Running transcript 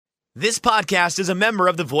This podcast is a member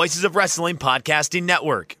of the Voices of Wrestling Podcasting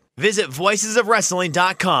Network. Visit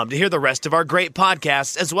voicesofwrestling.com to hear the rest of our great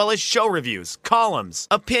podcasts, as well as show reviews, columns,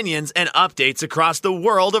 opinions, and updates across the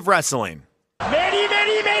world of wrestling. Many,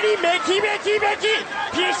 Mickey, Pishy.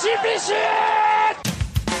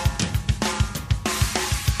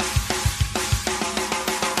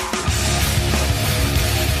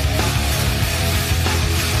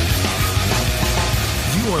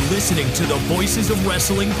 You are listening to the Voices of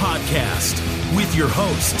Wrestling podcast with your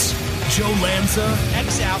hosts, Joe Lanza.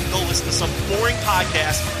 X out, go listen to some boring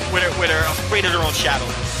podcast where they're afraid of their own shadow.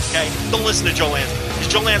 Okay? Don't listen to Joe Lanza, because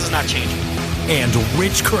Joe Lanza's not changing. And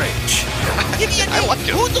Rich Craich. I like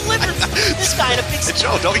him. Who delivers this guy in a big spot?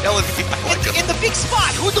 Joe, don't yell at me. I like him. In the big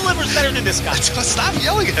spot, who delivers better than this guy? Stop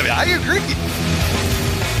yelling at me. I agree.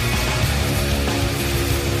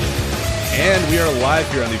 And we are live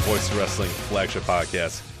here on the Voice of Wrestling Flagship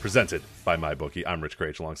podcast, presented by MyBookie. I'm Rich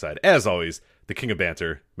Craich, alongside, as always, the king of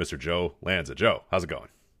banter, Mr. Joe Lanza. Joe, how's it going?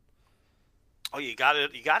 Oh, you got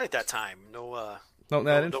it. You got it that time. No, I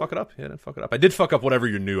didn't fuck it up. Yeah, I didn't fuck it up. I did fuck up whatever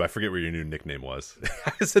your new. I forget what your new nickname was.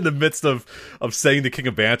 I was in the midst of saying the king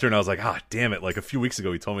of banter, and I was like, damn it! Like a few weeks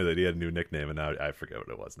ago, he told me that he had a new nickname, and now I forget what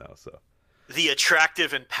it was now. So. The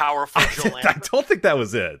attractive and powerful Joe Lanza. I don't think that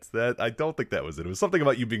was it. I don't think that was it. It was something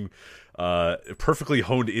about you being perfectly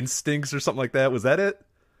honed instincts or something like that. Was that it?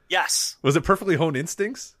 Yes. Was it perfectly honed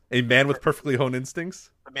instincts? A man with perfectly honed instincts?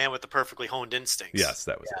 A man with the perfectly honed instincts. Yes,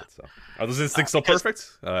 that was it. So, are those instincts still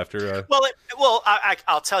perfect? After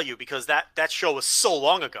I'll tell you, because that show was so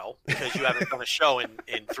long ago, because you haven't done a show in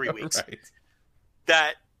 3 weeks. Right.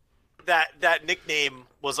 That nickname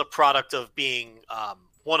was a product of being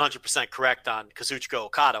 100% correct on Kazuchika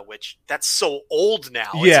Okada, which that's so old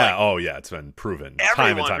now. Yeah, it's been proven. Everyone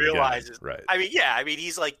time and time realizes, again. Right? I mean,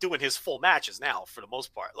 he's like doing his full matches now for the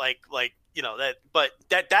most part. That's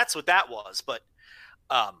what that was. But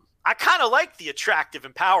I kind of like the attractive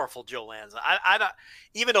and powerful Joe Lanza. I don't,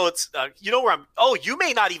 even though it's where I'm. Oh, you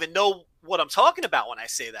may not even know what I'm talking about when I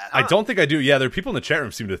say that. Huh? I don't think I do. Yeah, there are people in the chat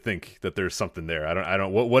room seem to think that there's something there. I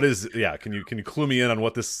don't. What is? Yeah, can you clue me in on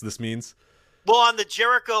what this means? Well, on the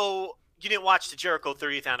Jericho, you didn't watch the Jericho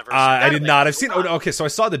 30th anniversary. I did not. I've seen. Okay, so I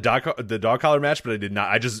saw the dog collar match, but I did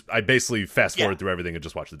not. I basically fast forwarded through everything and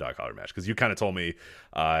just watched the dog collar match, because you kind of told me,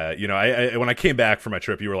 when I came back from my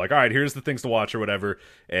trip, you were like, all right, here's the things to watch or whatever,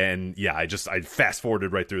 and yeah, I fast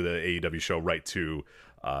forwarded right through the AEW show right to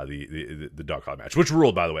the dog collar match, which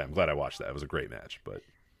ruled, by the way. I'm glad I watched that. It was a great match, but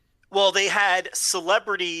they had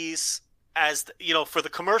celebrities. As for the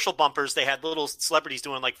commercial bumpers, they had little celebrities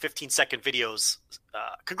doing like 15-second videos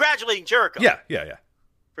congratulating Jericho. Yeah.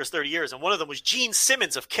 For his 30 years. And one of them was Gene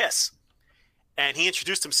Simmons of Kiss. And he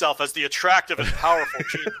introduced himself as the attractive and powerful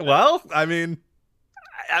Gene. Well, I mean,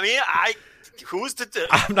 who's the...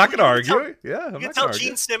 I'm not going to argue. You can tell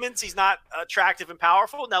Gene Simmons he's not attractive and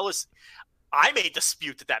powerful. Now, listen, I may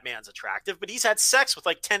dispute that man's attractive, but he's had sex with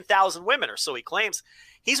like 10,000 women, or so he claims.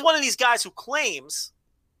 He's one of these guys who claims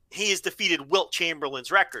he has defeated Wilt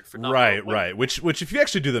Chamberlain's record for number one. Right. Which if you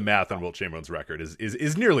actually do the math on Wilt Chamberlain's record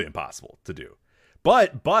is nearly impossible to do.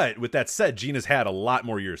 But with that said, Gene has had a lot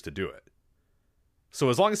more years to do it. So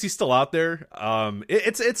as long as he's still out there,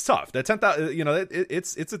 it's tough. That 10,000,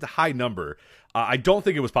 it's a high number. I don't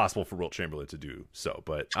think it was possible for Wilt Chamberlain to do so,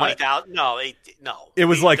 but 20,000. No. It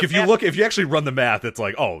was if you actually run the math, it's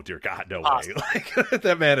like, oh dear God, no way. Like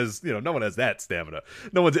that man is, no one has that stamina.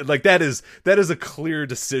 No one's like that is a clear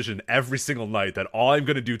decision every single night that all I'm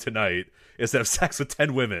going to do tonight is to have sex with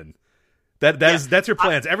 10 women. That's your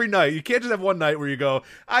plans every night. You can't just have one night where you go,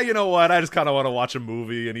 you know what? I just kind of want to watch a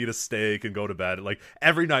movie and eat a steak and go to bed. Like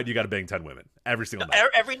every night you got to bang 10 women every single night.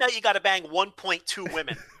 Every night you got to bang 1.2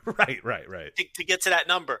 women. Right. To get to that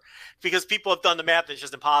number, because people have done the math. It's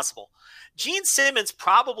just impossible. Gene Simmons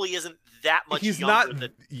probably isn't that much younger than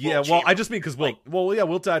Wilt Chamberlain. I just mean because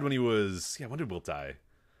Wilt died when he was. Yeah, when did Wilt die?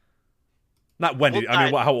 Not when did I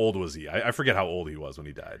mean? How old was he? I forget how old he was when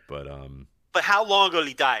he died, but But how long ago did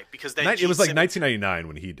he die? Because then it was like 1999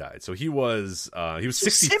 when he died. So he was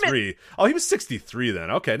 63. He was 63 then.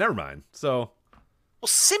 Okay, never mind. So,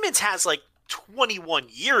 Simmons has like 21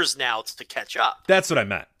 years now to catch up. That's what I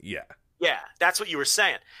meant. Yeah. Yeah, that's what you were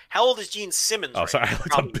saying. How old is Gene Simmons? Oh, sorry. I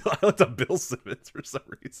looked up Bill Simmons for some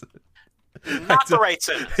reason. Not the right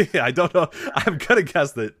Simmons. Yeah, I don't know. I'm gonna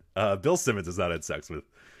guess that Bill Simmons has not had sex with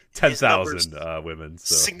 10,000 women.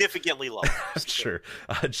 So. Significantly lower. Sure.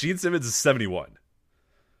 Gene Simmons is 71.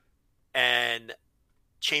 And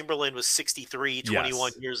Chamberlain was 63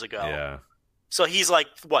 21 years ago. Yeah. So he's like,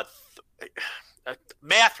 what?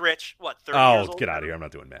 Math, Rich? What, 30 years old? Get out of here. I'm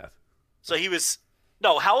not doing math. So he was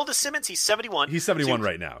No, how old is Simmons? He's 71. He's 71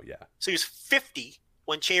 right now, yeah. So he was 50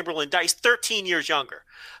 when Chamberlain died. He's 13 years younger.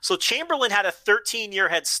 So Chamberlain had a 13-year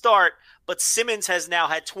head start, but Simmons has now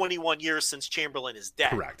had 21 years since Chamberlain is dead.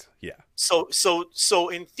 Correct, yeah. So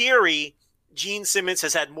in theory, Gene Simmons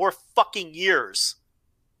has had more fucking years.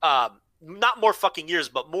 Not more fucking years,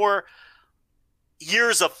 but more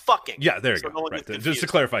years of fucking. Yeah, there you go. Right. Just to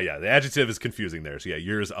clarify, yeah, the adjective is confusing there. So yeah,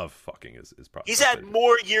 years of fucking is probably. He's had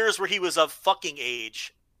more years where he was of fucking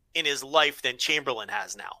age in his life than Chamberlain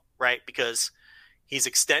has now, right? Because he's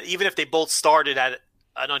even if they both started at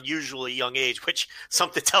an unusually young age, which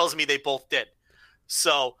something tells me they both did.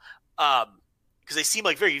 So, because they seem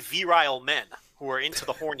like very virile men who are into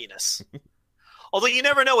the horniness. Although you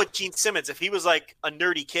never know with Gene Simmons, if he was like a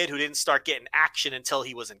nerdy kid who didn't start getting action until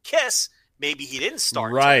he was in Kiss, maybe he didn't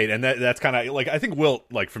start. Right, and that's kind of like, I think Wilt,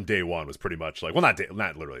 like, from day one was pretty much like, well,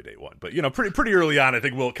 not literally day one, but, you know, pretty early on, I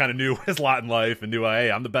think Wilt kind of knew his lot in life and knew,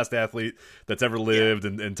 hey, I'm the best athlete that's ever lived,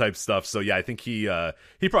 and type stuff. So yeah, I think he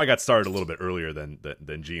probably got started a little bit earlier than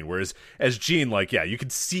Gene. Whereas as Gene, like, yeah, you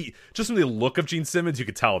could see just from the look of Gene Simmons, you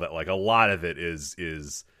could tell that like a lot of it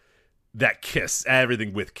is that Kiss,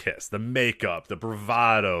 everything with Kiss, the makeup, the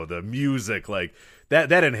bravado, the music, like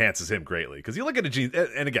that enhances him greatly. Because you look at a Gene,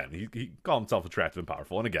 and again, he called himself attractive and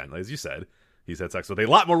powerful, and again, as you said, he's had sex with a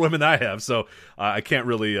lot more women than I have, so I can't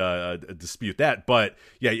really dispute that. But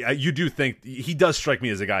yeah, you do think he does strike me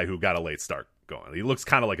as a guy who got a late start going. He looks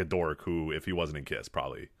kind of like a dork who, if he wasn't in Kiss,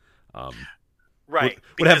 probably right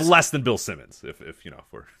would have less than Bill Simmons if you know,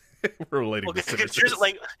 if we're relating to Simmons.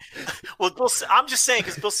 I'm just saying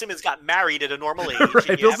because Bill Simmons got married at a normal age.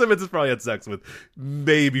 Right, Bill Simmons has probably had sex with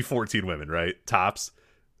maybe 14 women, right? Tops.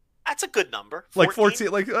 That's a good number. 14? Like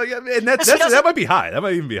 14, like yeah, and that might be high. That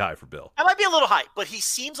might even be high for Bill. That might be a little high, but he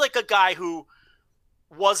seems like a guy who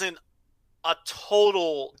wasn't a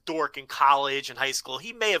total dork in college and high school.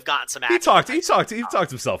 He may have gotten some action. He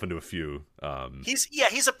talked himself into a few.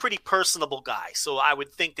 He's a pretty personable guy, so I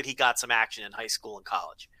would think that he got some action in high school and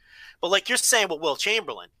college. But like you're saying with Wilt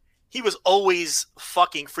Chamberlain, he was always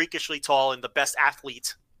fucking freakishly tall and the best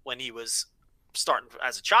athlete when he was starting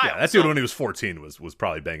as a child. Yeah, that dude when he was 14 was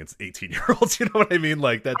probably banging 18-year-olds. You know what I mean?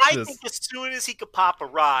 Like that's. I think as soon as he could pop a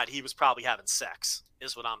rod, he was probably having sex.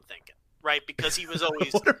 Is what I'm thinking, right? Because he was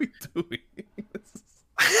always. What are we doing?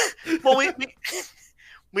 Well,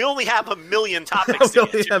 we only have a million topics. We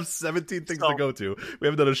only have 17 things to go to. We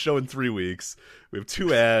haven't done a show in 3 weeks. We have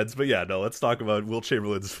 2 ads, but yeah, no. Let's talk about Wilt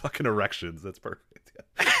Chamberlain's fucking erections. That's perfect.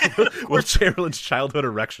 Yeah. Wilt Chamberlain's childhood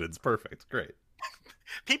erections. Perfect. Great.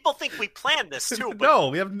 People think we planned this too. But no,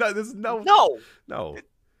 we have no. There's no.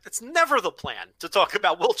 It's never the plan to talk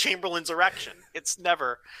about Wilt Chamberlain's erection. It's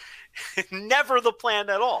never the plan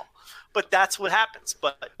at all. But that's what happens.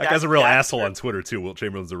 But that guy's a real asshole on Twitter too. Wilt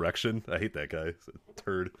Chamberlain's erection. I hate that guy. It's a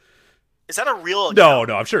turd. Is that a real? No.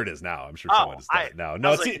 I'm sure it is now. I'm sure someone is done it now.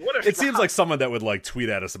 No, it seems like someone that would like tweet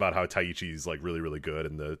at us about how Taichi's like really, really good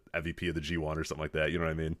and the MVP of the G1 or something like that. You know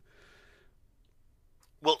what I mean?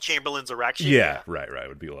 Wilt Chamberlain's erection. Yeah, right. It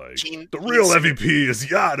would be like the real MVP is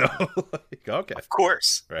Yano. Like, okay, of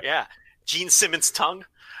course. Right. Yeah, Gene Simmons' tongue.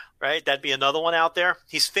 Right, that'd be another one out there.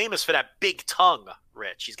 He's famous for that big tongue,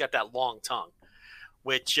 Rich. He's got that long tongue,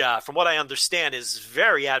 which, from what I understand, is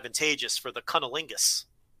very advantageous for the cunnilingus.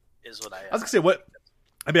 Is what I was gonna say. What?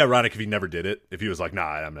 It'd be ironic if he never did it. If he was like, "Nah,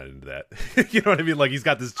 I'm not into that." You know what I mean? Like he's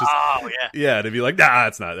got this. Just, oh yeah. Yeah, to be like,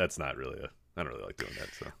 "Nah, that's not really I don't really like doing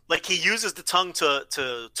that." So. Like he uses the tongue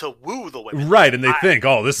to woo the women, right? And they think,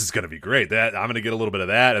 "Oh, this is gonna be great. That I'm gonna get a little bit of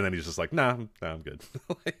that," and then he's just like, "Nah, I'm good."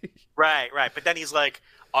 Right. But then he's like,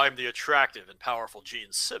 "I'm the attractive and powerful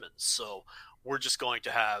Gene Simmons, so we're just going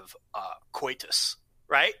to have coitus."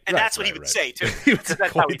 Right? And that's what he would say too.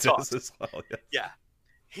 That's how he talks as well. Yes. Yeah.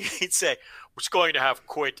 He'd say, "We're just going to have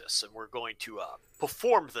coitus, and we're going to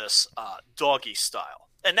perform this doggy style,"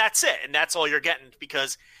 and that's it. And that's all you're getting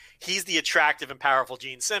because he's the attractive and powerful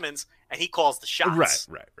Gene Simmons, and he calls the shots.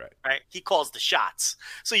 Right. He calls the shots.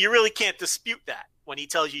 So you really can't dispute that when he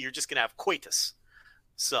tells you you're just going to have coitus.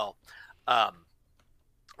 So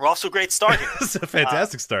we're off to a great start here. It's a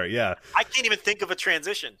fantastic start. Yeah. I can't even think of a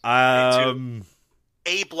transition into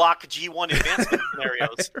A block G1 advancement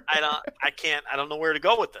scenarios. I don't know where to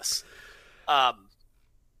go with this.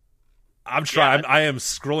 I'm trying. I am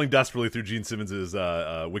scrolling desperately through Gene Simmons'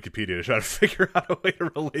 Wikipedia to try to figure out a way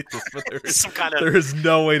to relate this, but there is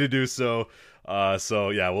no way to do so. So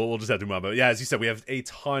yeah, we'll just have to move on. But yeah, as you said, we have a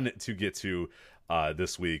ton to get to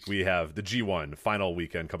this week. We have the G1 final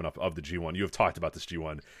weekend coming up of the G1. You have talked about this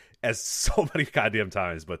G1 as so many goddamn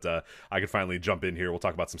times, but I could finally jump in here. We'll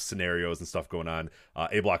talk about some scenarios and stuff going on.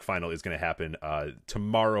 A block final is going to happen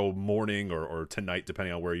tomorrow morning or tonight,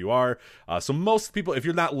 depending on where you are. So most people, if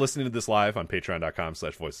you're not listening to this live on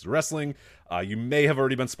patreon.com/voices of wrestling, you may have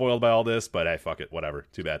already been spoiled by all this, but hey, fuck it, whatever.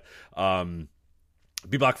 Too bad.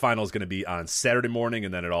 B block final is going to be on Saturday morning,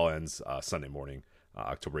 and then it all ends Sunday morning.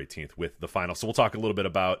 October 18th with the final. So we'll talk a little bit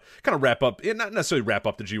about, kind of wrap up, not necessarily wrap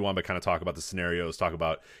up the G1, but kind of talk about the scenarios, talk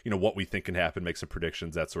about, what we think can happen, make some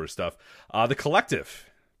predictions, that sort of stuff. The Collective,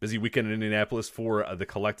 busy weekend in Indianapolis for the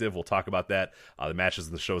Collective. We'll talk about that, the matches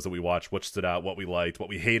and the shows that we watched, what stood out, what we liked, what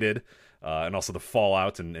we hated, and also the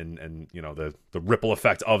fallout and the ripple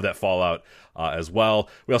effect of that fallout as well.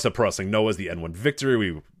 We also have Pro Wrestling Noah's the N-1 victory.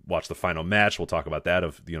 We watched the final match. We'll talk about that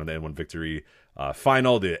of the N-1 victory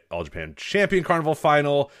final, the All Japan Champion Carnival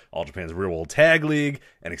final, All Japan's Real World Tag League,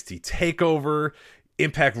 NXT TakeOver,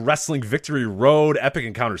 Impact Wrestling Victory Road, Epic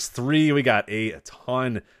Encounters 3. We got a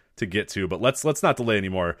ton to get to, but let's not delay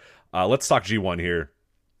anymore. Let's talk G1 here.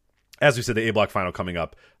 As we said, the A block final coming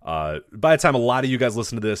up. By the time a lot of you guys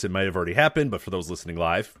listen to this, it might have already happened, but for those listening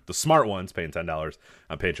live, the smart ones paying $10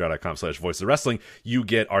 on patreon.com/voices of wrestling, you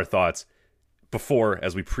get our thoughts before,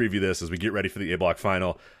 as we preview this, as we get ready for the A block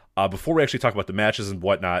final. Before we actually talk about the matches and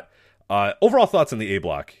whatnot, overall thoughts on the A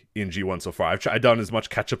block in G1 so far. I've done as much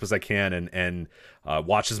catch up as I can and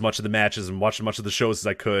watched as much of the matches and watched as much of the shows as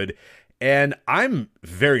I could. And I'm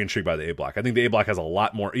very intrigued by the A block. I think the A block has a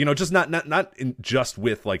lot more, just not just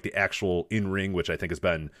with like the actual in ring, which I think has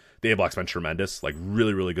been, the A block's been tremendous, like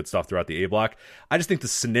really, really good stuff throughout the A block. I just think the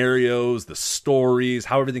scenarios, the stories,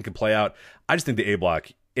 how everything can play out. I just think the A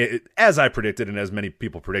block, as I predicted and as many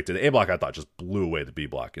people predicted, the A block I thought just blew away the B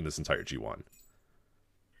block in this entire G1.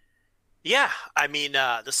 Yeah, I mean,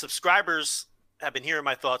 the subscribers have been hearing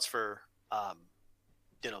my thoughts for,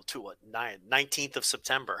 19th of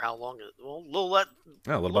September. How long? Well, a little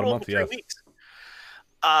about a month, 3 weeks.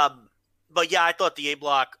 But yeah, I thought the A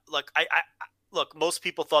block. Look, I look. Most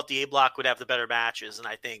people thought the A block would have the better matches, and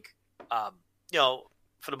I think,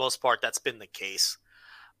 for the most part, that's been the case.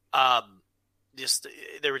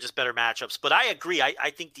 There were just better matchups. But I agree.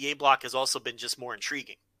 I think the A block has also been just more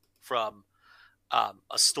intriguing from a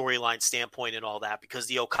storyline standpoint and all that, because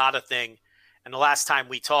the Okada thing, and the last time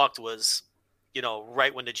we talked was,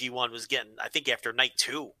 right when the G1 was getting, I think after night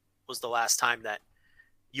 2 was the last time that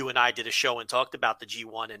you and I did a show and talked about the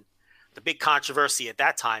G1. And the big controversy at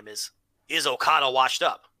that time is Okada washed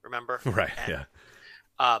up? Remember? Right. And, yeah.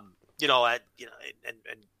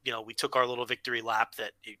 We took our little victory lap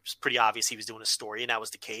that it was pretty obvious he was doing a story, and that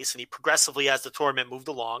was the case. And he progressively, as the tournament moved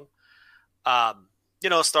along,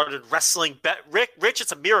 started wrestling. Rich,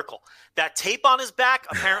 it's a miracle. That tape on his back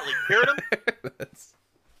apparently cured him.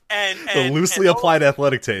 And the loosely applied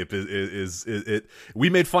athletic tape is it. We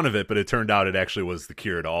made fun of it, but it turned out it actually was the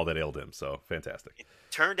cure to all that ailed him. So fantastic. It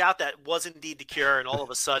turned out that was indeed the cure, and all of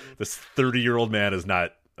a sudden, this 30-year-old man is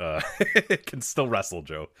not can still wrestle,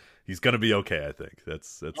 Joe. He's gonna be okay, I think.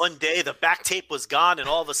 That's one day the back tape was gone, and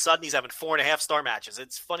all of a sudden he's having 4.5-star matches.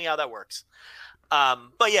 It's funny how that works.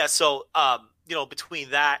 But yeah, so between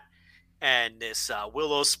that and this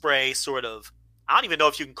Willow Spray sort of, I don't even know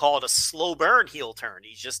if you can call it a slow burn heel turn.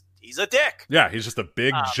 He's a dick. Yeah, he's just a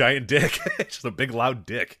big giant dick. Just a big loud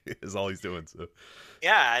dick is all he's doing. So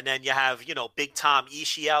yeah, and then you have Big Tom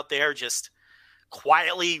Ishii out there just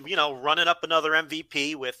quietly running up another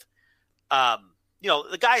MVP with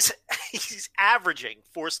the guy's he's averaging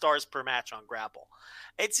 4 stars per match on Grapple.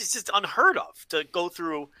 It's just unheard of to go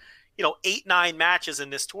through 8-9 matches in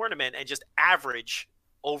this tournament and just average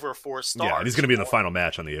over 4 stars. Yeah, and he's going to be in the final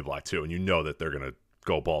match on the A block too, and that they're going to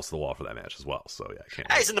go balls to the wall for that match as well. So yeah,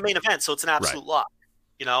 he's in the main event, so it's an absolute lock.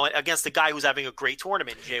 Against the guy who's having a great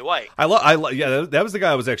tournament, Jay White. That was the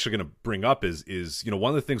guy I was actually going to bring up. Is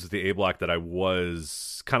one of the things with the A block that I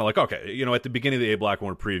was kind of like, okay, at the beginning of the A block when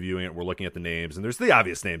we're previewing it, we're looking at the names, and there's the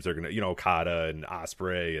obvious names. They're gonna, Okada and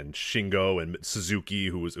Ospreay and Shingo and Suzuki,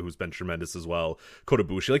 who's been tremendous as well. Kota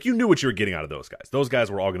Ibushi, like you knew what you were getting out of those guys. Those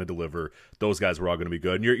guys were all going to deliver. Those guys were all going to be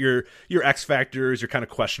good. And your X factors, your kind of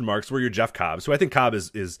question marks, were your Jeff Cobb. So I think Cobb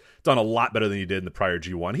is done a lot better than he did in the prior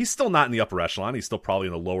G1. He's still not in the upper echelon. He's still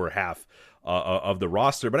probably in the lower half of the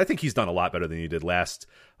roster, but I think he's done a lot better than he did last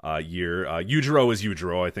year. Yujiro is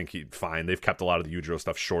Yujiro. I think he's fine. They've kept a lot of the Yujiro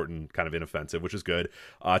stuff short and kind of inoffensive, which is good.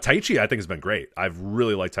 Taichi, I think, has been great. I've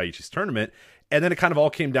really liked Taichi's tournament. And then it kind of all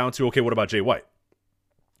came down to, okay, what about Jay White?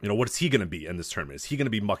 what is he going to be in this tournament? Is he going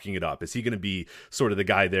to be mucking it up? Is he going to be sort of the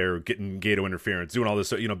guy there getting Gato interference, doing all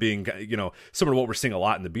this, being, similar to what we're seeing a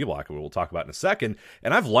lot in the B block, we'll talk about in a second.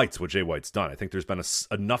 And I've liked what Jay White's done. I think there's been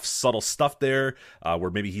enough subtle stuff there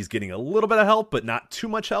where maybe he's getting a little bit of help, but not too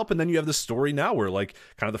much help. And then you have the story now where like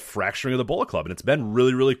kind of the fracturing of the Bullet Club. And it's been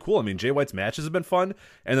really, really cool. I mean, Jay White's matches have been fun.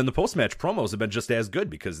 And then the post-match promos have been just as good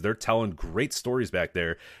because they're telling great stories back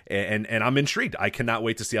there. And I'm intrigued. I cannot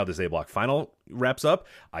wait to see how this A block final wraps up.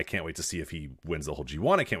 I can't wait to see if he wins the whole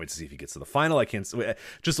G1. I can't wait to see if he gets to the final. I can't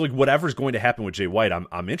just like whatever's going to happen with Jay White.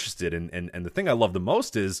 I'm interested in, and the thing I love the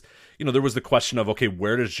most is, there was the question of, okay,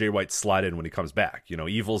 where does Jay White slide in when he comes back?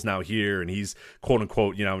 Evil's now here and he's quote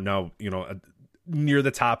unquote, now, near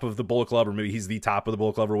the top of the Bullet Club, or maybe he's the top of the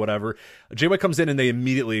Bullet Club or whatever. Jay White comes in and they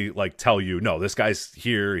immediately like tell you, no, this guy's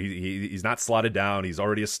here. He's not slotted down. He's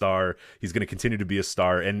already a star. He's going to continue to be a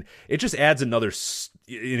star. And it just adds an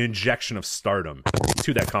injection of stardom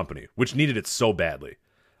to that company, which needed it so badly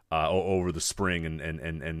over the spring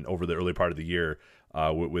and over the early part of the year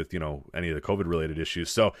with any of the COVID related issues.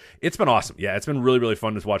 So it's been awesome. Yeah, it's been really, really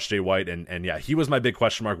fun to watch Jay White. And yeah, he was my big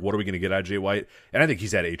question mark. What are we going to get out of Jay White? And I think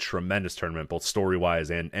he's had a tremendous tournament, both story wise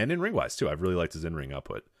and in ring wise too. I've really liked his in ring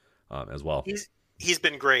output as well. He's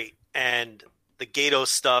been great, and the Gato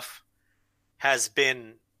stuff has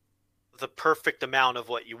been the perfect amount of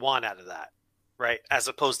what you want out of that. Right, as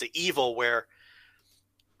opposed to Evil, where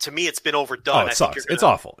to me it's been overdone. Oh, it sucks. It's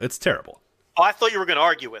awful. It's terrible. Oh, I thought you were going to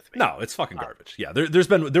argue with me. No, it's fucking garbage. Yeah,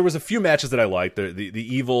 there was a few matches that I liked. The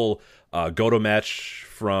Evil Goto match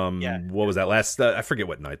from what was that last? I forget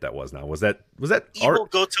what night that was. Now was that Evil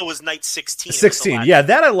Goto was night 16. 16. Yeah,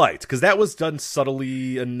 that I liked because that was done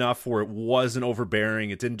subtly enough where it wasn't overbearing.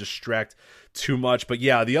 It didn't distract too much. But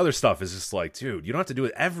yeah, the other stuff is just like, dude, you don't have to do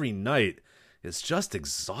it every night. It's just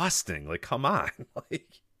exhausting. Like, come on.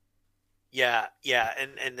 Yeah,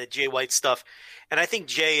 and the Jay White stuff. And I think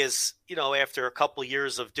Jay is, after a couple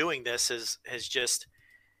years of doing this, has just,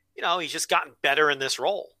 he's just gotten better in this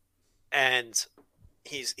role. And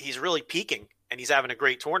he's really peaking, and he's having a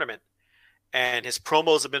great tournament. And his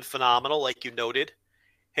promos have been phenomenal, like you noted.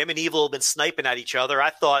 Him and Evil have been sniping at each other.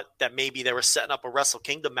 I thought that maybe they were setting up a Wrestle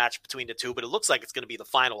Kingdom match between the two, but it looks like it's going to be the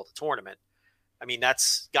final of the tournament. I mean,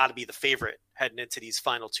 that's got to be the favorite heading into these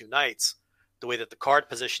final two nights, the way that the card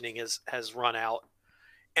positioning has run out.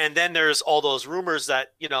 And then there's all those rumors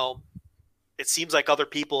that, it seems like other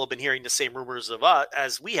people have been hearing the same rumors of us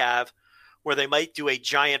as we have, where they might do a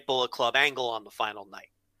giant Bullet Club angle on the final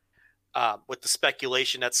night, with the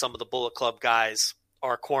speculation that some of the Bullet Club guys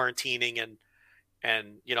are quarantining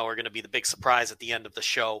and are going to be the big surprise at the end of the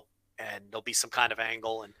show, and there'll be some kind of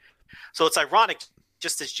angle. And so it's ironic,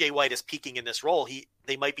 just as Jay White is peaking in this role,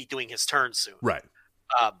 they might be doing his turn soon. Right.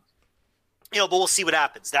 But we'll see what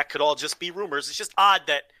happens. That could all just be rumors. It's just odd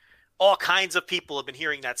that all kinds of people have been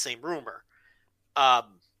hearing that same rumor.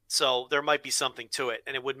 So there might be something to it,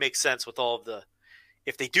 and it would make sense with all of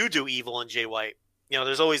if they do Evil and Jay White,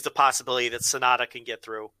 there's always the possibility that Sonata can get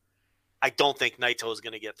through. I don't think Naito is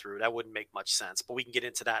going to get through. That wouldn't make much sense, but we can get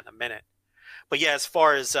into that in a minute. But yeah, as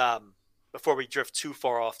far as, before we drift too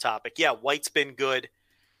far off topic, yeah, White's been good.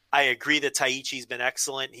 I agree that Taichi's been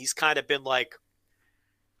excellent. He's kind of been like,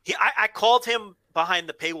 I called him behind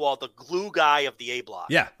the paywall the glue guy of the A block.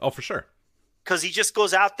 Yeah, oh, for sure. Because he just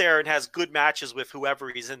goes out there and has good matches with whoever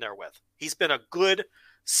he's in there with. He's been a good,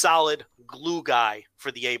 solid glue guy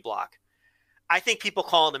for the A block. I think people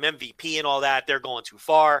calling him MVP and all that, they're going too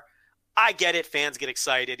far. I get it. Fans get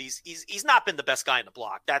excited. He's not been the best guy in the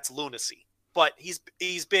block. That's lunacy. But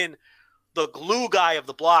he's been the glue guy of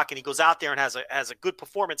the block, and he goes out there and has a good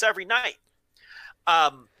performance every night.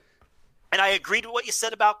 And I agreed with what you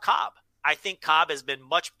said about Cobb. I think Cobb has been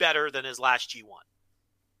much better than his last G1.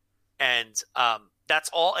 And that's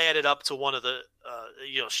all added up to one of the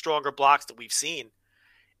stronger blocks that we've seen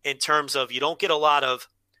in terms of you don't get a lot of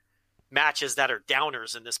matches that are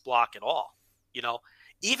downers in this block at all.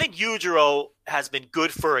 Even Yujiro has been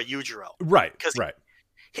good for a Yujiro. Right, right.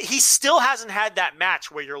 He still hasn't had that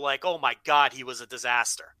match where you're like, oh my God, he was a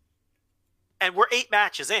disaster. And we're 8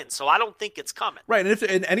 matches in, so I don't think it's coming. Right,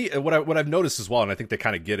 and what I've noticed as well, and I think they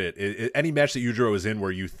kind of get it, any match that Yujiro is in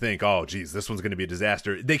where you think, oh, geez, this one's going to be a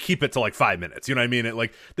disaster, they keep it to like 5 minutes. You know what I mean?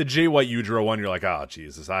 Like the Jay White Yujiro one, you're like, oh,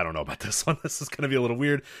 Jesus, I don't know about this one. This is going to be a little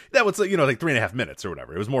weird. That was like 3.5 minutes or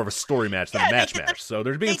whatever. It was more of a story match than a match. So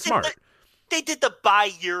they're being smart. They did the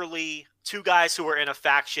bi-yearly 2 guys who are in a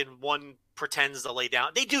faction, one pretends to lay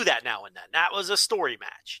down. They do that now and then. That was a story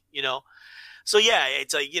match, So yeah,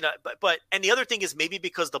 it's but and the other thing is maybe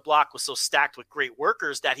because the block was so stacked with great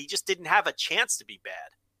workers that he just didn't have a chance to be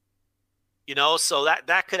bad. So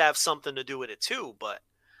that could have something to do with it too. But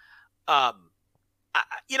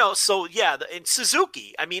So yeah, and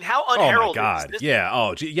Suzuki. I mean, how unheralded? Oh my God! Is this? Yeah.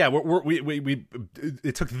 Oh, gee, yeah. We.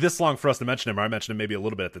 It took this long for us to mention him. Or I mentioned him maybe a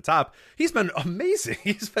little bit at the top. He's been amazing.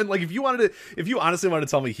 He's been like, if you honestly wanted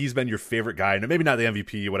to tell me he's been your favorite guy, and maybe not the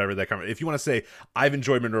MVP, whatever that kind of. If you want to say I've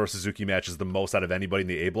enjoyed Minoru Suzuki matches the most out of anybody in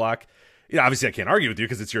the A block. Obviously I can't argue with you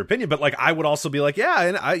because it's your opinion, but like I would also be like,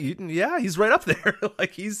 he's right up there.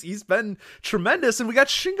 Like he's been tremendous, and we got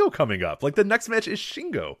Shingo coming up. Like the next match is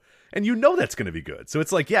Shingo. And that's going to be good. So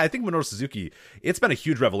it's like, I think Minoru Suzuki, it's been a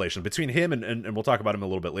huge revelation between him and we'll talk about him a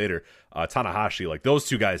little bit later, Tanahashi. Like those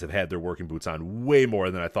two guys have had their working boots on way more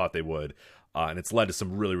than I thought they would. And it's led to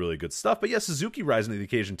some really, really good stuff. But yeah, Suzuki rising to the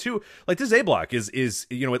occasion too. Like this A block is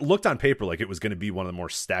it looked on paper like it was going to be one of the more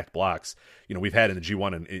stacked blocks, we've had in the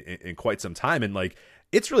G1 in quite some time. And like,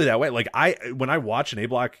 it's really that way. Like when I watch an A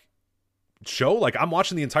block show, like I'm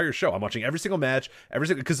watching the entire show. I'm watching every single match,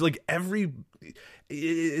 because like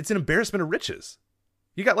it's an embarrassment of riches.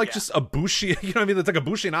 You got just a Bushi, you know what I mean? It's like a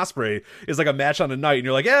Bushi and Ospreay is like a match on a night, and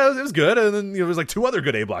you're like, yeah, it was good. And then there's like two other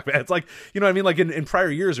good A block matches. It's like, you know what I mean? Like in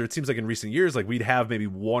prior years, or it seems like in recent years, like we'd have maybe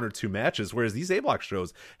one or two matches, whereas these A block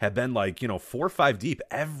shows have been like 4 or 5 deep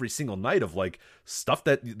every single night of like stuff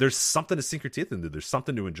that there's something to sink your teeth into. There's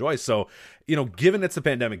something to enjoy. So, given it's a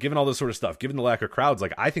pandemic, given all this sort of stuff, given the lack of crowds,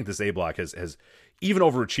 like I think this A block has even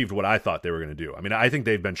overachieved what I thought they were going to do. I mean, I think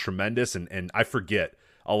they've been tremendous, and I forget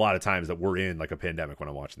a lot of times that we're in like a pandemic when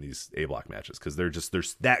I'm watching these A block matches, because they're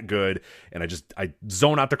that good, and I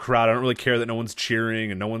zone out the crowd. I don't really care that no one's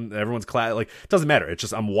cheering and everyone's like, it doesn't matter. It's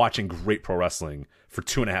just I'm watching great pro wrestling for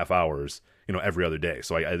 2.5 hours, every other day.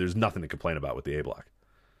 So there's nothing to complain about with the A block.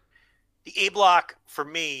 The A block for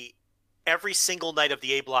me, every single night of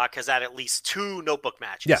the A block has had at least 2 notebook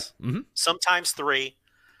matches. Yeah, mm-hmm. Sometimes 3,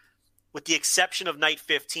 with the exception of night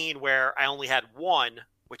 15 where I only had 1,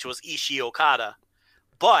 which was Ishii Okada.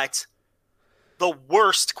 But the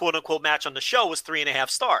worst quote-unquote match on the show was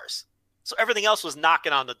 3.5 stars. So everything else was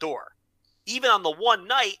knocking on the door. Even on the one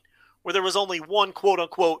night where there was only one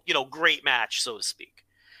quote-unquote, great match, so to speak.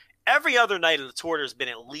 Every other night of the tour has been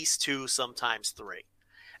at least 2, sometimes 3.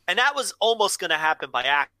 And that was almost going to happen by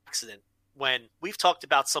accident when we've talked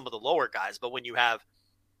about some of the lower guys, but when you have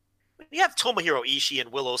Tomohiro Ishii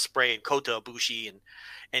and Will Ospreay and Kota Ibushi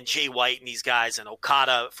and Jay White and these guys and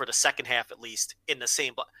Okada for the second half at least in the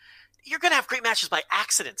same block, you're going to have great matches by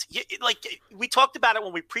accident. We talked about it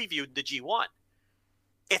when we previewed the G1.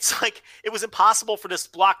 It's like it was impossible for this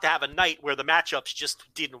block to have a night where the matchups just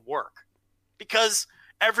didn't work, because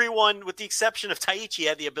everyone, with the exception of Taichi,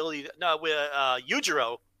 had the ability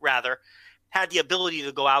Yujiro rather, had the ability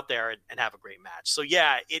to go out there and have a great match. So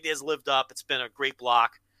yeah, it has lived up. It's been a great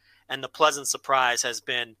block. And the pleasant surprise has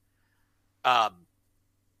been,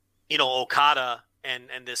 Okada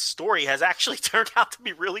and this story has actually turned out to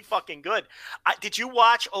be really fucking good. Did you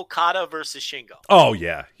watch Okada versus Shingo? Oh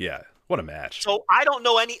yeah. What a match. So I don't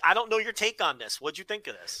know your take on this. What'd you think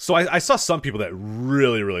of this? So I saw some people that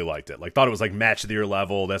really, really liked it. Like thought it was like match of the year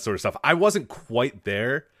level, that sort of stuff. I wasn't quite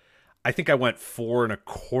there. I think I went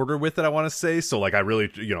 4.25 with it, I want to say. So like I really,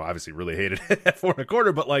 obviously really hated it at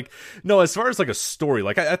 4.25, but like, no, as far as like a story,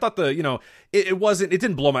 like I thought it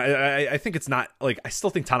didn't blow my, I think it's not like, I still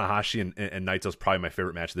think Tanahashi and Naito's probably my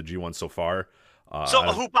favorite match of the G1 so far.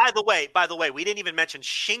 Who, by the way, we didn't even mention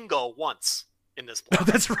Shingo once in this block. Oh,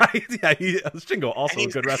 that's right. Yeah, Shingo also a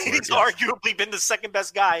good wrestler. He's arguably been the second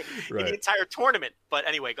best guy in the entire tournament. But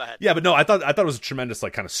anyway, go ahead. Yeah, but no, I thought it was a tremendous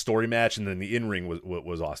like kind of story match, and then the in ring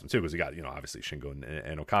was awesome too, because you got obviously Shingo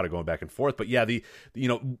and Okada going back and forth. But yeah,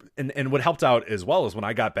 and what helped out as well is when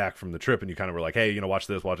I got back from the trip and you kind of were like, hey, watch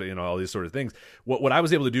this, watch it, all these sort of things. What I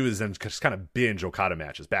was able to do is then just kind of binge Okada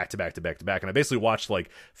matches back to back to back to back, and I basically watched like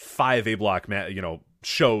 5 A block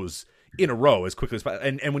shows in a row as quickly as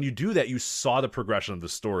possible. And when you do that, you saw the progression of the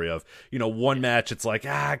story of, one match, it's like,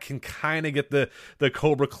 I can kind of get the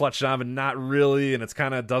Cobra clutch on, but not really. And it's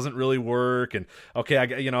kind of doesn't really work. And okay, I'm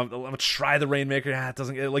going to try the Rainmaker. It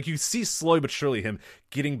doesn't get, like, you see slowly but surely him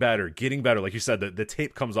getting better. Like you said, the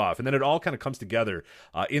tape comes off, and then it all kind of comes together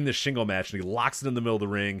in the Shingo match, and he locks it in the middle of the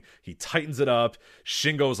ring. He tightens it up.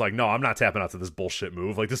 Shingo's like, no, I'm not tapping out to this bullshit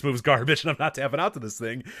move. Like, this move's garbage, and I'm not tapping out to this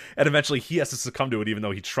thing. And eventually he has to succumb to it, even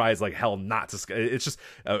though he tries like hell not to. It's just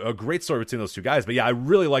a great story between those two guys. But yeah, I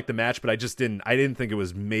really liked the match, but I didn't think it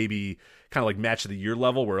was maybe kind of like match of the year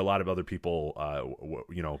level, where a lot of other people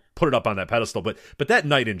put it up on that pedestal. But that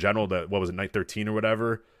night in general, night 13 or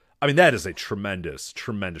whatever, I mean, that is a tremendous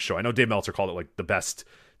show. I know Dave Meltzer called it like the best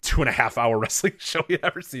 2.5 hour wrestling show you'd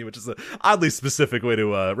ever seen, which is an oddly specific way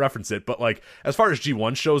to reference it. But like, as far as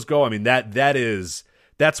G1 shows go, I mean,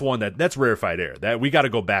 that's one that's rarefied air. That we got to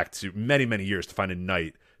go back to many, many years to find a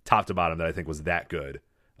night top to bottom that I think was that good.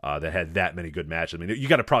 That had that many good matches. I mean, you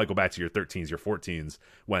got to probably go back to your 13s, your 14s,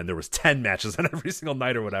 when there was 10 matches on every single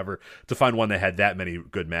night or whatever, to find one that had that many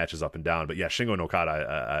good matches up and down. But yeah, Shingo and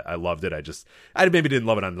Okada, I loved it. I maybe didn't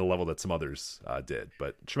love it on the level that some others did,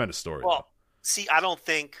 but tremendous story. Well, see, I don't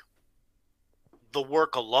think the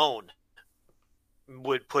work alone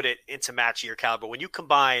would put it into match of your caliber. When you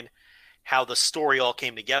combine how the story all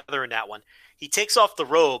came together in that one, he takes off the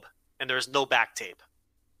robe and there's no back tape.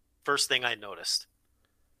 First thing I noticed.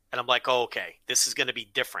 And I'm like, oh, okay, this is going to be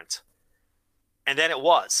different. And then it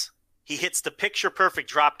was. He hits the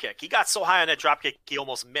picture-perfect dropkick. He got so high on that dropkick, he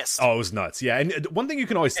almost missed. Oh, it was nuts. Yeah, and one thing you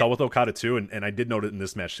can always tell with Okada, too, and I did note it in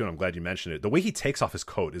this match, too, and I'm glad you mentioned it, the way he takes off his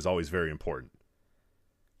coat is always very important.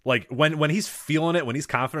 Like, when he's feeling it, when he's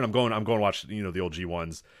confident, I'm going to watch, the old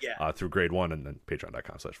G1s through grade 1 and then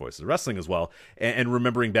patreon.com/voicesofwrestling as well. And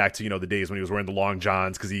remembering back to, the days when he was wearing the long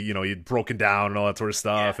johns because he'd broken down and all that sort of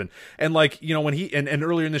stuff. Yeah. And like, when he, and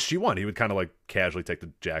earlier in this G1, he would kind of like casually take the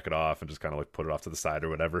jacket off and just kind of like put it off to the side or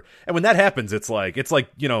whatever. And when that happens, it's like,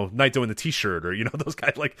 Naito in the t-shirt or, those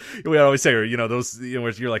guys like we always say, or, those, where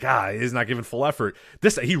you're like, he's not giving full effort.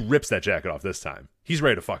 He rips that jacket off this time. He's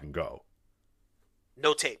ready to fucking go.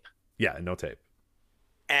 No tape. Yeah, no tape.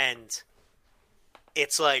 And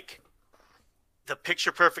it's like the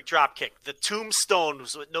picture-perfect drop kick. The tombstone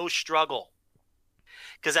was with no struggle.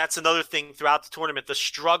 Because that's another thing throughout the tournament, the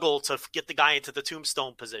struggle to get the guy into the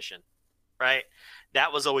tombstone position. Right?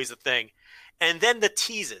 That was always a thing. And then the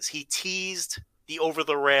teases. He teased the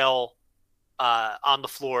over-the-rail on the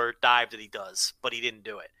floor dive that he does, but he didn't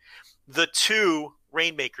do it. The two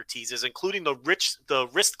Rainmaker teases, including the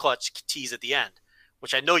wrist clutch tease at the end,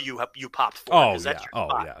 which I know you popped for. Oh,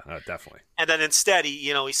 yeah. Definitely. And then instead,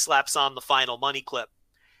 he slaps on the final money clip.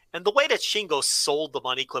 And the way that Shingo sold the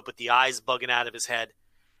money clip with the eyes bugging out of his head,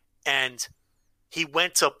 and he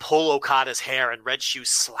went to pull Okada's hair, and Red Shoe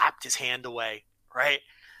slapped his hand away, right?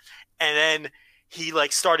 And then he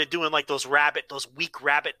started doing those weak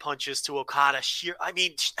rabbit punches to Okada. I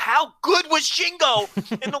mean, how good was Shingo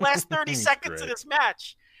in the last 30 seconds of this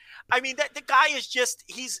match? I mean, the guy is just,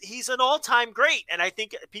 he's an all-time great. And I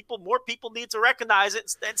think more people need to recognize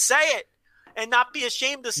it and say it and not be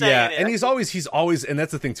ashamed to say it. Yeah, and he's always, and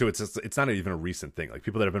that's the thing too, it's not even a recent thing. Like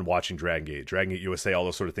people that have been watching Dragon Gate USA, all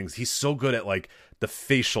those sort of things, he's so good at the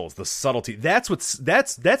facials, the subtlety. That's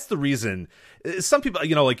the reason. Some people,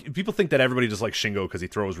 people think that everybody just likes Shingo because he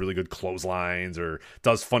throws really good clotheslines or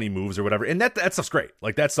does funny moves or whatever, and that stuff's great.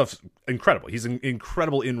 Like that stuff's incredible. He's an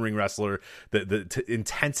incredible in-ring wrestler. The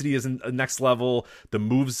intensity is next level. The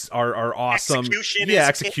moves are awesome.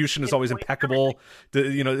 Execution is always impeccable.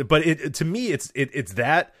 But to me, it's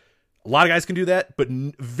that. A lot of guys can do that, but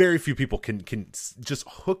very few people can just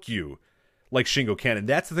hook you like Shingo can. And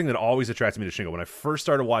that's the thing that always attracted me to Shingo. When I first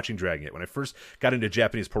started watching Dragon Gate, when I first got into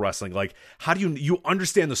Japanese pro wrestling, how do you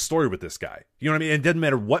understand the story with this guy? You know what I mean? And it doesn't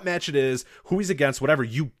matter what match it is, who he's against, whatever,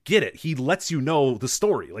 you get it. He lets you know the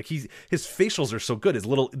story. His facials are so good.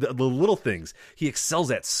 The little things he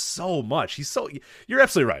excels at so much. You're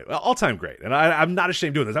absolutely right. All time great. And I'm not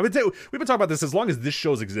ashamed doing this. I would say we've been talking about this as long as this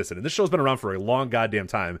show's existed, and this show's been around for a long goddamn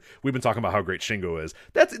time. We've been talking about how great Shingo is.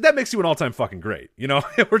 That makes you an all time fucking great.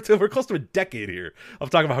 We're close to a decade here of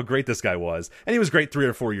talking about how great this guy was, and he was great 3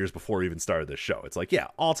 or 4 years before we even started this show. It's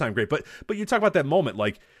all time great. But you talk about that moment,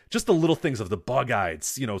 just the little things of the bug-eyed,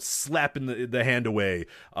 slapping the hand away,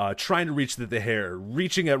 trying to reach the hair,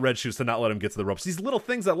 reaching at Red Shoes to not let him get to the ropes. These little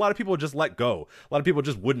things that a lot of people would just let go. A lot of people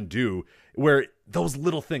just wouldn't do. Where those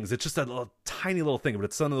little things, it's just a tiny little thing, but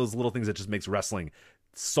it's some of those little things that just makes wrestling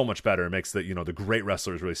so much better. It makes the great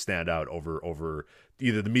wrestlers really stand out over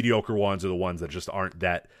either the mediocre ones or the ones that just aren't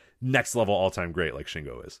that next level all-time great like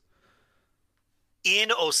Shingo is.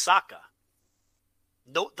 In Osaka,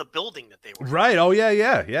 note the building that they were in. Right. Oh, yeah.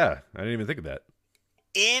 I didn't even think of that.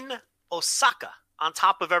 In Osaka, on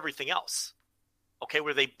top of everything else, okay,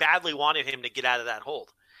 where they badly wanted him to get out of that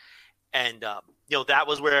hold. And, that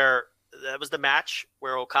was the match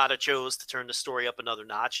where Okada chose to turn the story up another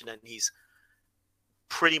notch, and then he's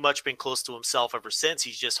pretty much been close to himself ever since.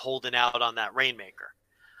 He's just holding out on that Rainmaker.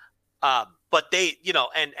 But they,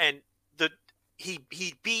 he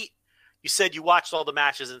beat, you said you watched all the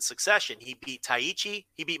matches in succession. He beat Taichi,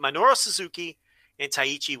 he beat Minoru Suzuki and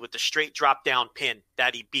Taichi with the straight drop down pin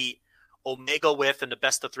that he beat Omega with in the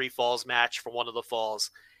best of 3 falls match for one of the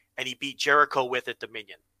falls. And he beat Jericho with at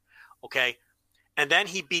Dominion. Okay. And then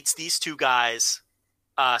he beats these two guys,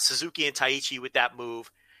 Suzuki and Taichi, with that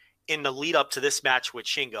move in the lead up to this match with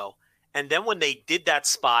Shingo. And then when they did that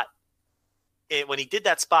spot, when he did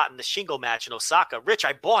that spot in the Shingo match in Osaka, Rich,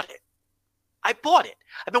 I bought it. I bought it.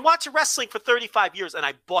 I've been watching wrestling for 35 years, and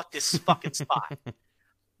I bought this fucking spot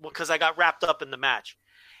because I got wrapped up in the match.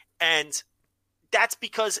 And that's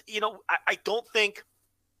because, I don't think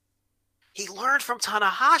he learned from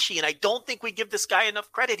Tanahashi, and I don't think we give this guy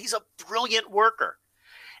enough credit. He's a brilliant worker.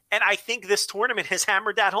 And I think this tournament has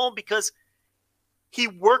hammered that home because he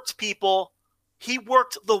worked people. He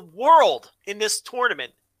worked the world in this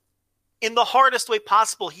tournament in the hardest way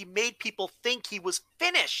possible. He made people think he was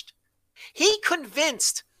finished. He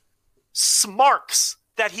convinced Smarks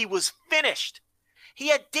that he was finished. He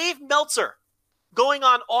had Dave Meltzer going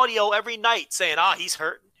on audio every night saying, he's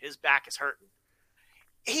hurting. His back is hurting.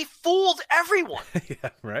 He fooled everyone. Yeah,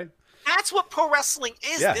 right. That's what pro wrestling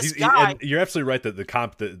is. Yeah, this guy. And you're absolutely right that the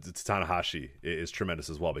comp to Tanahashi is tremendous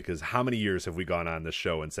as well, because how many years have we gone on this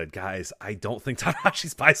show and said, guys, I don't think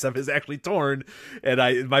Tanahashi's bicep is actually torn,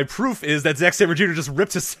 and my proof is that Zack Sabre Jr. just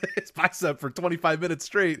ripped his bicep for 25 minutes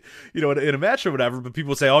straight, in a match or whatever. But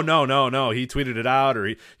people say, oh no, he tweeted it out, or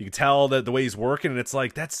you can tell that the way he's working, and it's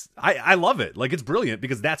like I love it. Like, it's brilliant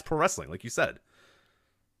because that's pro wrestling, like you said.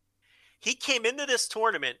 He came into this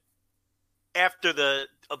tournament after the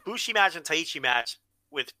Ibushi match and Taichi match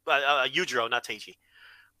with Yujiro, not Taichi,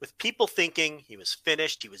 with people thinking he was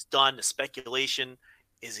finished, he was done. The speculation,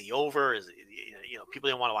 is he over? People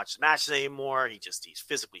didn't want to watch his matches anymore. He's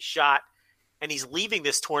physically shot, and he's leaving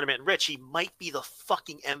this tournament. And Rich, he might be the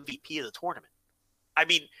fucking MVP of the tournament. I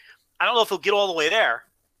mean, I don't know if he'll get all the way there,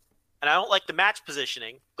 and I don't like the match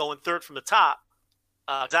positioning going third from the top.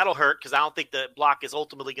 That'll hurt because I don't think the block is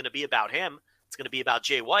ultimately going to be about him. It's going to be about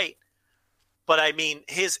Jay White. But I mean,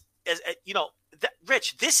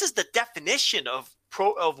 Rich, this is the definition of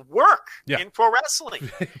work in pro wrestling.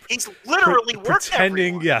 He's literally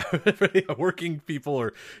pretending, working people,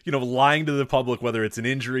 or lying to the public, whether it's an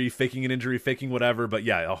injury, faking whatever. But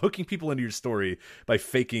hooking people into your story by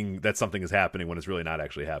faking that something is happening when it's really not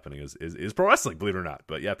actually happening is pro wrestling, believe it or not.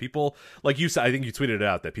 But people, like you said, I think you tweeted it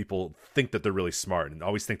out, that people think that they're really smart and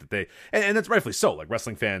always think that they, and that's rightfully so. Like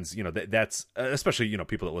wrestling fans, that's especially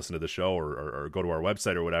people that listen to the show or go to our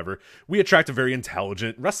website or whatever. We attract a very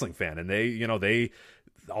intelligent wrestling fan, and they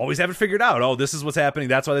always have it figured out. Oh, this is what's happening.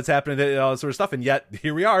 That's why that's happening. All that sort of stuff. And yet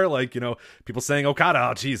here we are, like, people saying Okada,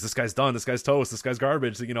 oh, geez, this guy's done. This guy's toast. This guy's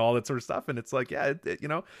garbage. All that sort of stuff. And it's like,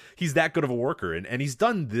 he's that good of a worker. And he's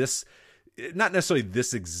done this, not necessarily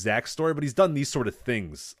this exact story, but he's done these sort of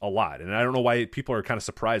things a lot. And I don't know why people are kind of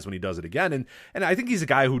surprised when he does it again. And I think he's a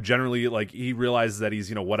guy who generally, like, he realizes that he's,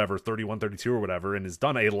 31, 32 or whatever, and has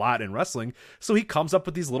done a lot in wrestling. So he comes up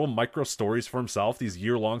with these little micro stories for himself, these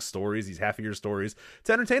year-long stories, these half-a-year stories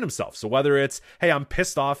to entertain himself. So whether it's, hey, I'm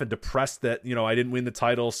pissed off and depressed that, I didn't win the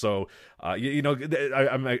title, so,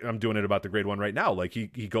 I'm doing it about the grade one right now. Like, he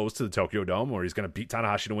goes to the Tokyo Dome where he's going to beat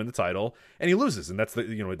Tanahashi to win the title, and he loses. And that's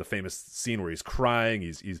the famous scene where he's crying,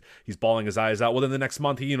 he's bawling his eyes out. Well, then the next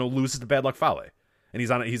month he loses to Bad Luck Fale, and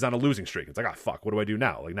he's on a losing streak. It's like, fuck, what do I do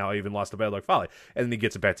now? Like, now I even lost to Bad Luck Fale, and then he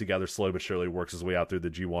gets it back together slowly but surely, works his way out through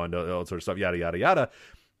the G1, all that sort of stuff, yada yada yada.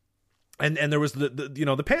 And there was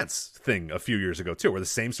the pants thing a few years ago too, where the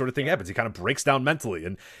same sort of thing happens. He kind of breaks down mentally,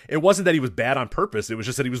 and it wasn't that he was bad on purpose. It was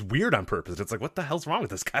just that he was weird on purpose. It's like, what the hell's wrong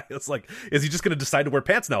with this guy? It's like, is he just going to decide to wear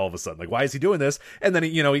pants now all of a sudden? Like, why is he doing this? And then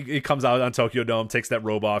he comes out on Tokyo Dome, takes that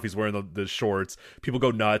robe off. He's wearing the shorts. People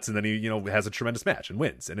go nuts, and then he has a tremendous match and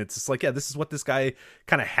wins. And it's just like, this is what this guy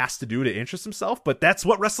kind of has to do to interest himself. But that's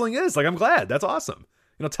what wrestling is. Like, I'm glad. That's awesome.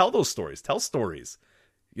 Tell those stories. Tell stories.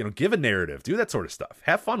 Give a narrative, do that sort of stuff.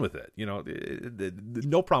 Have fun with it.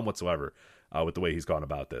 No problem whatsoever with the way he's gone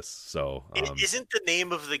about this. So, isn't the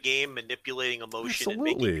name of the game manipulating emotion?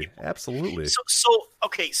 Absolutely.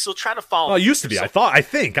 So try to follow. Well, it used to be. I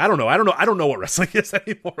think. I don't know. I don't know what wrestling is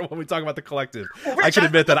anymore when we talk about the collective. Well, Rich, I can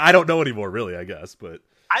admit that I don't know anymore, really, I guess. But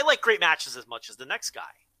I like great matches as much as the next guy.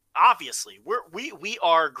 Obviously, we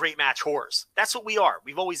are great match whores. That's what we are.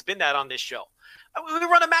 We've always been that on this show. We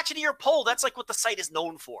run a match of the year poll. That's like what the site is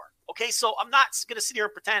known for. Okay, so I'm not going to sit here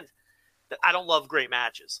and pretend that I don't love great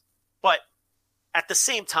matches. But at the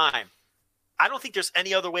same time, I don't think there's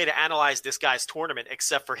any other way to analyze this guy's tournament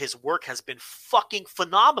except for his work has been fucking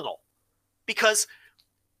phenomenal. Because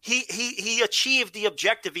he achieved the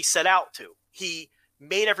objective he set out to. He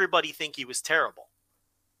made everybody think he was terrible.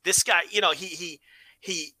 This guy, he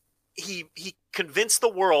convinced the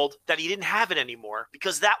world that he didn't have it anymore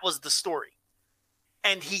because that was the story.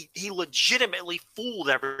 And he legitimately fooled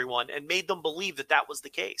everyone and made them believe that was the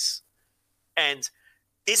case. And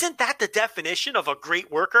isn't that the definition of a great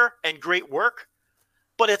worker and great work?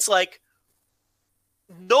 But it's like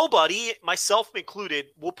nobody, myself included,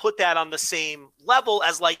 will put that on the same level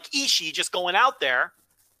as like Ishii just going out there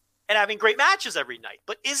and having great matches every night.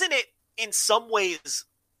 But isn't it in some ways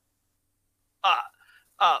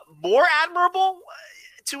more admirable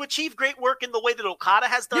to achieve great work in the way that Okada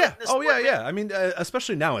has done it in this tournament. Yeah. I mean,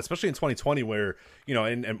 especially now, especially in 2020 where, you know,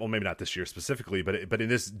 and well, maybe not this year specifically, but in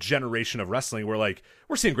this generation of wrestling where, like,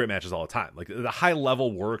 we're seeing great matches all the time. Like, the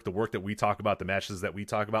high-level work, the work that we talk about, the matches that we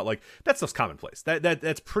talk about, like, that stuff's commonplace.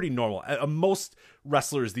 That's pretty normal. Most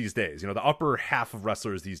wrestlers these days, you know, the upper half of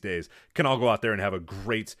wrestlers these days can all go out there and have a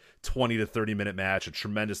great 20 to 30-minute match, a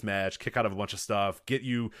tremendous match, kick out of a bunch of stuff, get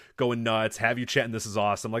you going nuts, have you chanting, "This is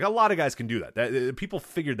awesome." Like, a lot of guys can do that. People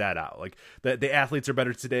figured that out. Like, the athletes are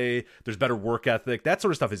better today. There's better work ethic. That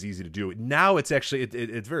sort of stuff is easy to do. Now it's actually,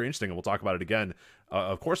 it's very interesting, and we'll talk about it again,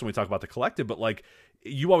 of course, when we talk about the collective, but, like,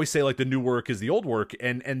 you always say, like, the new work is the old work,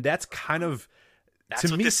 and that's kind of,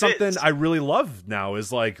 to me, something I really love now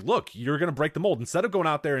is, like, look, you're going to break the mold. Instead of going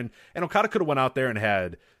out there, and Okada could have went out there and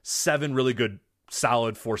had 7 really good,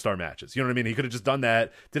 solid 4-star matches. You know what I mean? He could have just done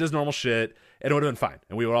that, did his normal shit, and it would have been fine.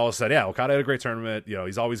 And we would all have said, yeah, Okada had a great tournament. You know,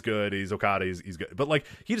 he's always good. He's Okada. He's good. But, like,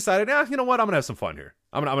 he decided, you know what? I'm going to have some fun here.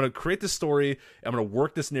 I'm gonna create this story. I'm gonna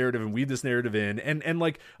work this narrative and weave this narrative in, and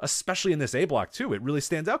like, especially in this A block too, it really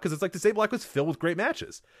stands out because it's like this A block was filled with great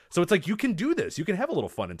matches. So it's like, you can do this. You can have a little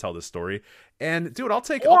fun and tell this story. And dude, I'll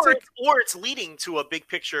take. Or it's leading to a big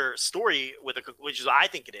picture story which is I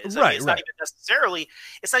think it is. Right, I mean,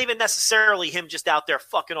 it's not even necessarily him just out there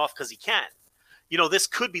fucking off because he can. You know, this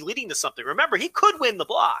could be leading to something. Remember, he could win the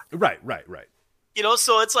block. Right. You know,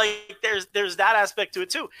 so it's like there's that aspect to it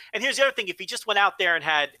too. And here's the other thing: if he just went out there and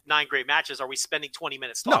had 9 great matches, are we spending 20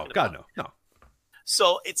 minutes talking about it? No.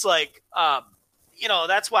 So it's like, you know,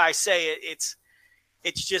 that's why I say it's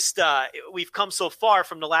just we've come so far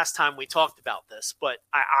from the last time we talked about this. But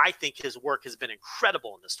I think his work has been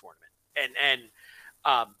incredible in this tournament,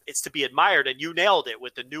 and it's to be admired. And you nailed it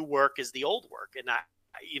with the new work is the old work, and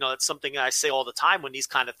you know, it's something I say all the time when these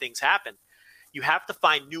kind of things happen. You have to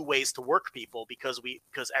find new ways to work people because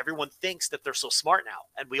everyone thinks that they're so smart now,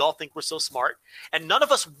 and we all think we're so smart, and none of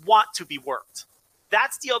us want to be worked.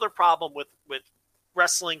 That's the other problem with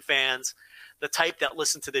wrestling fans, the type that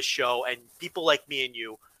listen to this show, and people like me and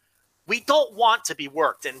you. We don't want to be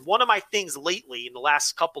worked. And one of my things lately in the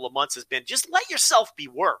last couple of months has been just let yourself be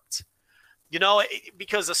worked, you know,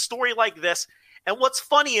 because a story like this. And what's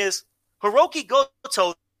funny is Hiroki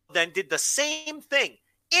Goto then did the same thing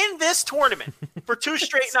in this tournament for 2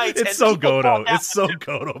 straight nights. It's so Goto. It's so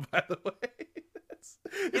Goto, by the way.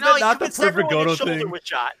 Is that not the perfect Goto thing?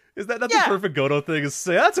 Is that not the perfect Goto thing? Is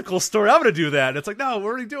say, that's a cool story. I'm going to do that. And it's like, no,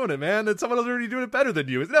 we're already doing it, man. And someone else is already doing it better than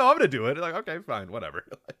you. No, I'm going to do it. Like, okay, fine, whatever.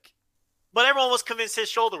 But everyone was convinced his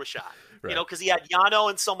shoulder was shot, you know, because he had Yano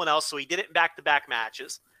and someone else, so he did it in back-to-back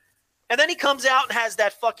matches. And then he comes out and has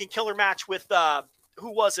that fucking killer match with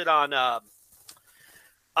who was it on? The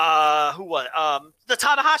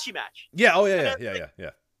Tanahashi match. Yeah. Oh yeah.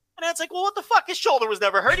 And it's like, well, what the fuck? His shoulder was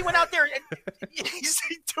never hurt. He went out there and he's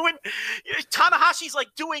doing Tanahashi's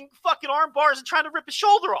like doing fucking arm bars and trying to rip his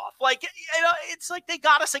shoulder off. Like, you know, it's like they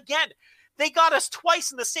got us again. They got us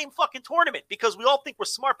twice in the same fucking tournament because we all think we're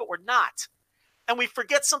smart, but we're not. And we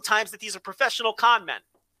forget sometimes that these are professional con men.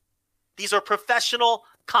 These are professional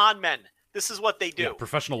con men. This is what they do. Yeah,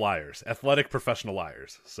 professional liars. Athletic professional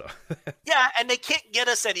liars. So yeah, and they can't get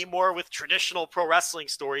us anymore with traditional pro wrestling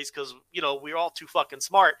stories because, you know, we're all too fucking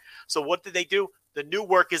smart. So what did they do? The new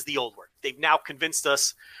work is the old work. They've now convinced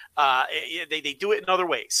us. They do it in other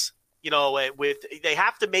ways. You know, they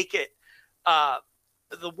have to make it.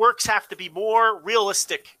 The works have to be more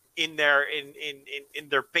realistic in their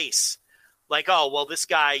base. Like, oh, well, this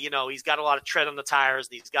guy, you know, he's got a lot of tread on the tires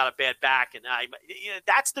and he's got a bad back. And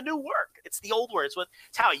that's the new work. It's the old work.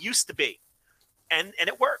 It's how it used to be. And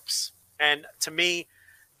it works. And to me,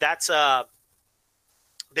 that's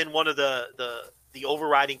been one of the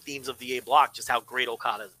overriding themes of the A block, just how great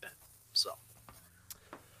Okada has been. So.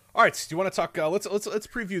 All right, do you want to talk? Let's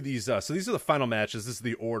preview these. So these are the final matches. This is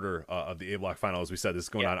the order of the A block final. As we said, this is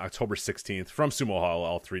going on October 16th from Sumo Hall,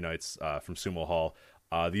 all 3 nights from Sumo Hall.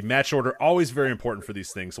 The match order, always very important for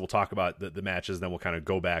these things. So we'll talk about the matches, then we'll kind of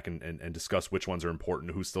go back and discuss which ones are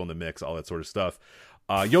important, who's still in the mix, all that sort of stuff.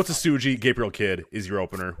 Yota Tsuji, Gabriel Kidd is your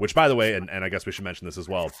opener, which, by the way, and I guess we should mention this as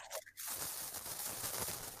well,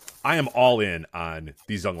 I am all in on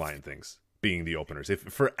these Young Lion things being the openers. If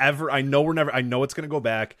forever, I know it's going to go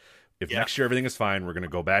back. If next year everything is fine, we're going to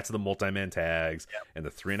go back to the multi-man tags and the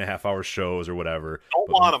 3.5 hour shows or whatever.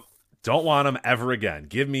 Don't want them ever again.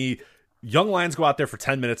 Give me Young Lions go out there for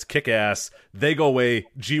 10 minutes, kick ass. They go away,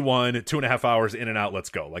 G1, 2.5 hours, in and out, let's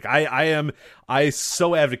go. Like, I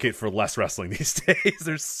so advocate for less wrestling these days.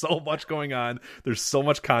 There's so much going on. There's so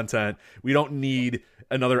much content. We don't need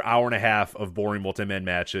another hour and a half of boring multi-man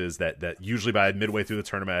matches that usually by midway through the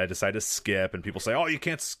tournament I decide to skip, and people say, oh, you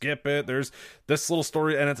can't skip it. There's this little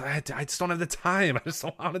story, and I just don't have the time. I just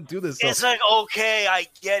don't want to do this. It's like, okay, I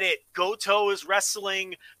get it. Goto is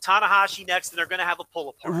wrestling Tanahashi next, and they're going to have a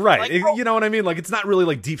pull-apart. Right. Like, you know what I mean? Like, it's not really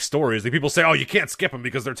like deep stories. Like, people say, oh, you can't skip them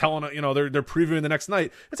because they're telling, they're previewing the next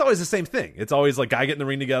night. It's always the same thing. It's always like guy get in the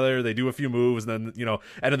ring together, they do a few moves, and then,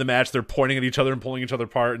 end of the match, they're pointing at each other and pulling each other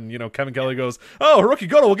apart, and, Kevin Kelly goes, oh, Hiroki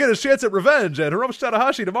Goto will get his chance at revenge, and Hiroshi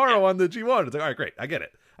Tanahashi tomorrow on the G1. It's like, all right, great. I get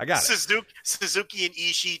it. I got it. Suzuki and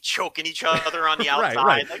Ishii choking each other on the outside.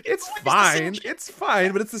 Right. Like, it's fine. It's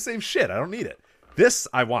fine, but it's the same shit. I don't need it. This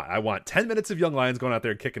I want. I want 10 minutes of Young Lions going out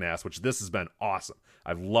there and kicking ass, which this has been awesome.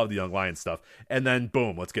 I love the Young Lions stuff. And then,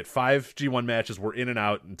 boom, let's get 5 G1 matches. We're in and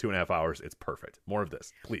out in 2.5 hours. It's perfect. More of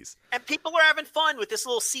this, please. And people are having fun with this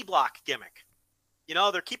little C-block gimmick.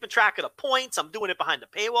 They're keeping track of the points. I'm doing it behind the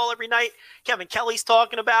paywall every night. Kevin Kelly's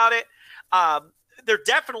talking about it. They're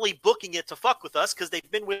definitely booking it to fuck with us because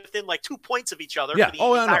they've been within like 2 points of each other. Yeah. For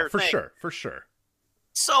the entire for thing. sure.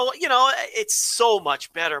 So, it's so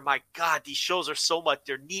much better. My God, these shows are so much.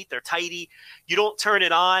 They're neat. They're tidy. You don't turn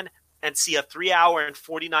it on and see a 3-hour and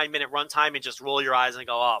 49-minute runtime and just roll your eyes and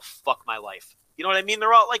go, oh, fuck my life. You know what I mean?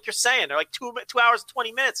 They're all like you're saying. They're like 2 hours and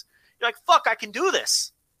 20 minutes. You're like, fuck, I can do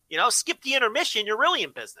this. Skip the intermission. You're really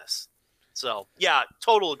in business. So, yeah,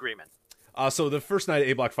 total agreement. So the first night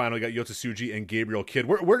A block final, we got Yota Tsuji and Gabriel Kidd.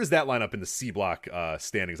 Where does that line up in the C block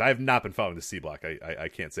standings? I have not been following the C block. I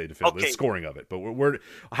can't say definitively the scoring of it, but what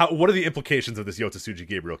are the implications of this Yota Tsuji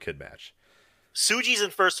Gabriel Kidd match? Tsuji's in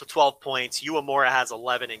first with 12 points. Uemura has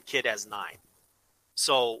 11 and Kidd has 9.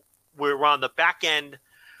 So we're on the back end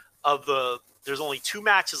of there's only 2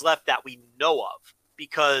 matches left that we know of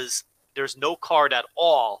because there's no card at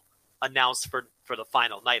all announced for the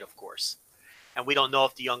final night, of course. And we don't know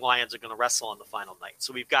if the Young Lions are going to wrestle on the final night.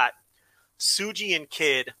 So we've got Tsuji and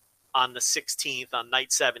Kidd on the 16th, on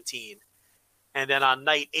night 17. And then on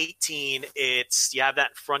night 18, you have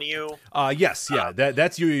that in front of you? Yes, yeah.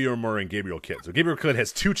 That's Yuya Uemura and Gabriel Kidd. So Gabriel Kidd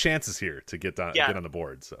has 2 chances here to get on the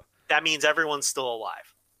board. So that means everyone's still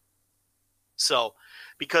alive. So,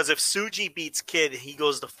 because if Tsuji beats Kidd, he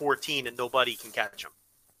goes to 14 and nobody can catch him.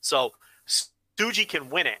 So Tsuji can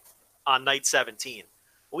win it on night 17.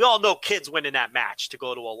 We all know Kidd's winning that match to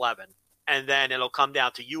go to 11. And then it'll come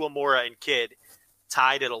down to Uemura and Kidd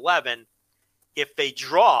tied at 11. If they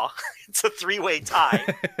draw, it's a 3-way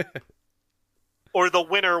tie. Or the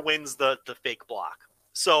winner wins the fake block.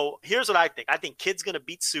 So here's what I think. I think Kidd's going to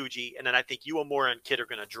beat Tsuji, and then I think Uemura and Kidd are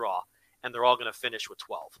going to draw. And they're all going to finish with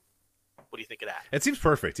 12. What do you think of that? It seems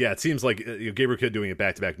perfect. Yeah, it seems like Gabriel Kidd doing it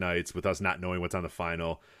back-to-back nights with us not knowing what's on the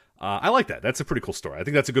final. I like that. That's a pretty cool story. I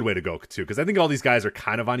think that's a good way to go, too, because I think all these guys are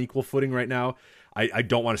kind of on equal footing right now. I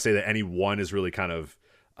don't want to say that any one is really kind of,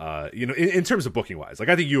 in terms of booking-wise. Like,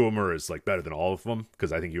 I think Uemura is, like, better than all of them,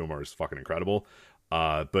 because I think Uemura is fucking incredible.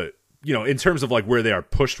 But in terms of, like, where they are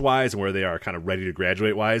pushed-wise and where they are kind of ready to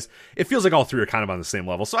graduate-wise, it feels like all 3 are kind of on the same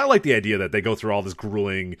level. So I like the idea that they go through all this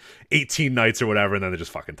grueling 18 nights or whatever, and then they just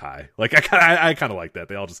fucking tie. Like, I kind of like that.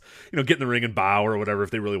 They all just, get in the ring and bow or whatever if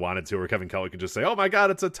they really wanted to, or Kevin Kelly can just say, oh my God,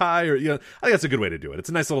 it's a tie, or, I think that's a good way to do it. It's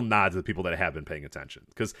a nice little nod to the people that have been paying attention.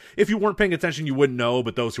 Because if you weren't paying attention, you wouldn't know,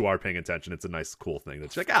 but those who are paying attention, it's a nice, cool thing.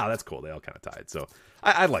 That's like, that's cool. They all kind of tied. So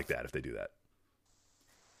I like that if they do that.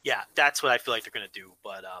 Yeah, that's what I feel like they're going to do.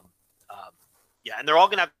 But, yeah, and they're all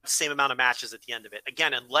going to have the same amount of matches at the end of it.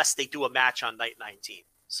 Again, unless they do a match on night 19.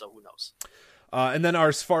 So who knows? And then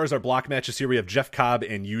as far as our block matches here, we have Jeff Cobb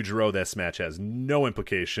and Yujiro. This match has no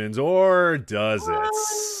implications, or does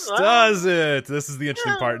it? Does it? This is the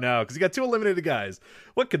interesting part now, because you got 2 eliminated guys.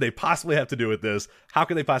 What could they possibly have to do with this? How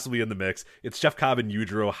can they possibly be in the mix? It's Jeff Cobb and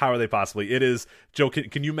Yujiro. How are they possibly? It is. Joe,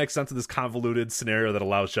 can you make sense of this convoluted scenario that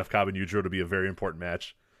allows Jeff Cobb and Yujiro to be a very important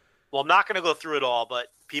match? Well, I'm not going to go through it all, but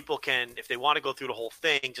people can, if they want to go through the whole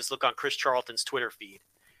thing, just look on Chris Charlton's Twitter feed.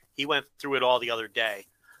 He went through it all the other day.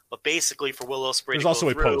 But basically, for Will Ospreay, there's also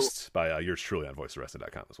a post by yours truly on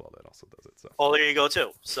voiceofwrestling.com as well that also does it. So. Oh, there you go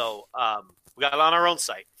too. So we got it on our own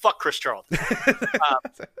site. Fuck Chris Charlton.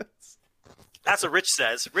 That's what Rich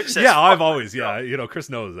says. Rich says, yeah, I've always, Chris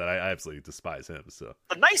knows that I absolutely despise him. So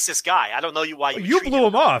the nicest guy. I don't know why you blew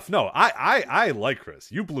him off. No, I like Chris.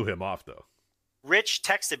 You blew him off though. Rich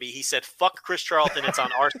texted me. He said, "Fuck Chris Charlton. It's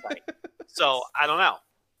on our site." So I don't know.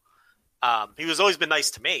 He was always been nice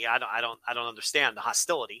to me. I don't understand the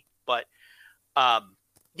hostility, but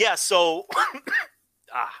yeah. So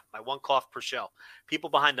my one cough per show. People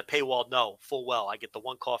behind the paywall know full well I get the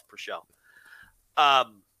one cough per show.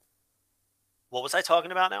 What was I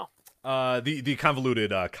talking about now? The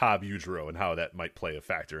convoluted Cobb Yujiro and how that might play a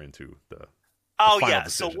factor into the yeah.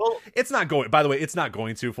 Decision. So it's not going. By the way, it's not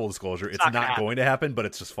going to. Full disclosure, it's not going to happen. But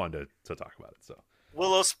it's just fun to talk about it. So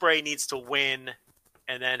Will Ospreay needs to win,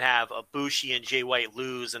 and then have Ibushi and Jay White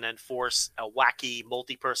lose, and then force a wacky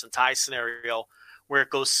multi-person tie scenario where it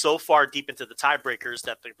goes so far deep into the tiebreakers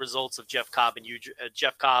that the results of Jeff Cobb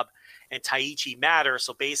and Taichi matter.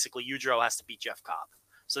 So basically, Yujiro has to beat Jeff Cobb.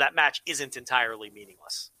 So that match isn't entirely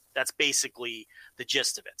meaningless. That's basically the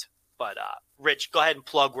gist of it. But Rich, go ahead and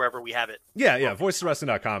plug wherever we have it. Yeah,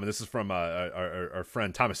 voicesofwrestling.com. And this is from our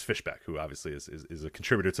friend Thomas Fishbeck, who obviously is a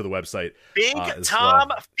contributor to the website. Big Tom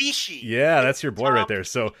Fishy. Yeah, that's your boy right there.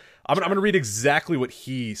 So I'm going to read exactly what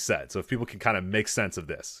he said. So if people can kind of make sense of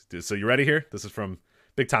this. So you ready here? This is from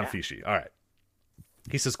Big Tom Fishy. All right.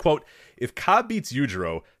 He says, quote, if Cobb beats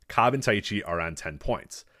Yujiro, Cobb and Taichi are on 10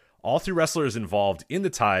 points. All three wrestlers involved in the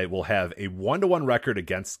tie will have a 1-1 record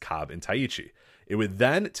against Cobb and Taichi. It would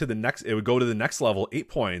then go to the next level, 8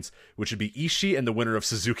 points, which would be Ishii and the winner of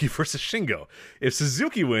Suzuki versus Shingo. If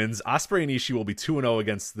Suzuki wins, Ospreay and Ishii will be 2-0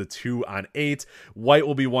 against the 2 on 8. White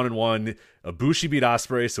will be 1-1. Ibushi beat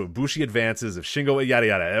Ospreay, so Ibushi advances. If Shingo, yada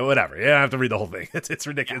yada, whatever. You don't have to read the whole thing. It's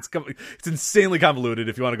ridiculous. It's insanely convoluted.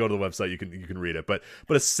 If you want to go to the website, you can read it. But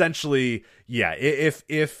essentially, yeah, if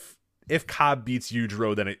Cobb beats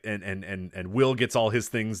Yujiro, then and Will gets all his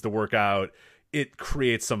things to work out, it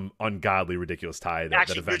creates some ungodly, ridiculous tie that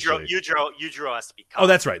eventually Yujiro has to be Cobb. Oh,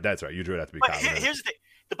 that's right. Yujiro has to be Cobb. Here's the thing.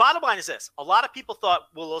 The bottom line is this. A lot of people thought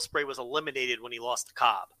Will Ospreay was eliminated when he lost to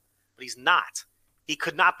Cobb, but he's not. He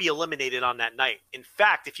could not be eliminated on that night. In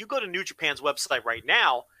fact, if you go to New Japan's website right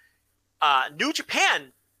now, New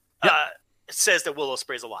Japan says that Will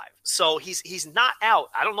Ospreay is alive. So he's not out.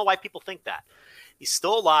 I don't know why people think that. He's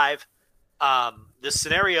still alive. This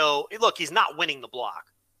scenario, look, he's not winning the block,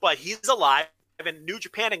 but he's alive, and New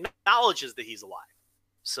Japan acknowledges that he's alive.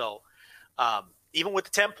 So even with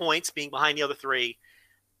the 10 points being behind the other three,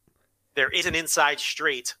 there is an inside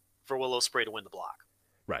straight for Will Ospreay to win the block.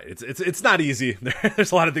 Right. It's not easy.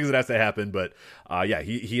 There's a lot of things that has to happen, but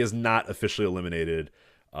he is not officially eliminated.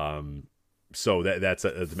 So that's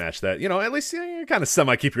a match that, at least you kind of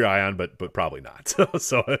semi keep your eye on, but probably not.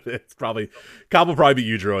 So it's probably Cobb will probably be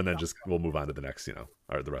Yujiro, and then just we'll move on to the next,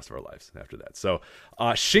 or the rest of our lives after that. So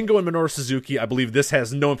Shingo and Minoru Suzuki, I believe this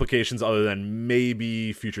has no implications other than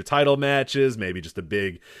maybe future title matches, maybe just a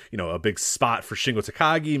big spot for Shingo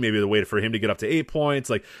Takagi, maybe the way for him to get up to 8 points.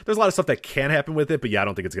 Like there's a lot of stuff that can happen with it, but I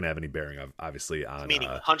don't think it's going to have any bearing, obviously, on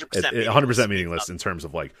 100% meaningless in terms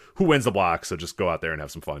of like who wins the block. So just go out there and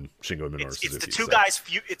have some fun, Shingo and Minoru Suzuki. It's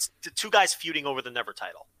the two guys feuding over the Never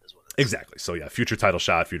title. Is what it is. Exactly. So future title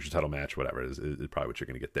shot, future title match, whatever is probably what you're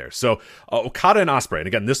going to get there. So Okada and Ospreay, and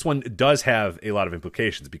again, this one does have a lot of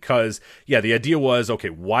implications because the idea was, okay,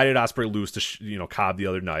 why did Ospreay lose to Cobb the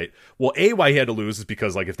other night? Well, why he had to lose is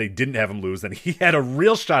because like if they didn't have him lose, then he had a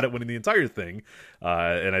real shot at winning the entire thing.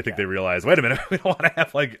 And I think they realized, wait a minute, we don't want to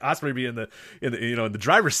have like Ospreay be in the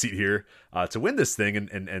driver's seat here to win this thing,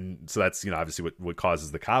 and so that's obviously what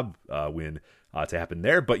causes the Cobb win to happen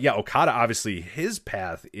there. But Okada, obviously his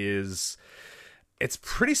path it's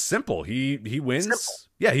pretty simple. He wins.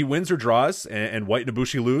 Simple. He wins or draws, and White and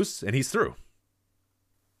Ibushi lose, and he's through.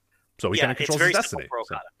 So he kind of controls his destiny.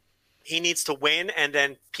 So. He needs to win and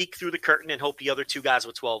then peek through the curtain and hope the other two guys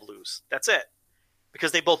with 12 lose. That's it.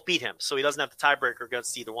 Because they both beat him, so he doesn't have the tiebreaker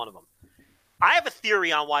against either one of them. I have a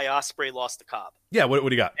theory on why Ospreay lost to Cobb. Yeah, what do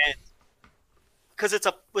you got? Because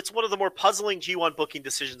it's one of the more puzzling G1 booking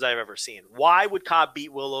decisions I've ever seen. Why would Cobb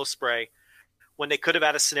beat Will Ospreay when they could have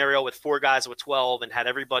had a scenario with 4 guys with 12 and had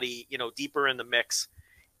everybody deeper in the mix?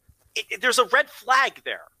 There's a red flag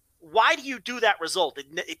there. Why do you do that result?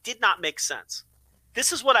 It did not make sense.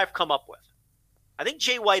 This is what I've come up with. I think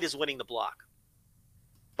Jay White is winning the block.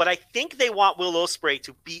 But I think they want Will Ospreay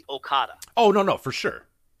to beat Okada. Oh, no, for sure.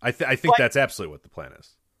 I think that's absolutely what the plan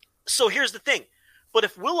is. So here's the thing. But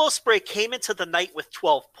if Will Ospreay came into the night with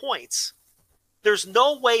 12 points, there's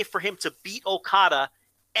no way for him to beat Okada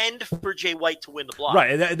and for Jay White to win the block.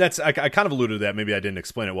 Right, and that's I kind of alluded to that. Maybe I didn't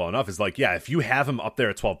explain it well enough. Is like, if you have him up there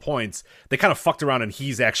at 12 points, they kind of fucked around and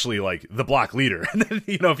he's actually like the block leader. And then,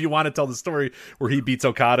 if you want to tell the story where he beats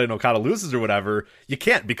Okada and Okada loses or whatever, you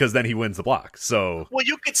can't because then he wins the block. So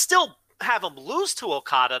you could still have him lose to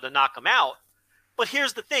Okada to knock him out. But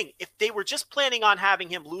here's the thing. If they were just planning on having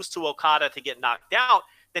him lose to Okada to get knocked out,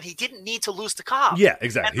 then he didn't need to lose to Cobb. Yeah,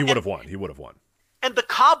 exactly. He would have won. And the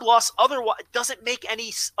Cobb loss otherwise doesn't make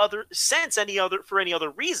any other sense for any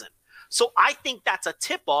other reason. So I think that's a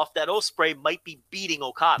tip-off that Ospreay might be beating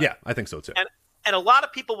Okada. Yeah, I think so too. And a lot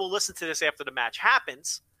of people will listen to this after the match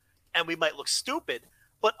happens, and we might look stupid.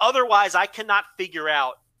 But otherwise, I cannot figure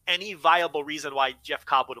out any viable reason why Jeff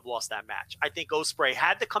Cobb would have lost that match. I think Ospreay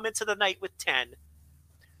had to come into the night with 10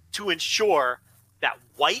 to ensure that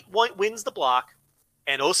White wins the block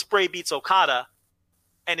and Ospreay beats Okada.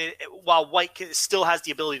 And while White still has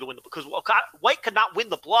the ability to win, because White could not win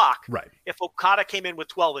the block if Okada came in with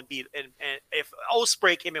 12 and if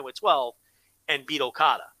Ospreay came in with 12 and beat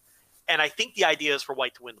Okada. And I think the idea is for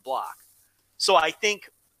White to win the block. So I think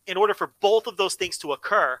in order for both of those things to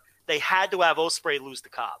occur, they had to have Ospreay lose to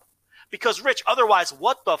Cobb. Because, Rich, otherwise,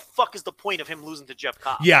 what the fuck is the point of him losing to Jeff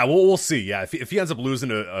Cobb? Yeah, we'll see. Yeah, if he ends up losing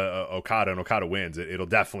to Okada and Okada wins, it'll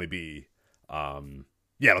definitely be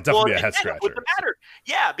it'll definitely be a head scratcher. It wouldn't matter.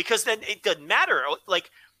 Yeah, because then it doesn't matter.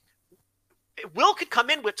 Like, Will could come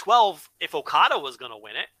in with 12 if Okada was going to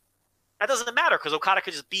win it. That doesn't matter because Okada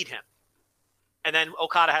could just beat him. And then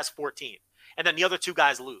Okada has 14. And then the other two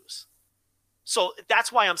guys lose. So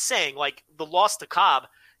that's why I'm saying, like, the loss to Cobb,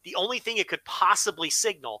 the only thing it could possibly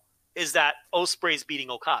signal is that Ospreay's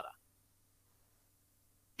beating Okada.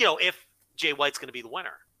 If Jay White's going to be the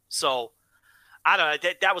winner. So, I don't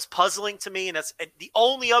know. That was puzzling to me. And that's the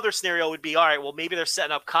only other scenario would be, all right, well, maybe they're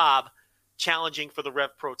setting up Cobb challenging for the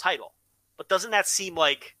Rev Pro title. But doesn't that seem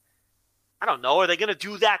like, I don't know, are they going to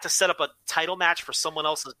do that to set up a title match for someone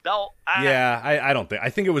else's belt? I don't think. I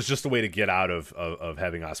think it was just a way to get out of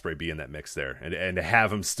having Ospreay be in that mix there and to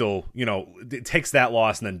have him still, it takes that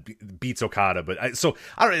loss and then beats Okada. But I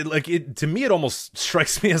don't like it. To me, it almost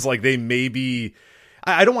strikes me as like they maybe.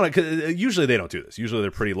 I don't want to. Usually they don't do this. Usually they're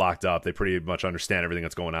pretty locked up. They pretty much understand everything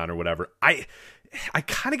that's going on or whatever. I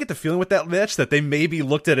kind of get the feeling with that match that they maybe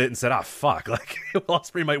looked at it and said, fuck, like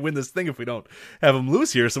Ospreay might win this thing if we don't have him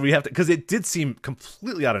lose here. So we have to, because it did seem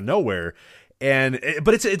completely out of nowhere.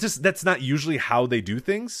 But it's just, that's not usually how they do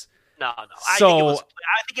things. No. So,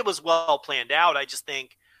 I think it was well planned out. I just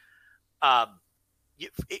think,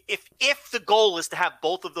 if the goal is to have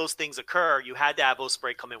both of those things occur, you had to have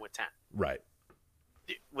Ospreay come in with 10. Right.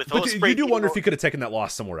 With but Ospreay, you do wonder if he could have taken that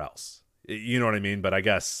loss somewhere else. You know what I mean? But I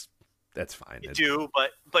guess that's fine. You do, but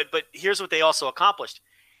here's what they also accomplished.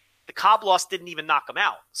 The Cobb loss didn't even knock him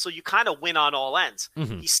out. So you kind of win on all ends.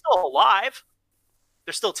 Mm-hmm. He's still alive.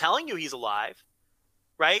 They're still telling you he's alive,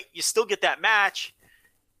 right? You still get that match,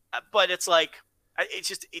 but it's like, it's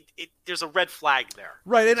just, there's a red flag there.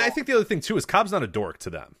 Right, and I think the other thing, too, is Cobb's not a dork to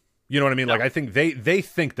them. You know what I mean? No. Like, I think they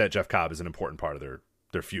think that Jeff Cobb is an important part of their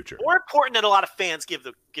future. More important than a lot of fans give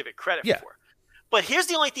it credit for. But here's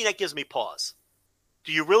the only thing that gives me pause.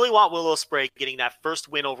 Do you really want Will Ospreay getting that first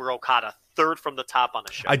win over Okada, third from the top on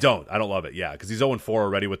the show? I don't love it, because he's 0-4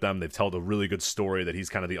 already with them. They've told a really good story that he's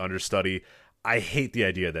kind of the understudy. I hate the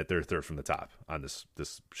idea that they're third from the top on this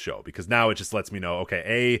show, because now it just lets me know,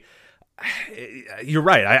 okay, you're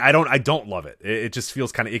right. I don't love it. It just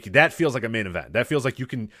feels kind of icky. That feels like a main event. That feels like you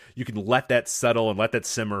can let that settle and let that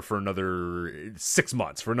simmer for another 6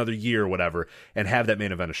 months, for another year, or whatever, and have that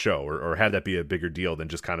main event a show, or have that be a bigger deal than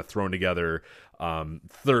just kind of thrown together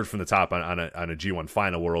third from the top on a G1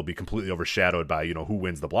 final where it'll be completely overshadowed by who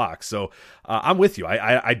wins the block. So I'm with you.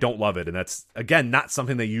 I don't love it, and that's again not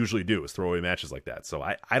something they usually do, is throw away matches like that. So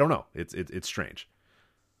I don't know. It's strange.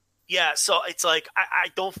 Yeah, so it's like I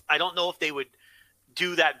don't know if they would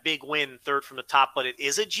do that big win third from the top, but it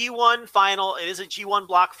is a G1 final. It is a G1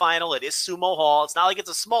 block final. It is Sumo Hall. It's not like it's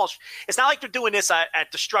a small. It's not like they're doing this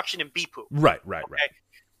at Destruction and Bipu. Right.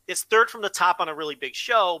 It's third from the top on a really big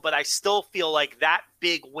show, but I still feel like that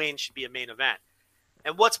big win should be a main event.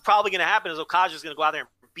 And what's probably going to happen is Okaja's going to go out there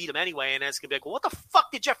and beat him anyway, and it's going to be like, well, what the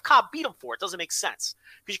fuck did Jeff Cobb beat him for? It doesn't make sense,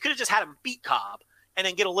 because you could have just had him beat Cobb and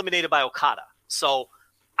then get eliminated by Okada. So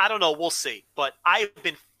I don't know. We'll see. But I've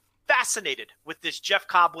been fascinated with this Jeff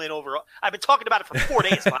Cobb win over. I've been talking about it for 4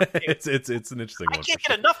 days. It's an interesting one. I can't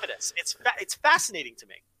get enough of this. It's fascinating to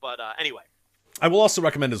me. But anyway. I will also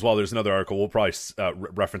recommend as well, there's another article, we'll probably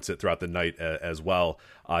reference it throughout the night as well.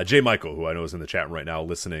 Jay Michael, who I know is in the chat room right now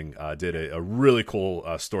listening, did a really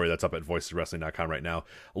cool story that's up at voiceswrestling.com right now,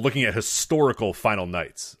 looking at historical final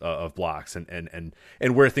nights of blocks and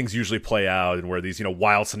where things usually play out, and where these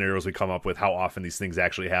wild scenarios we come up with, how often these things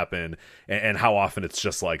actually happen, and how often it's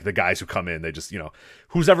just like the guys who come in, they just,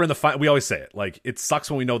 who's ever in the final, we always say it, like, it sucks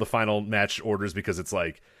when we know the final match orders, because it's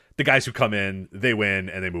like, the guys who come in, they win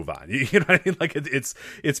and they move on. You know what I mean? Like it's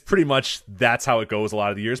pretty much that's how it goes a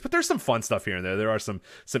lot of the years. But there's some fun stuff here and there. There are some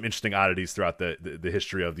interesting oddities throughout the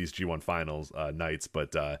history of these G1 finals nights.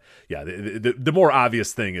 But the more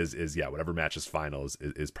obvious thing is whatever match is final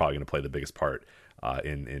is probably going to play the biggest part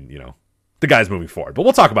in the guy's moving forward. But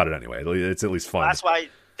we'll talk about it anyway. It's at least fun.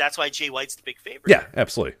 That's why Jay White's the big favorite. Yeah,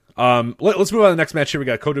 absolutely. Let's move on to the next match here. We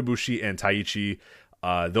got Kota Ibushi and Taichi.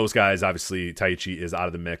 Those guys, obviously, Taichi is out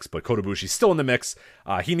of the mix, but Kota Ibushi's still in the mix.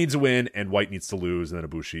 He needs a win, and White needs to lose, and then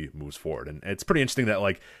Ibushi moves forward. And it's pretty interesting that,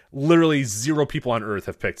 like, literally 0 people on Earth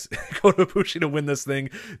have picked Kota Ibushi to win this thing.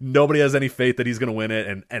 Nobody has any faith that he's going to win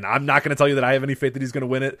it, and I'm not going to tell you that I have any faith that he's going to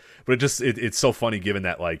win it, but it's so funny given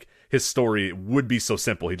that, like, his story would be so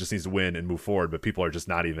simple. He just needs to win and move forward, but people are just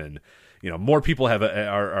not even... more people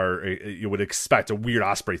you would expect a weird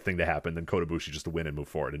Ospreay thing to happen than Kota Ibushi just to win and move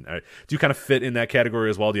forward. And do you kind of fit in that category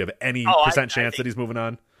as well? Do you have any chance that he's moving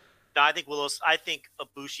on? No, I think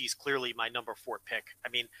Ibushi is clearly my number 4 pick. I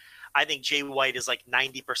mean, I think Jay White is like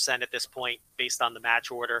 90% at this point based on the match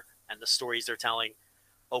order and the stories they're telling.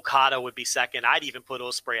 Okada would be second. I'd even put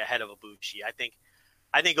Ospreay ahead of Ibushi. I think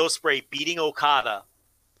Ospreay beating Okada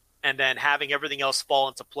and then having everything else fall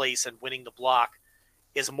into place and winning the block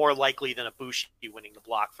is more likely than Ibushi winning the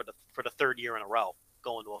block for the third year in a row,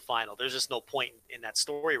 going to a final. There's just no point in that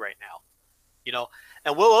story right now,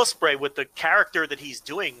 And Will Ospreay, with the character that he's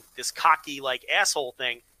doing, this cocky like asshole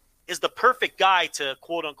thing, is the perfect guy to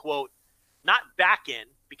quote unquote not back in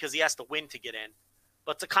because he has to win to get in,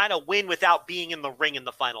 but to kind of win without being in the ring in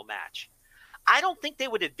the final match. I don't think they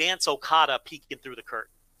would advance Okada peeking through the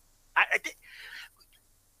curtain.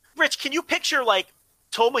 Rich, can you picture like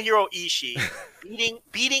Tomohiro Ishii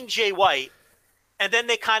beating Jay White, and then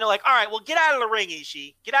they kind of like, all right, well, get out of the ring,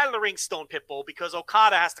 Ishii. Get out of the ring, Stone Pitbull, because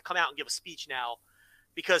Okada has to come out and give a speech now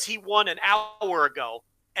because he won an hour ago,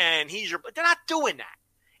 and but they're not doing that.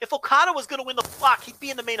 If Okada was going to win the block, he'd be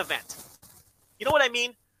in the main event. You know what I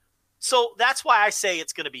mean? So that's why I say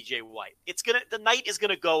it's going to be Jay White. The night is going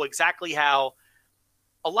to go exactly how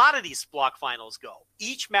a lot of these block finals go.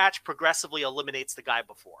 Each match progressively eliminates the guy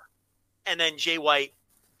before. And then Jay White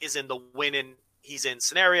is in the he's in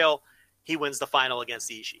scenario. He wins the final against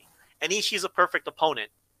Ishii. And Ishii's a perfect opponent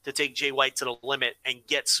to take Jay White to the limit and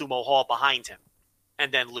get Sumo Hall behind him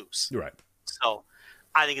and then lose. You're right. So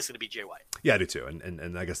I think it's going to be Jay White. Yeah, I do too.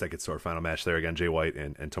 And I guess that gets to our final match there again, Jay White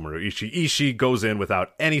and Tomohiro Ishii. Ishii goes in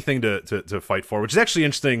without anything to fight for, which is actually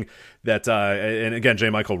interesting that, and again, J.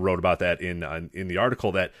 Michael wrote about that in the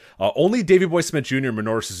article, that only Davey Boy Smith Jr. and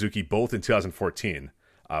Minoru Suzuki, both in 2014,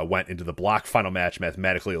 went into the block final match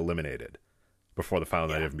mathematically eliminated before the final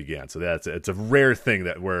night even began. So it's a rare thing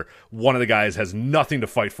that where one of the guys has nothing to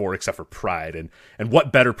fight for except for pride, and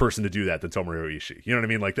what better person to do that than Tomohiro Ishii? You know what I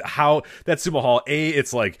mean? Like how that Sumo Hall,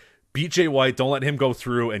 it's like beat Jay White, don't let him go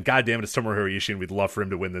through, and goddamn it, it's Tomohiro Ishii, and we'd love for him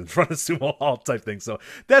to win in front of Sumo Hall type thing. So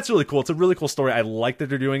that's really cool. It's a really cool story. I like that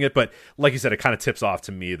they're doing it, but like you said, it kind of tips off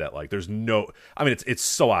to me that like there's no. I mean, it's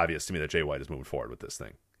so obvious to me that Jay White is moving forward with this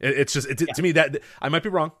thing. It's just to me that I might be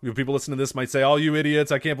wrong. People listening to this might say, "Oh, you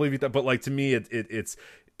idiots! I can't believe you." But like to me,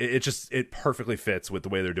 it perfectly fits with the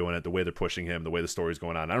way they're doing it, the way they're pushing him, the way the story's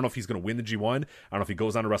going on. I don't know if he's going to win the G1. I don't know if he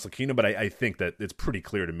goes on to Wrestle Kingdom, but I think that it's pretty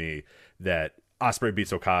clear to me that Ospreay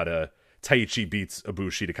beats Okada, Taichi beats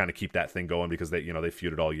Ibushi to kind of keep that thing going because they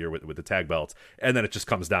feuded all year with the tag belts, and then it just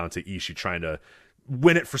comes down to Ishii trying to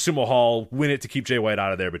win it for Sumo Hall, win it to keep Jay White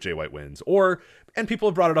out of there, but Jay White wins. And people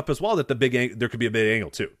have brought it up as well that there could be a big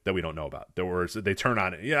angle too that we don't know about. They turn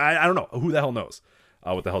on it. Yeah, I don't know. Who the hell knows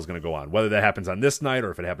what the hell's going to go on? Whether that happens on this night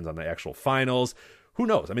or if it happens on the actual finals, who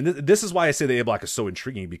knows? I mean, this is why I say the A block is so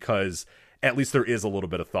intriguing, because at least there is a little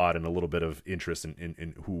bit of thought and a little bit of interest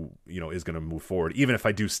in who is going to move forward. Even if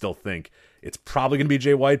I do still think it's probably going to be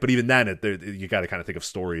Jay White, but even then, you got to kind of think of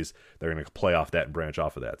stories that are going to play off that and branch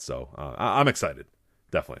off of that. So I'm excited,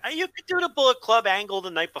 definitely. You could do the Bullet Club angle the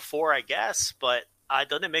night before, I guess, but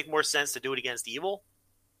doesn't it make more sense to do it against Evil?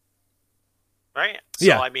 Right? So,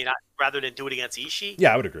 yeah. I mean, rather than do it against Ishii?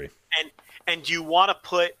 Yeah, I would agree. And do you want to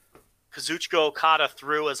put Kazuchika Okada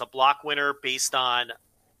through as a block winner based on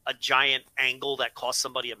a giant angle that cost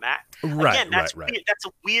somebody a match? Right, Again, that's right. Weird. That's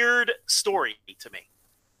a weird story to me.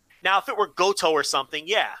 Now, if it were Goto or something,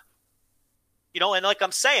 yeah. And like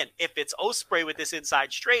I'm saying, if it's Ospreay with this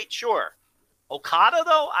inside straight, sure. Okada,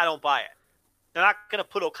 though, I don't buy it. They're not going to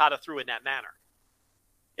put Okada through in that manner.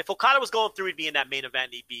 If Okada was going through, he'd be in that main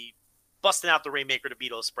event. He'd be busting out the Rainmaker to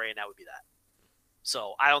beat Ospreay, and that would be that.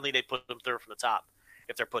 So I don't think they put him through from the top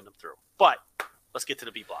if they're putting him through. But let's get to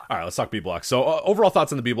the B block. All right, let's talk B block. So overall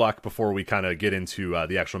thoughts on the B block before we kind of get into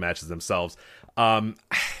the actual matches themselves.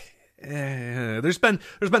 there's been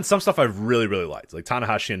some stuff I've really, really liked. Like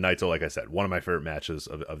Tanahashi and Naito, like I said, one of my favorite matches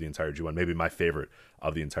of the entire G1, maybe my favorite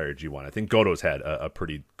of the entire G1. I think Goto's had a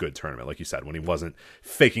pretty good tournament, like you said, when he wasn't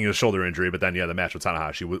faking his shoulder injury, but then, the match with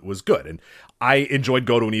Tanahashi was good. And I enjoyed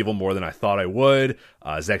Goto and Evil more than I thought I would.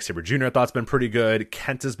 Zack Sabre Jr. I thought's been pretty good.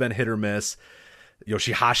 Kenta's been hit or miss.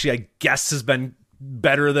 Yoshihashi, I guess, has been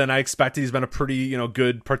better than I expected. He's been a pretty,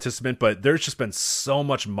 good participant, but there's just been so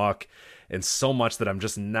much muck and so much that I'm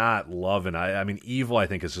just not loving. I mean, Evil, I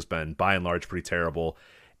think, has just been, by and large, pretty terrible.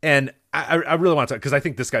 And I really want to, because I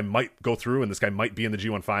think this guy might go through and this guy might be in the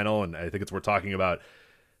G1 final, and I think it's worth talking about.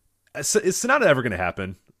 Is Sonata ever going to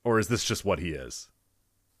happen, or is this just what he is?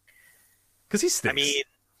 Because he stinks. I mean,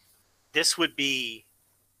 this would be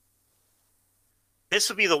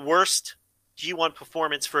the worst G1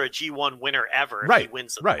 performance for a G1 winner ever if he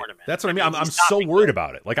wins the tournament. That's what I mean. I'm so worried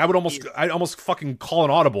about it. Like, I'd almost fucking call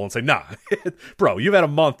an audible and say, nah, bro, you've had a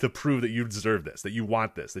month to prove that you deserve this, that you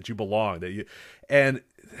want this, that you belong, and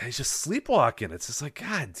he's just sleepwalking. It's just like,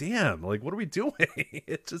 God damn, like, what are we doing?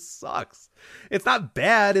 It just sucks. It's not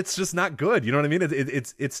bad. It's just not good. You know what I mean?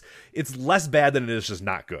 It's less bad than it is just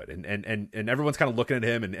not good. And everyone's kind of looking at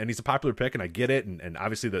him, and he's a popular pick, and I get it. And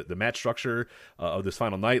obviously the match structure of this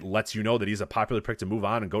final night lets you know that he's a popular pick to move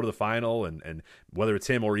on and go to the final, and whether it's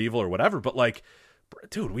him or Evil or whatever. But like,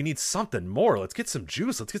 dude, we need something more. Let's get some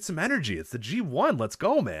juice. Let's get some energy. It's the G1. Let's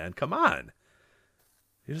go, man. Come on.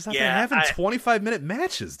 You're just not having 25-minute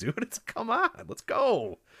matches, dude. Come on, let's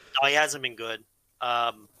go. No, he hasn't been good.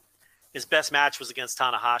 His best match was against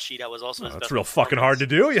Tanahashi. That was also his best. That's real fucking hard to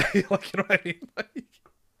do. Yeah, you know what I mean?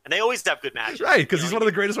 And they always have good matches, right? Because he's one of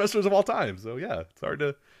the greatest wrestlers of all time. So yeah, it's hard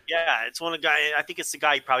to. Yeah, it's one of the guys. I think it's the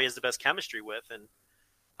guy he probably has the best chemistry with, and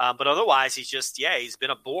but otherwise he's just he's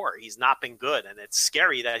been a bore. He's not been good, and it's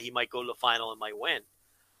scary that he might go to the final and might win.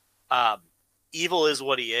 Evil is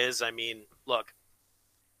what he is. I mean, look.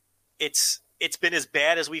 It's been as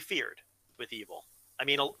bad as we feared with Evil. I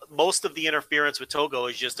mean, most of the interference with Togo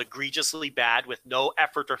is just egregiously bad with no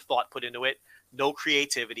effort or thought put into it, no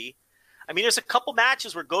creativity. I mean, there's a couple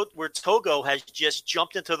matches where Togo has just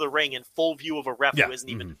jumped into the ring in full view of a ref who isn't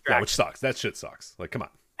even distracted. Yeah, which sucks. That shit sucks. Like, come on.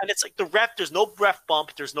 And it's like the ref, there's no ref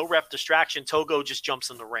bump, there's no ref distraction. Togo just jumps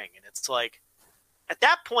in the ring. And it's like, at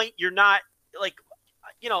that point, you're not, like,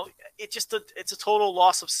 it's a total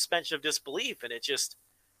loss of suspension of disbelief. And it just...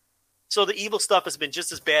 So the Evil stuff has been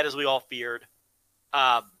just as bad as we all feared.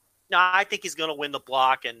 Now, I think he's going to win the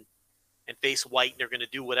block and face White, and they're going to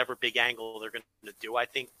do whatever big angle they're going to do. I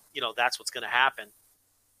think, that's what's going to happen.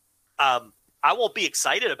 I won't be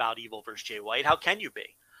excited about Evil versus Jay White. How can you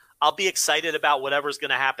be? I'll be excited about whatever's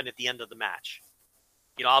going to happen at the end of the match.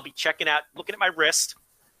 I'll be looking at my wrist.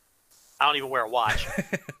 I don't even wear a watch.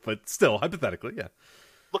 But still, hypothetically, yeah.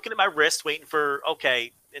 Looking at my wrist, waiting for,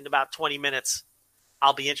 in about 20 minutes,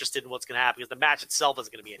 I'll be interested in what's going to happen because the match itself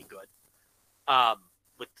isn't going to be any good.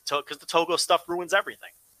 Because the Togo stuff ruins everything.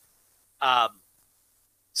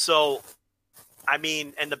 So, I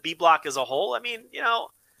mean, and the B block as a whole, I mean,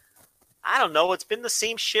 I don't know. It's been the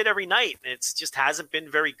same shit every night. It's just hasn't been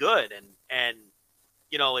very good. And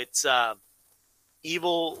it's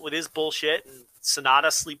Evil with his bullshit and Sonata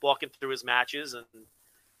sleepwalking through his matches and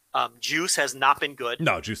Juice has not been good.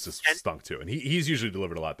 No, Juice has stunk too, and he's usually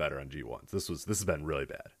delivered a lot better on G1s. This has been really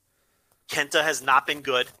bad. Kenta has not been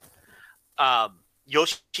good.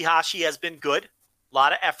 Yoshihashi has been good. A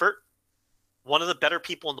lot of effort. One of the better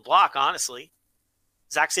people in the block, honestly.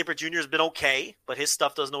 Zack Sabre Jr. has been okay, but his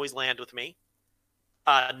stuff doesn't always land with me.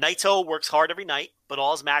 Naito works hard every night, but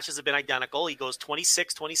all his matches have been identical. He goes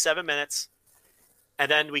 26, 27 minutes,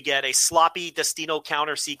 and then we get a sloppy Destino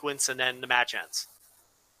counter sequence, and then the match ends.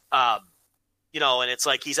 And it's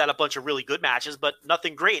like he's had a bunch of really good matches, but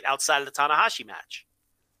nothing great outside of the Tanahashi match.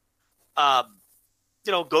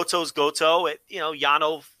 Goto's Goto.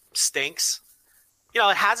 Yano stinks.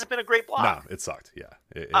 It hasn't been a great block. No, it sucked. Yeah,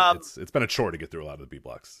 it's been a chore to get through a lot of the B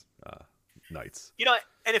blocks nights.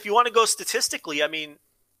 And if you want to go statistically, I mean,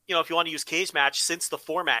 if you want to use cage match since the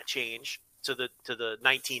format change to the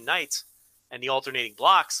 19 nights and the alternating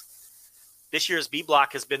blocks. This year's B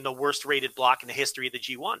block has been the worst rated block in the history of the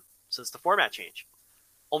G1 since the format change.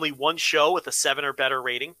 Only one show with a 7 or better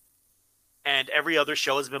rating, and every other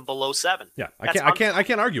show has been below 7. Yeah, I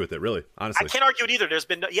can't argue with it, really, honestly. I can't argue it either. There's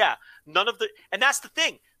been none of the, and that's the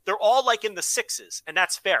thing. They're all like in the 6s, and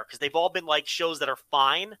that's fair because they've all been like shows that are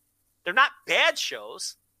fine. They're not bad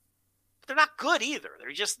shows, but they're not good either.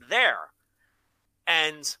 They're just there.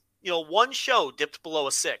 And one show dipped below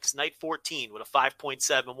a 6, night 14 with a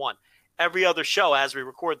 5.71. Every other show, as we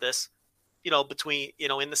record this, between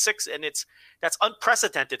in the 6, and that's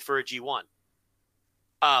unprecedented for a G1.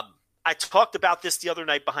 I talked about this the other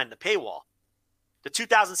night behind the paywall. The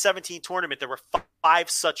 2017 tournament, there were 5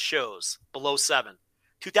 such shows below 7.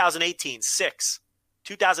 2018, 6.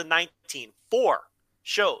 2019, 4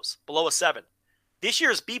 shows below a 7. This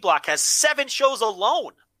year's B block has 7 shows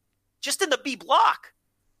alone, just in the B block,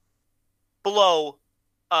 below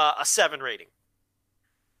a 7 rating.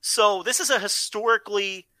 So this is a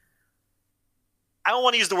historically, I don't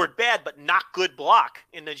want to use the word bad, but not good block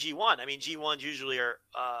in the G1. I mean, G1s usually are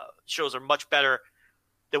shows are much better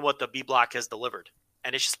than what the B block has delivered.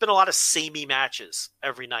 And it's just been a lot of samey matches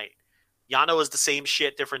every night. Yano is the same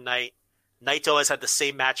shit, different night. Naito has had the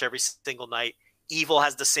same match every single night. Evil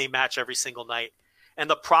has the same match every single night. And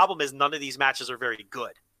the problem is none of these matches are very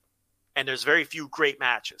good. And there's very few great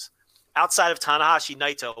matches. Outside of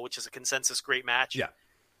Tanahashi-Naito, which is a consensus great match. Yeah.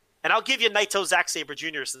 And I'll give you Naito Zack Sabre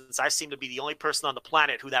Jr. since I seem to be the only person on the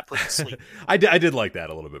planet who that puts to sleep. I did like that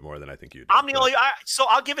a little bit more than I think you did. I'm the only. So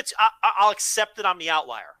I'll give it. I'll accept that I'm the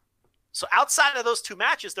outlier. So outside of those 2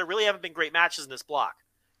 matches, there really haven't been great matches in this block.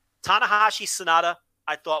 Tanahashi Sonata,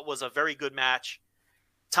 I thought was a very good match.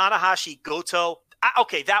 Tanahashi Goto.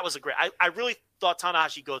 Okay, that was a great. I really thought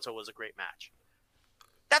Tanahashi Goto was a great match.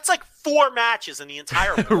 That's like 4 matches in the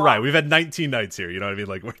entire block. Right. We've had 19 nights here. You know what I mean?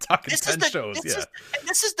 Like, we're talking 10 shows. And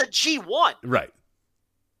this is the G1. Right.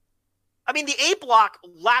 I mean, the A block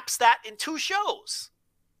laps that in 2 shows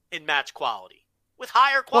in match quality with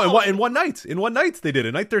higher quality. Well, in one night. In one night they did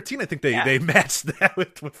it. Night 13, I think they matched that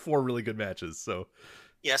with 4 really good matches. So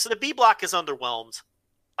yeah, so the B block is underwhelmed.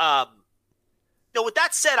 With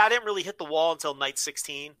that said, I didn't really hit the wall until night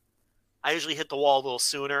 16. I usually hit the wall a little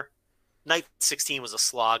sooner. Night 16 was a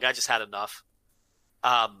slog. I just had enough.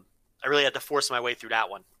 I really had to force my way through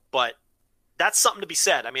that one. But that's something to be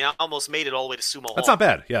said. I mean, I almost made it all the way to Sumo Hall. That's not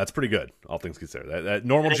bad. Yeah, it's pretty good, all things considered. That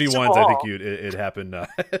normal G1s, I think it happened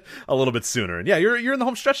a little bit sooner. And yeah, you're in the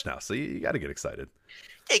home stretch now, so you got to get excited.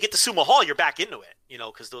 Yeah, you get to Sumo Hall, you're back into it,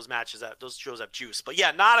 because those shows have juice. But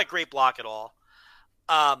yeah, not a great block at all.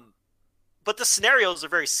 But the scenarios are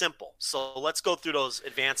very simple. So let's go through those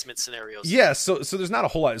advancement scenarios. Yeah, so there's not a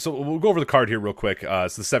whole lot. So we'll go over the card here real quick.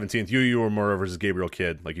 It's the 17th. Yu Uemura versus Gabriel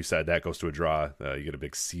Kidd. Like you said, that goes to a draw. You get a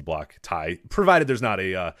big C block tie, provided there's not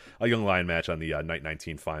a Young Lion match on the night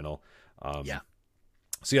 19 final. Yeah.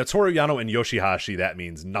 So yeah, Toru Yano and Yoshihashi, that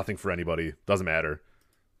means nothing for anybody. Doesn't matter.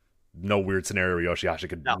 No weird scenario where Yoshihashi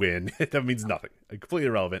could win. That means nothing. Completely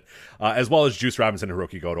irrelevant. As well as Juice Robinson and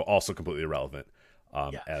Hiroki Goto, also completely irrelevant.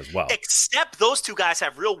 As well. Except those 2 guys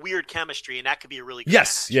have real weird chemistry, and that could be a really good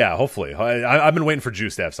yes, match. Yeah, hopefully. I've been waiting for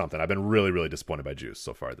Juice to have something. I've been really, really disappointed by Juice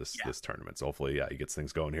so far this tournament. So hopefully, he gets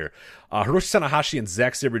things going here. Hiroshi Tanahashi and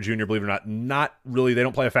Zack Sabre Jr., believe it or not really, they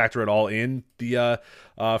don't play a factor at all in the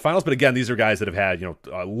finals. But again, these are guys that have had,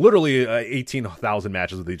 literally 18,000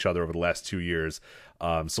 matches with each other over the last 2 years.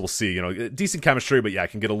 So we'll see, decent chemistry, but yeah, I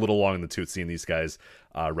can get a little long in the tooth seeing these guys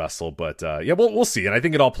wrestle. But yeah, we'll see. And I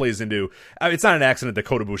think it all plays into, it's not an accident that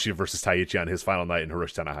Kota Ibushi versus Taichi on his final night and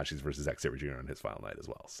Hiroshi Tanahashi's versus Zack Sabre Jr. on his final night as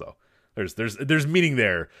well. So there's meaning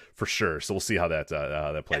there for sure. So we'll see how that plays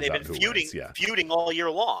out. And they've been feuding all year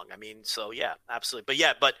long. I mean, so yeah, absolutely.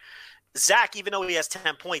 But Zach, even though he has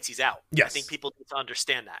 10 points, he's out. Yes. I think people need to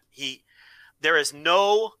understand that. There is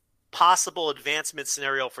no possible advancement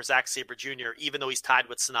scenario for Zack Sabre Jr., even though he's tied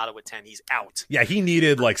with Sonata with 10. He's out. Yeah, he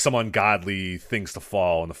needed like some ungodly things to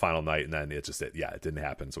fall in the final night, and then it didn't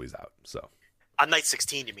happen, so he's out. So on night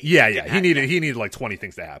 16, you mean? Yeah, he needed like 20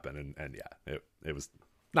 things to happen, and yeah, it was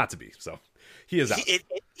not to be. So he is out.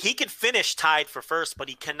 He could finish tied for first, but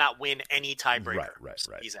he cannot win any tiebreaker.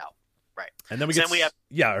 Right. He's out. Right. And then we have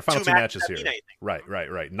our final 2 matches here. Right.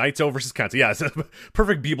 Naito versus Kenta. Yeah, it's a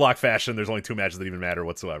perfect B block fashion. There's only 2 matches that even matter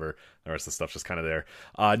whatsoever. The rest of the stuff's just kind of there.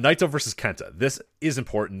 Naito versus Kenta. This is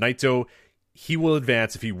important. Naito, he will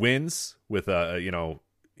advance if he wins with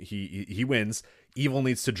he wins. Evil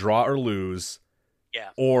needs to draw or lose. Yeah.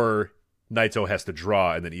 Or Naito has to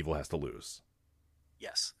draw and then Evil has to lose.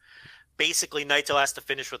 Yes. Basically, Naito has to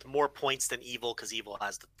finish with more points than Evil because Evil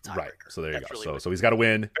has the tiebreaker. Right. So there you go. Really so he's got to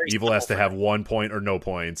win. Evil has to have 1 point or no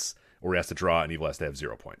points, or he has to draw, and Evil has to have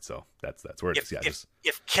 0 points. So that's where it is. Yeah.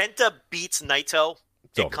 If Kenta beats Naito,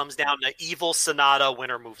 it comes down to Evil, Sonata,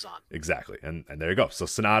 winner moves on. Exactly. And there you go. So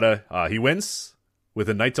Sonata, he wins with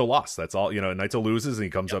a Naito loss. That's all. Naito loses, and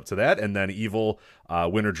he comes up to that, and then Evil,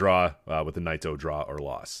 winner draw with a Naito draw or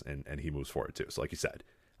loss, and he moves forward too. So like you said,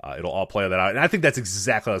 it'll all play that out. And I think that's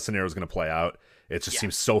exactly how the scenario is going to play out. It just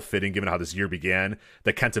seems so fitting, given how this year began,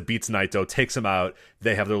 that Kenta beats Naito, takes him out.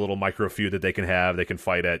 They have their little micro feud that they can have. They can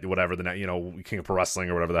fight at whatever, King of Pro Wrestling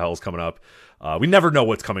or whatever the hell is coming up. We never know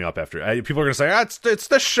what's coming up after. People are going to say, it's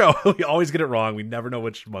this show. We always get it wrong. We never know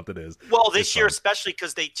which month it is. Well, this year especially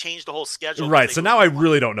because they changed the whole schedule. Right, so now I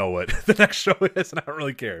really don't know what the next show is, and I don't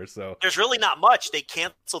really care. So there's really not much. They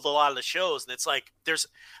canceled a lot of the shows, and it's like there's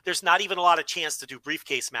not even a lot of chance to do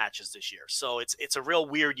briefcase matches this year. So it's a real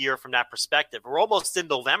weird year from that perspective. We're almost in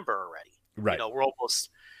November already. Right. You know,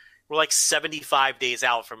 we're like 75 days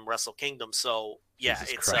out from Wrestle Kingdom. So yeah,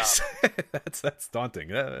 Jesus Christ. that's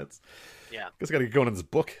daunting. Yeah. Yeah, guess I got to get going on this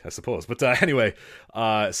book, I suppose. But anyway,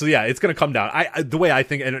 so yeah, it's going to come down. The way I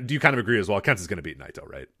think, and do you kind of agree as well? Kenta's going to beat Naito,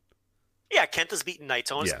 right? Yeah, Kenta's beating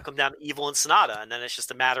Naito, and it's going to come down to Evil and Sonata, and then it's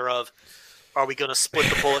just a matter of, are we going to split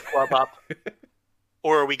the Bullet Club up,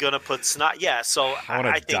 or are we going to put Sonata? Yeah, so I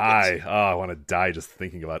want to die. I want to die just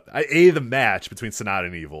thinking about the match between Sonata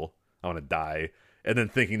and Evil. I want to die, and then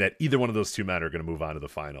thinking that either one of those two men are going to move on to the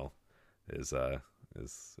final is.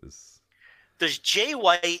 Does Jay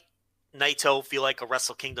White Naito feel like a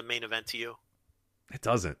Wrestle Kingdom main event to you? It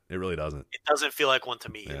doesn't. It really doesn't. It doesn't feel like one to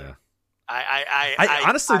me either. I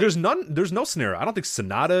honestly, there's no scenario. I don't think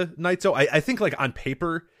Sonata Naito. I think like on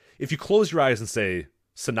paper, if you close your eyes and say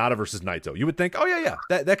Sonata versus Naito, you would think, oh yeah,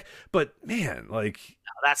 that. But man, like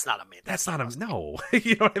that's not a main. That's not a no.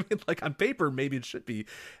 You know what I mean? Like on paper, maybe it should be.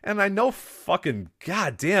 And I know fucking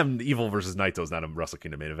goddamn Evil versus Naito is not a Wrestle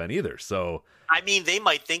Kingdom main event either. So I mean, they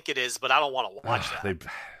might think it is, but I don't want to watch that.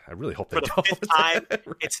 I really hope they don't. For the fifth time,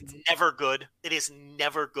 right. It's never good. It is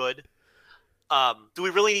never good. Do we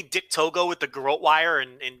really need Dick Togo with the garrote wire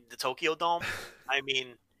in the Tokyo Dome? I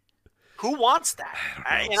mean, who wants that?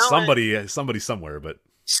 Somebody somewhere, but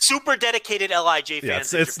super dedicated LIJ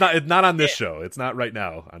fans. Yeah, it's not on this show. It's not right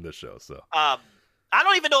now on this show. So I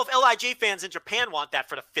don't even know if LIJ fans in Japan want that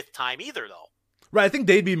for the fifth time either, though. Right, I think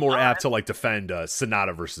they'd be more apt to like defend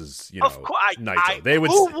Sonata versus Naito. They would.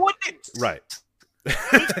 Who wouldn't? Right. We've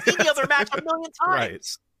seen the other match a million times. Right.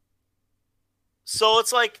 So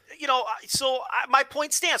it's like, my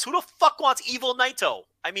point stands. Who the fuck wants Evil Naito?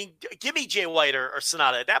 I mean, give me Jay White or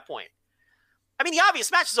Sonata at that point. I mean, the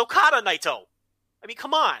obvious match is Okada Naito. I mean,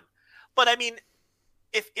 come on. But I mean,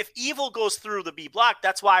 if Evil goes through the B block,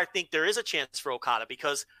 that's why I think there is a chance for Okada,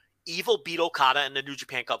 because Evil beat Okada in the New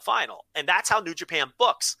Japan Cup final. And that's how New Japan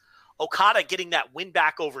books. Okada getting that win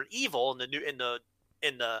back over Evil in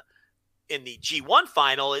the G1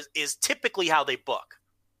 final is typically how they book.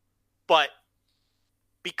 But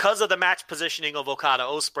because of the match positioning of Okada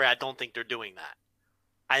Ospreay, I don't think they're doing that.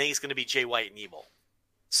 I think it's going to be Jay White and Evil.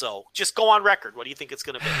 So just go on record. What do you think it's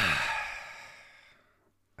going to be?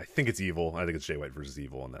 I think it's Evil. I think it's Jay White versus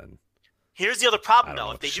Evil, and then here's the other problem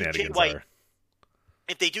though. If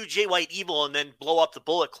they do Jay White Evil and then blow up the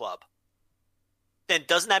Bullet Club, then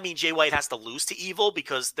doesn't that mean Jay White has to lose to Evil,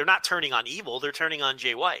 because they're not turning on Evil, they're turning on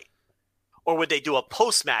Jay White? Or would they do a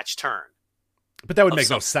post-match turn? But that would make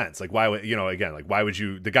no sense. Like, why would, why would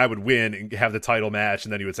you, the guy would win and have the title match,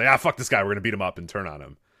 and then you would say, fuck this guy, we're going to beat him up and turn on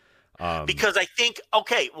him. Because I think, I'm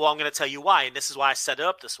going to tell you why, and this is why I set it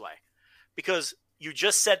up this way. Because you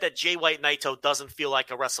just said that Jay White Naito doesn't feel like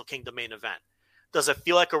a Wrestle Kingdom main event. Does it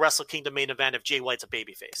feel like a Wrestle Kingdom main event if Jay White's a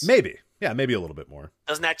babyface? Maybe. Yeah, maybe a little bit more.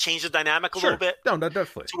 Doesn't that change the dynamic a little bit? No,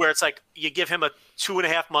 definitely. To where it's like you give him a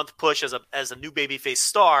 2.5 month push as a new babyface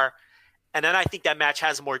star, and then I think that match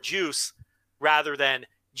has more juice rather than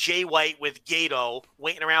Jay White with Gato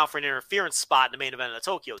waiting around for an interference spot in the main event of the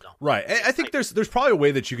Tokyo Dome. Right. I think there's probably a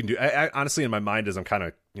way that you can do. I honestly, in my mind, as I'm kind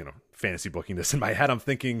of fantasy booking this in my head, I'm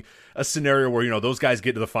thinking a scenario where those guys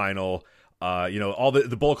get to the final. All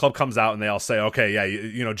the Bullet Club comes out and they all say, okay,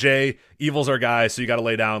 yeah, Jay, Evil's our guy, so you got to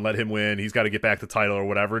lay down, let him win. He's got to get back the title or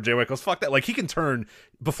whatever. Jay White goes, fuck that. Like, he can turn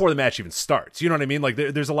before the match even starts. You know what I mean? Like,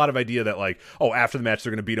 there's a lot of idea that, like, after the match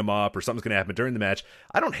they're going to beat him up or something's going to happen during the match.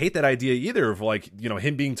 I don't hate that idea either of, like,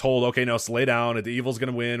 him being told, okay, no, so lay down, the Evil's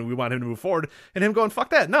going to win, we want him to move forward, and him going,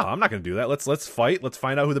 fuck that. No, I'm not going to do that. Let's fight. Let's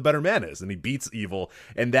find out who the better man is. And he beats Evil,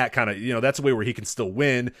 and that kind of, that's a way where he can still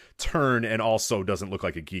win, turn, and also doesn't look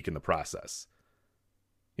like a geek in the process.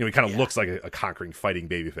 He kind of looks like a conquering, fighting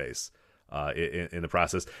babyface in the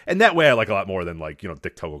process, and that way I like a lot more than like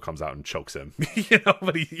Dick Togo comes out and chokes him,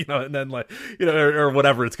 but he and then like or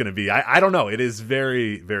whatever it's going to be. I don't know. It is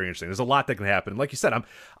very, very interesting. There's a lot that can happen. Like you said,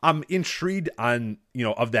 I'm intrigued on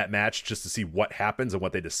of that match just to see what happens and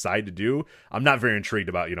what they decide to do. I'm not very intrigued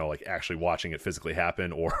about like actually watching it physically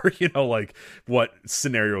happen, or like what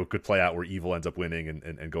scenario could play out where Evil ends up winning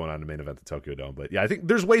and going on to main event the Tokyo Dome. But yeah, I think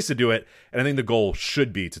there's ways to do it, and I think the goal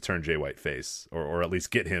should be to turn Jay White face, or at least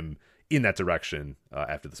get him in that direction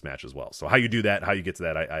after this match as well. So how you do that, how you get to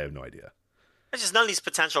that, I have no idea. It's just none of these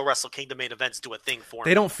potential Wrestle Kingdom main events do a thing for me.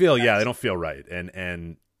 They don't feel right.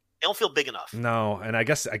 And They don't feel big enough. No, and I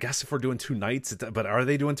guess if we're doing 2 nights, but are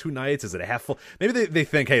they doing 2 nights? Is it a half full? Maybe they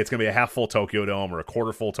think, hey, it's going to be a half full Tokyo Dome or a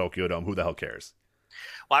quarter full Tokyo Dome. Who the hell cares?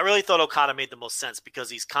 Well, I really thought Okada made the most sense because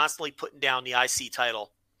he's constantly putting down the IC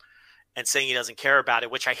title and saying he doesn't care about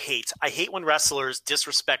it, which I hate. I hate when wrestlers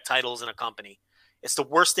disrespect titles in a company. It's the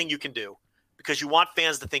worst thing you can do because you want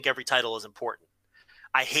fans to think every title is important.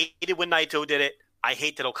 I hated when Naito did it. I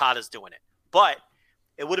hate that Okada's doing it. But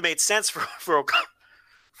it would have made sense for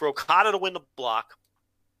Okada to win the block,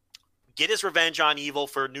 get his revenge on Evil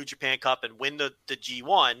for New Japan Cup and win the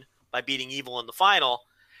G1 by beating Evil in the final.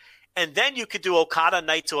 And then you could do Okada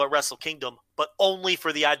Naito at Wrestle Kingdom, but only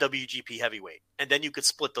for the IWGP Heavyweight. And then you could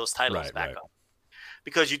split those titles back up.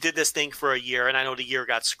 Because you did this thing for a year, and I know the year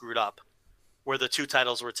got screwed up, where the 2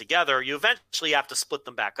 titles were together. You eventually have to split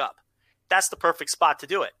them back up. That's the perfect spot to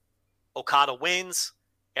do it. Okada wins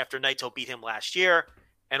after Naito beat him last year,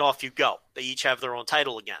 and off you go. They each have their own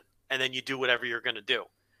title again, and then you do whatever you're going to do.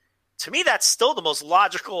 To me, that's still the most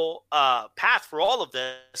logical path for all of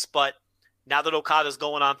this, but now that Okada's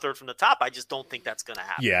going on third from the top, I just don't think that's going to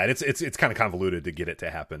happen. Yeah, and it's kind of convoluted to get it to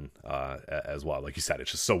happen as well. Like you said, it's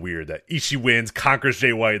just so weird that Ishii wins, conquers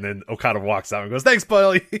Jay White, and then Okada walks out and goes, "Thanks,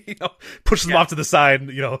 buddy." Pushes him off to the side,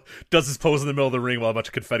 does his pose in the middle of the ring while a bunch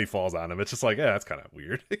of confetti falls on him. It's just like, yeah, that's kind of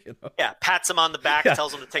weird. Yeah, pats him on the back,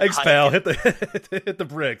 tells him to take Thanks, a hike. pal. Hit the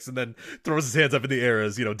bricks, and then throws his hands up in the air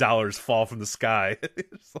as dollars fall from the sky.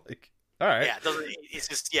 It's like, all right. Yeah, it's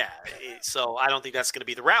just so I don't think that's going to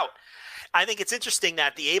be the route. I think it's interesting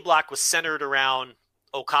that the A block was centered around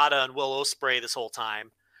Okada and Will Ospreay this whole time,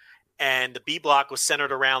 and the B block was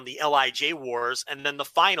centered around the LIJ wars, and then the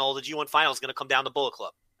G1 final is going to come down to Bullet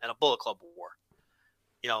Club and a Bullet Club war.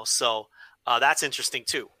 So that's interesting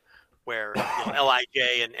too, where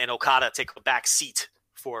LIJ and Okada take a back seat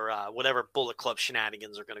for whatever Bullet Club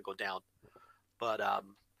shenanigans are going to go down. But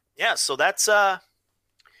so that's your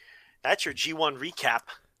G1 recap.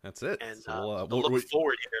 That's it. And look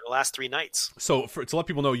forward here the last 3 nights. So to let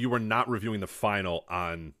people know, you were not reviewing the final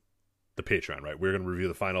on the Patreon, right? We're going to review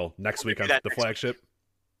the final next week on the Flagship.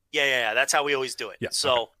 Yeah. That's how we always do it. Yeah,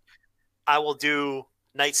 so I will do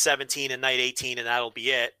night 17 and night 18, and that'll be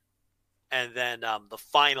it. And then the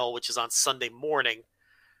final, which is on Sunday morning,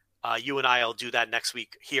 you and I will do that next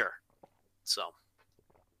week here. So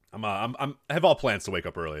I have all plans to wake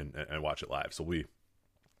up early and watch it live. So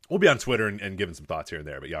we'll be on Twitter and giving some thoughts here and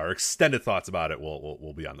there. But yeah, our extended thoughts about it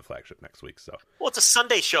will be on the Flagship next week. So it's a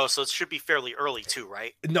Sunday show, so it should be fairly early too,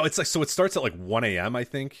 right? No, it's like, so it starts at like 1 a.m. I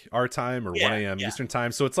think our time, or 1 a.m. Eastern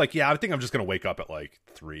time. So it's like, I think I'm just gonna wake up at like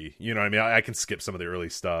 3. You know what I mean? I can skip some of the early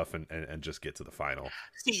stuff and just get to the final.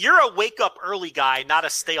 See, you're a wake up early guy, not a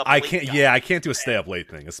stay up late guy. Yeah, I can't do a stay up late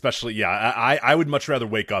thing, especially. I would much rather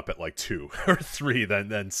wake up at like 2 or 3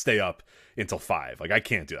 than stay up until 5. Like I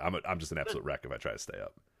can't do it. I'm just an absolute wreck if I try to stay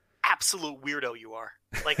up. Absolute weirdo you are.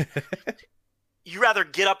 Like, you rather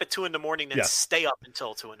get up at 2 in the morning than stay up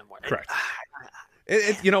until 2 in the morning. Correct.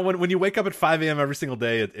 When you wake up at 5 a.m. every single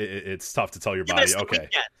day, it's tough to tell your body, okay.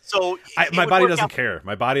 So my body doesn't care.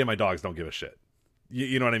 My body and my dogs don't give a shit.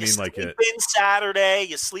 You know what I mean? Like sleep in Saturday,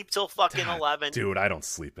 you sleep till fucking 11. Dude, I don't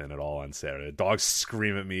sleep in at all on Saturday. Dogs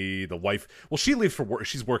scream at me. The wife, she leaves for work.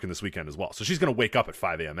 She's working this weekend as well, so she's gonna wake up at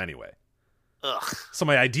 5 a.m. anyway. Ugh. So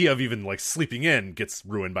my idea of even like sleeping in gets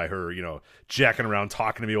ruined by her, jacking around,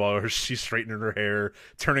 talking to me while she's straightening her hair,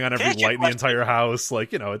 turning on every light in the entire house.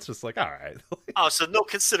 Like, it's just like, all right. So no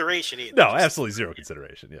consideration either. No, absolutely zero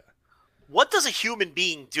consideration. Yeah. What does a human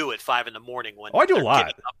being do at 5 in the morning when? I do a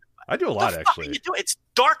lot. I do a lot, actually. You do? It's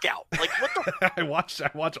dark out. Like, what the? I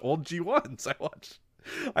watch old G1s.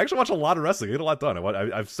 I actually watch a lot of wrestling. I get a lot done.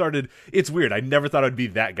 I've started. It's weird. I never thought I'd be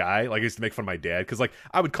that guy. Like, I used to make fun of my dad because, like,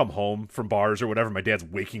 I would come home from bars or whatever. My dad's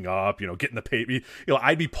waking up, getting the paper.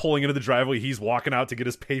 I'd be pulling into the driveway. He's walking out to get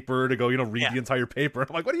his paper to go, read the entire paper. I'm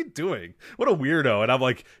like, what are you doing? What a weirdo. And I'm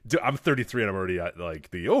like, I'm 33 and I'm already at like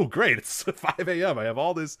great. It's 5 a.m. I have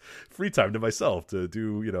all this free time to myself to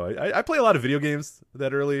do. I play a lot of video games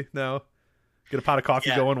that early now. Get a pot of coffee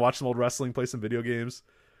going, watch some old wrestling, play some video games.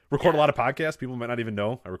 Record a lot of podcasts. People might not even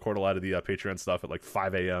know. I record a lot of the Patreon stuff at like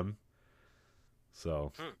 5 a.m.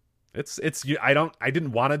 So it's I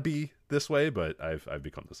didn't want to be this way, but I've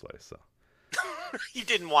become this way. So you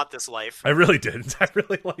didn't want this life. I really didn't.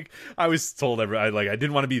 I was told I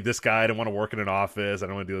didn't want to be this guy. I didn't want to work in an office. I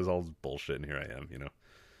don't want to do this all this bullshit. And here I am,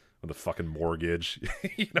 with a fucking mortgage,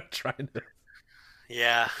 trying to.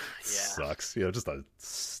 Yeah. Sucks. Just a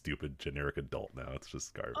stupid generic adult now. It's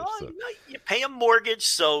just garbage. You pay a mortgage,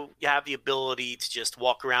 so you have the ability to just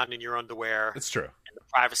walk around in your underwear. It's true. In the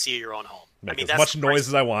privacy of your own home. Make as much noise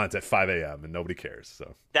as I want at 5 a.m. and nobody cares.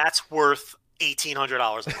 So that's worth $1,800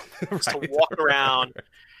 a month just to walk around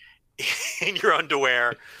in your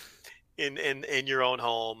underwear in your own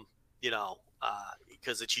home,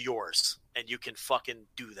 because it's yours and you can fucking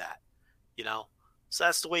do that, So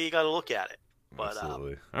that's the way you got to look at it. But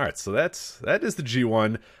absolutely. All right, so that is the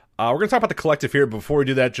G1. We're going to talk about the collective here. Before we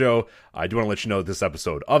do that, Joe, I do want to let you know that this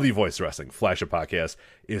episode of the Voice Wrestling Flagship Podcast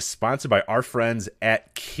is sponsored by our friends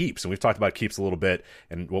at Keeps. And we've talked about Keeps a little bit.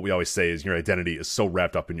 And what we always say is your identity is so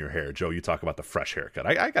wrapped up in your hair. Joe, you talk about the fresh haircut.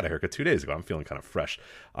 I got a haircut 2 days ago. I'm feeling kind of fresh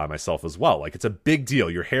myself as well. Like, it's a big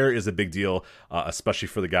deal. Your hair is a big deal, especially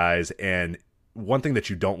for the guys. And one thing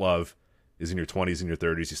that you don't love is in your 20s and your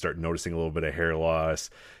 30s, you start noticing a little bit of hair loss.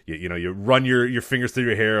 You run your fingers through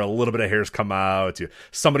your hair, a little bit of hair's come out.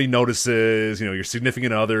 Somebody notices, your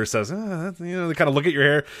significant other says, they kind of look at your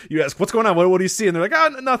hair. You ask, what's going on? What do you see? And they're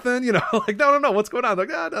like, nothing. Like, no, what's going on? They're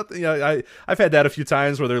like, nothing. I've had that a few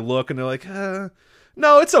times where they look and they're like,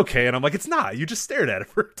 no, it's okay. And I'm like, it's not. You just stared at it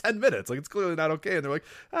for 10 minutes. Like, it's clearly not okay. And they're like,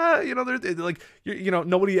 they're like,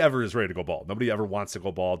 nobody ever is ready to go bald. Nobody ever wants to go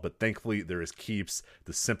bald. But thankfully, there is Keeps,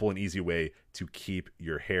 the simple and easy way to keep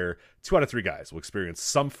your hair. 2 out of 3 guys will experience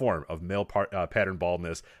some form of male pattern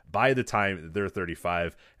baldness by the time they're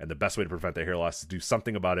 35. And the best way to prevent that hair loss is to do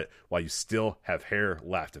something about it while you still have hair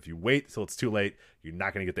left. If you wait till it's too late, you're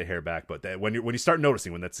not going to get the hair back. But when you start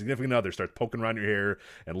noticing, when that significant other starts poking around your hair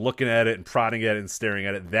and looking at it and prodding at it and staring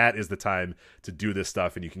at it, that is the time to do this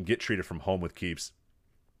stuff. And you can get treated from home with Keeps.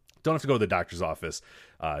 Don't have to go to the doctor's office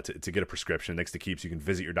to get a prescription. Thanks to Keeps, you can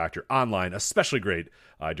visit your doctor online, especially great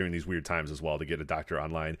during these weird times as well, to get a doctor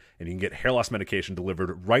online. And you can get hair loss medication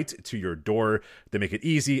delivered right to your door. They make it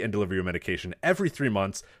easy and deliver your medication every 3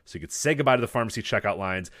 months, so you can say goodbye to the pharmacy checkout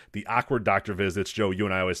lines, the awkward doctor visits. Joe, you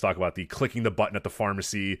and I always talk about the clicking the button at the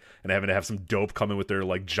pharmacy and having to have some dope come in with their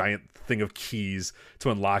like giant thing of keys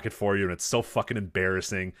to unlock it for you, and it's so fucking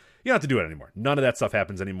embarrassing. You don't have to do it anymore. None of that stuff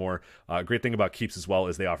happens anymore. Great thing about Keeps as well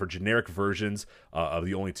is they offer generic versions of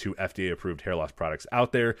the only 2 FDA-approved hair loss products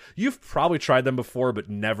out there. You've probably tried them before, but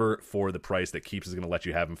never for the price that Keeps is going to let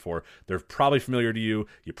you have them for. They're probably familiar to you.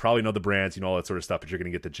 You probably know the brands, all that sort of stuff, but you're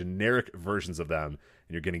going to get the generic versions of them,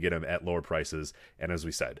 and you're going to get them at lower prices. And as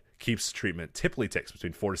we said, Keeps treatment typically takes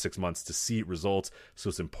between 4 to 6 months to see results, so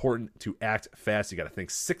it's important to act fast. You got to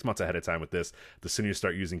think 6 months ahead of time with this. The sooner you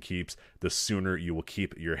start using Keeps, the sooner you will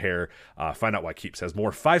keep your hair. Find out why Keeps has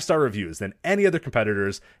more 5-star reviews than any other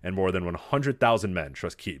competitors, and more than 100,000 men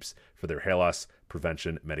trust Keeps for their hair loss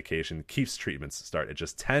prevention medication. Keeps treatments start at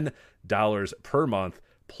just $10 per month.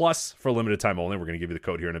 Plus, for a limited time only, we're going to give you the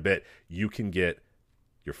code here in a bit, you can get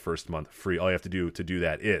your first month free. All you have to do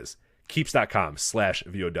that is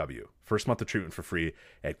keeps.com/VOW. First month of treatment for free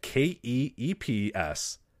at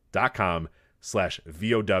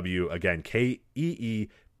keeps.com/VOW. Again,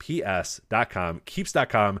 keeps.com,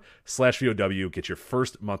 keeps.com/VOW. Get your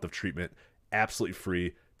first month of treatment absolutely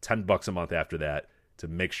free, $10 a month after that, to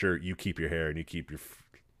make sure you keep your hair and you keep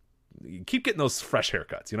getting those fresh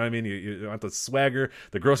haircuts. You know what I mean? You want the swagger,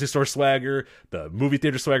 the grocery store swagger, the movie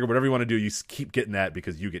theater swagger, whatever you want to do, you keep getting that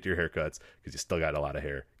because you get your haircuts because you still got a lot of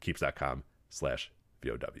hair.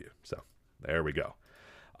 Keeps.com/VOW. So there we go.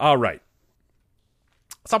 All right.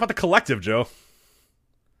 Let's talk about the collective, Joe.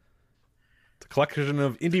 The collection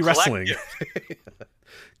of indie wrestling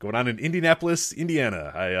going on in Indianapolis,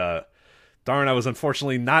 Indiana. I was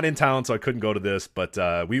unfortunately not in town, so I couldn't go to this, but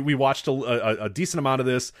we watched a decent amount of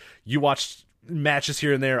this. You watched matches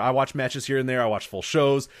here and there. I watched matches here and there. I watched full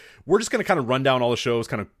shows. We're just going to kind of run down all the shows,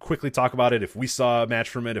 kind of quickly talk about it, if we saw a match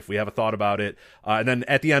from it, if we have a thought about it. And then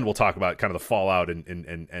at the end, we'll talk about kind of the fallout and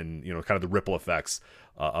kind of the ripple effects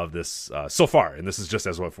of this so far. And this is just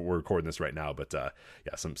as we're recording this right now. But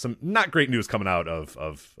some not great news coming out of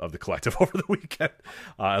the collective over the weekend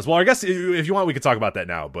as well. I guess if you want, we could talk about that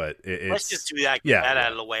now. But let's just do that. Get that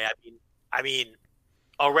out of the way. I mean,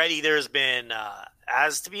 already there's been,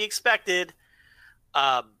 as to be expected.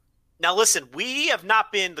 Now, listen, we have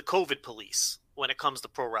not been the COVID police when it comes to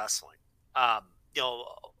pro wrestling. A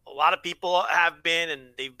lot of people have been, and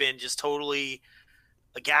they've been just totally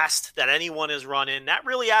aghast that anyone is running. That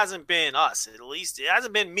really hasn't been us. At least it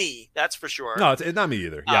hasn't been me. That's for sure. No, it's not me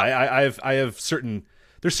either. Yeah, I have certain.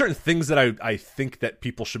 There's certain things that I think that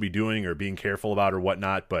people should be doing or being careful about or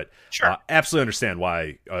whatnot. But sure. Absolutely understand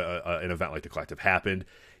why an event like the Collective happened,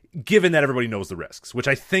 given that everybody knows the risks, which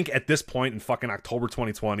I think at this point in fucking October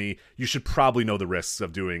 2020, you should probably know the risks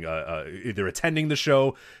of doing either attending the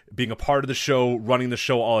show, being a part of the show, running the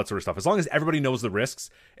show, all that sort of stuff. As long as everybody knows the risks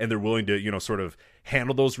and they're willing to, sort of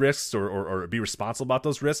handle those risks or be responsible about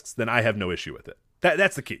those risks, then I have no issue with it.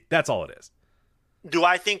 That's the key. That's all it is. Do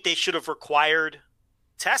I think they should have required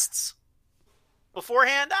tests?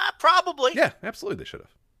 beforehand? Probably. Yeah, absolutely they should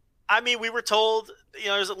have. I mean, we were told,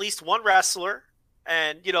 there's at least one wrestler,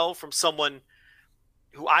 and, from someone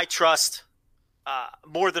who I trust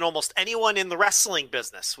more than almost anyone in the wrestling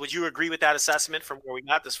business. Would you agree with that assessment from where we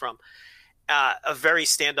got this from? A very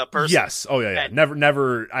stand-up person. Yes. Oh, yeah. And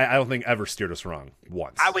never. I don't think ever steered us wrong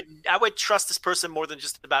once. I would trust this person more than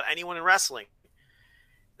just about anyone in wrestling.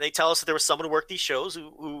 They tell us that there was someone who worked these shows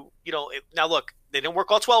who now look, they didn't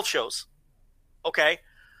work all 12 shows. Okay.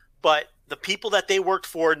 But the people that they worked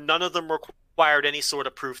for, none of them required any sort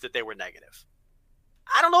of proof that they were negative.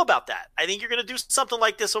 I don't know about that. I think you're going to do something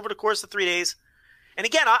like this over the course of 3 days. And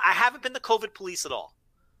again, I haven't been the COVID police at all.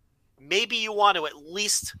 Maybe you want to at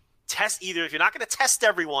least test, either if you're not going to test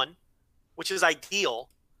everyone, which is ideal,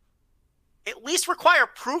 at least require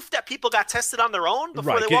proof that people got tested on their own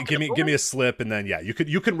before they walk in the building. Give me a slip, and then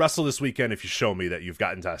you can wrestle this weekend if you show me that you've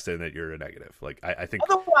gotten tested and that you're a negative. Like I think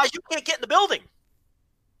otherwise you can't get in the building.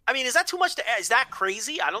 I mean, is that too much to add? Is that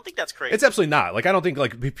crazy? I don't think that's crazy. It's absolutely not. Like I don't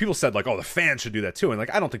think people said oh, the fans should do that too, and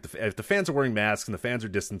I don't think if the fans are wearing masks and the fans are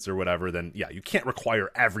distanced or whatever, then yeah, you can't require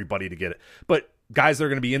everybody to get it. But guys that are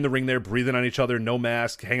going to be in the ring there, breathing on each other, no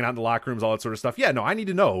mask, hanging out in the locker rooms, all that sort of stuff. Yeah, no, I need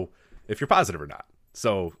to know if you're positive or not.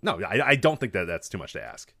 So, no, I don't think that's too much to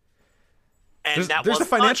ask. And there's a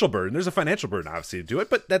financial burden. There's a financial burden, obviously, to do it.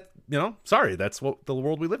 But sorry, that's what the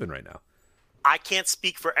world we live in right now. I can't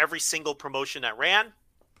speak for every single promotion that ran,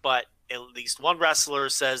 but at least one wrestler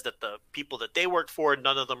says that the people that they worked for,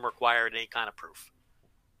 none of them required any kind of proof.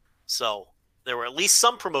 So there were at least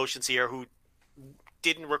some promotions here who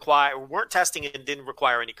weren't testing and didn't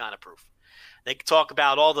require any kind of proof. They could talk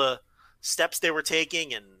about all the steps they were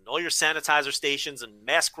taking and all your sanitizer stations and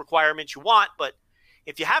mask requirements you want, but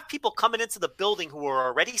if you have people coming into the building who are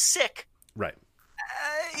already sick, right?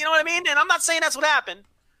 You know what I mean? And I'm not saying that's what happened,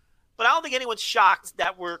 but I don't think anyone's shocked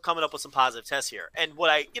that we're coming up with some positive tests here. And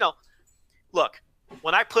look,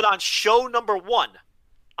 when I put on show number 1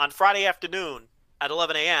 on Friday afternoon at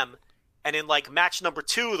 11 a.m. and in match number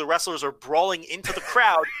 2, the wrestlers are brawling into the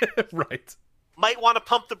crowd, right? Might want to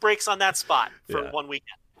pump the brakes on that spot for one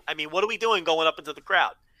weekend. I mean, what are we doing going up into the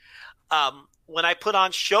crowd? When I put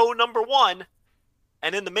on show number 1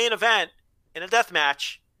 and in the main event, in a death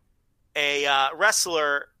match, a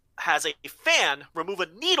wrestler has a fan remove a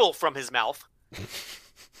needle from his mouth,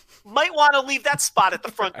 might want to leave that spot at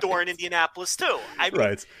the front door in Indianapolis too.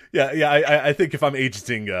 Right. Yeah. I think if I'm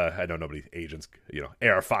agenting, I know nobody agents,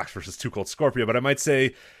 AR Fox versus Too Cold Scorpio, but I might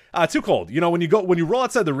say, Too Cold. When you roll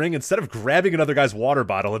outside the ring, instead of grabbing another guy's water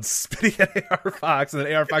bottle and spitting at AR Fox, and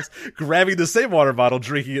then AR Fox grabbing the same water bottle,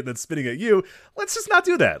 drinking it, and then spitting at you, let's just not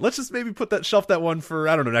do that. Let's just maybe shelf that one for,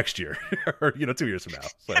 I don't know, next year or 2 years from now.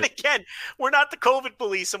 But, and again, we're not the COVID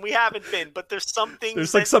police, and we haven't been, but there's some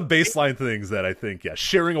things. There's some baseline things that I think,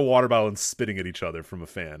 sharing a water bottle and spitting at each other from a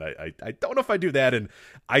fan. I don't know if I do that, and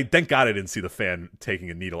I thank God I didn't see the fan taking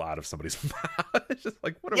a needle out of somebody's mouth. It's just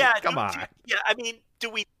come on. I mean, do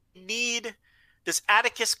we need this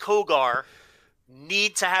Atticus Kogar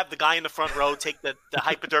need to have the guy in the front row take the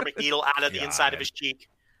hypodermic needle out of the inside of his cheek?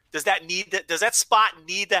 Does that spot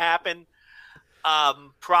need to happen?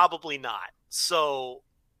 Probably not. So,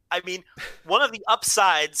 I mean, one of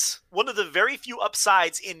the very few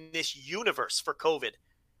upsides in this universe for COVID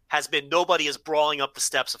has been nobody is brawling up the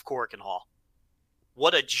steps of Korakuen Hall.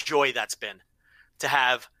 What a joy that's been to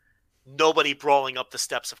have nobody brawling up the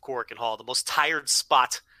steps of Korakuen Hall. The most tired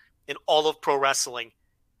spot in all of pro wrestling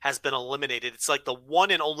has been eliminated. It's like the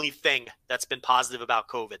one and only thing that's been positive about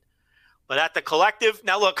COVID. But at the collective,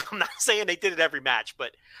 now look, I'm not saying they did it every match,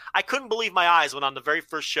 but I couldn't believe my eyes when on the very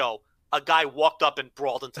first show, a guy walked up and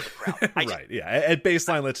brawled into the crowd. Right, yeah. At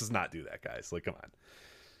baseline, let's just not do that, guys. Come on.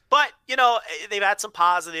 But, they've had some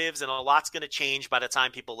positives, and a lot's going to change by the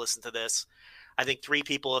time people listen to this. I think 3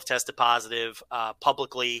 people have tested positive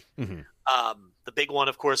publicly. Mm-hmm. The big one,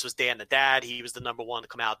 of course, was Dan the Dad. He was the number 1 to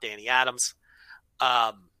come out, Danny Adams.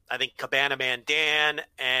 I think Cabana Man Dan,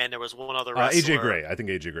 and there was one other wrestler. AJ Gray. I think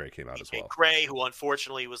AJ Gray came out as well. Gray, who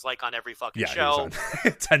unfortunately was on every fucking show. He was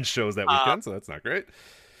on 10 shows that weekend, so that's not great.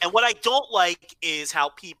 And what I don't like is how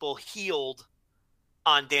people healed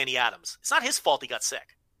on Danny Adams. It's not his fault he got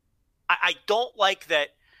sick. I don't like that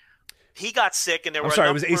he got sick, and there were. I'm sorry,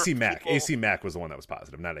 it was AC Mack. AC Mack was the one that was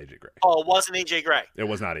positive, not AJ Gray. Oh, it wasn't AJ Gray. It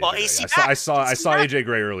was not AJ well, Gray. AC I saw AJ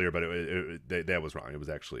Gray earlier, but that was wrong. It was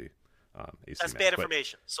actually AC That's Mack, bad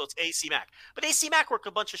information. So it's AC Mack. But AC Mack worked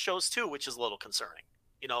a bunch of shows too, which is a little concerning.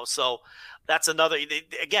 So that's another.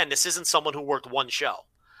 Again, this isn't someone who worked one show.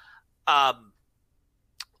 But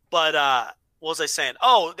what was I saying?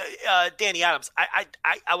 Oh, Danny Adams.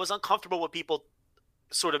 I was uncomfortable with people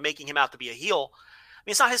sort of making him out to be a heel.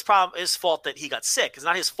 it's not his fault that he got sick. It's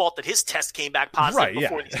not his fault that his test came back positive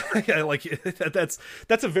before these. Yeah, like that's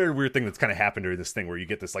a very weird thing that's kind of happened during this thing where you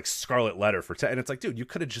get this like scarlet letter for and it's like, dude, you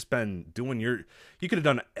could have just been doing you could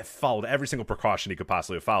have followed every single precaution he could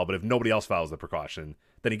possibly have followed, but if nobody else follows the precaution,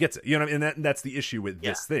 then he gets it. You know what I mean? And that's the issue with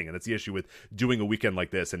this thing, and that's the issue with doing a weekend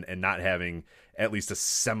like this and not having at least a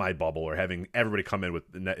semi bubble or having everybody come in with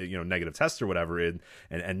negative tests or whatever,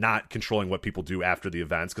 and not controlling what people do after the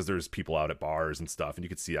events, because there's people out at bars and stuff, and you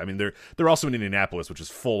could see. I mean, they're also in Indianapolis, which is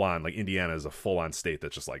full on, like Indiana is a full on state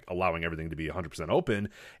that's just like allowing everything to be 100% open.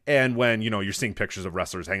 And when you're seeing pictures of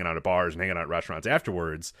wrestlers hanging out at bars and hanging out at restaurants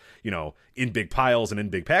afterwards, in big piles and in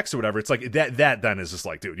big packs or whatever, it's like that then is just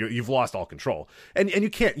like, dude, you've lost all control, and you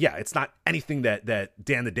can't. Yeah, it's not anything that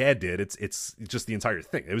Dan the Dad did. It's just the entire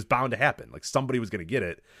thing. It was bound to happen. Like somebody was going to get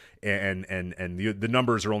it, and the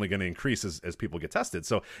numbers are only going to increase as people get tested.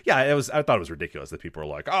 So yeah, I thought it was ridiculous that people are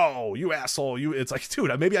like, oh, you asshole, you. It's like,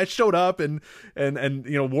 dude, maybe I showed up and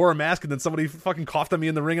wore a mask, and then somebody fucking coughed on me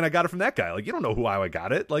in the ring, and I got it from that guy. Like, you don't know how I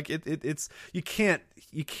got it. Like it's you can't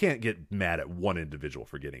get mad at one individual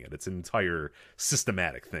for getting it. It's an entire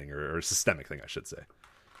systematic thing or systemic thing, I should say.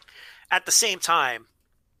 At the same time,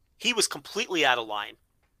 he was completely out of line,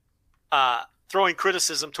 throwing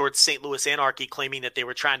criticism towards St. Louis Anarchy, claiming that they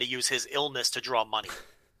were trying to use his illness to draw money.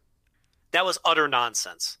 That was utter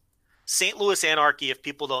nonsense. St. Louis Anarchy, if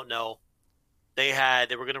people don't know, they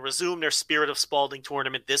were going to resume their Spirit of Spalding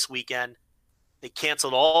tournament this weekend. They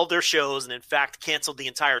canceled all their shows, and in fact canceled the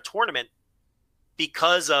entire tournament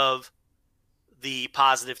because of the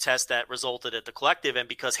positive test that resulted at the Collective, and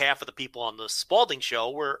because half of the people on the Spalding show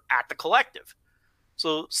were at the Collective.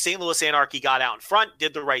 So St. Louis Anarchy got out in front,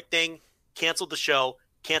 did the right thing, canceled the show,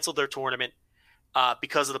 canceled their tournament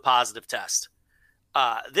because of the positive test.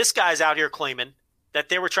 This guy's out here claiming that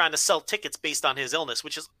they were trying to sell tickets based on his illness,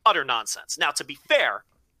 which is utter nonsense. Now, to be fair,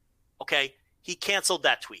 okay, he canceled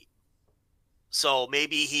that tweet. So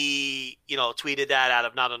maybe he, tweeted that out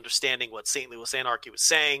of not understanding what St. Louis Anarchy was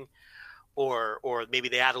saying, or maybe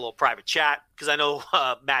they had a little private chat. Because I know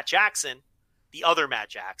Matt Jackson, the other Matt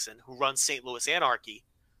Jackson, who runs St. Louis Anarchy,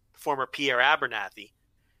 former Pierre Abernathy,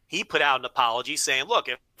 he put out an apology saying, look,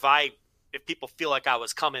 if people feel like I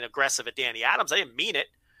was coming aggressive at Danny Adams, I didn't mean it.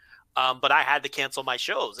 But I had to cancel my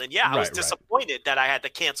shows. And yeah, I was disappointed that I had to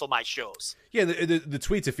cancel my shows. Yeah, the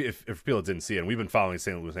tweets, if people didn't see it, and we've been following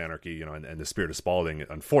St. Louis Anarchy, and the Spirit of Spalding,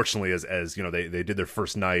 unfortunately, as they did their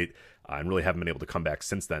first night and really haven't been able to come back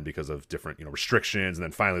since then because of different, restrictions. And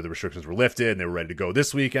then finally the restrictions were lifted and they were ready to go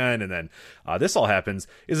this weekend. And then this all happens,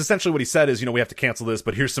 is essentially what he said is, we have to cancel this,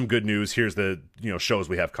 but here's some good news. Here's the, shows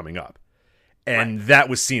we have coming up. And that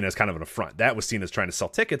was seen as kind of an affront. That was seen as trying to sell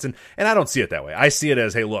tickets, and I don't see it that way. I see it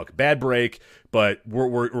as, hey, look, bad break, but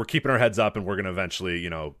we're keeping our heads up, and we're going to eventually,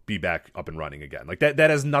 be back up and running again. Like that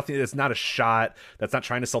has nothing. It's not a shot. That's not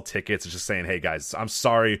trying to sell tickets. It's just saying, hey guys, I'm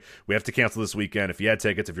sorry, we have to cancel this weekend. If you had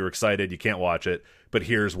tickets, if you're excited, you can't watch it. But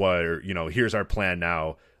here's here's our plan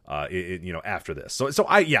now. After this. So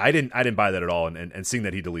I didn't buy that at all, and seeing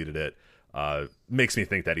that he deleted it makes me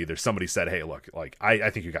think that either somebody said, hey, look, like I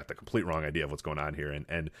think you got the complete wrong idea of what's going on here,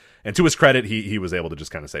 and to his credit, he was able to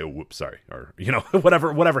just kind of say, oh, whoops, sorry, or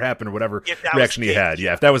whatever happened, or whatever reaction he had.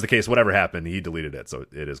 Yeah, if that was the case, whatever happened, he deleted it, so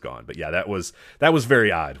it is gone. But yeah, that was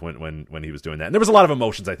very odd when he was doing that, and there was a lot of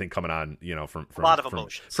emotions, I think, coming on,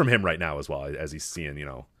 from him right now as well, as he's seeing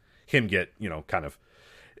him get kind of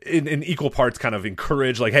in equal parts kind of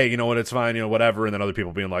encourage, like, hey, you know what, it's fine, whatever, and then other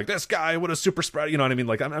people being like, this guy, what a super spread, you know what I mean?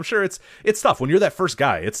 Like, I'm sure it's tough when you're that first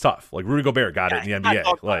guy. It's tough. Like Rudy Gobert got it in the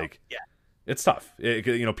NBA. Like, yeah. It's tough.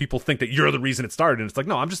 People think that you're the reason it started, and it's like,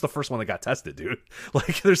 no, I'm just the first one that got tested, dude.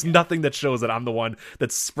 Like, there's nothing that shows that I'm the one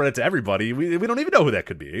that spread it to everybody. We don't even know who that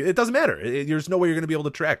could be. It doesn't matter. There's no way you're going to be able to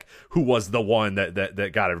track who was the one that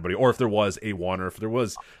got everybody, or if there was a one, or if there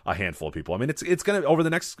was a handful of people. I mean, it's going to over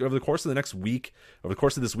the course of the next week, over the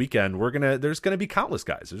course of this weekend, there's going to be countless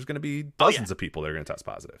guys. There's going to be dozens of people that are going to test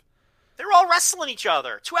positive. They're all wrestling each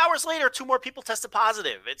other. 2 hours later, 2 more people tested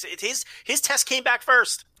positive. It's his test came back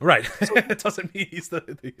first. Right. So, it doesn't mean he's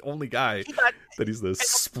the only guy that he's the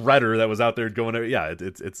spreader that was out there going. Yeah,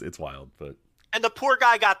 it's wild. And the poor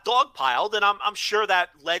guy got dogpiled, and I'm sure that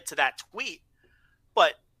led to that tweet.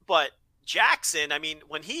 But Jackson, I mean,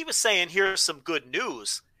 when he was saying here's some good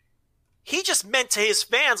news, he just meant to his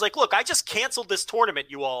fans, like, look, I just canceled this tournament.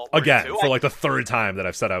 You all again for like the third time that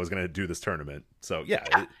I've said I was going to do this tournament. So yeah.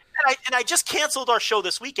 And I just canceled our show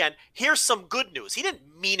this weekend. Here's some good news. He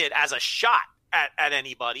didn't mean it as a shot at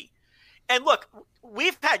anybody. And look,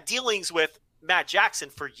 we've had dealings with Matt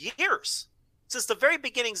Jackson for years, since the very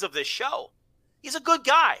beginnings of this show. He's a good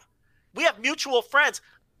guy. We have mutual friends.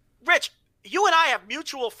 Rich, you and I have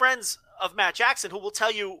mutual friends of Matt Jackson who will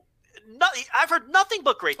tell you, I've heard nothing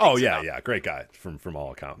but great things. Oh, yeah, about him. Great guy from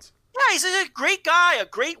all accounts. Yeah, he's a great guy, a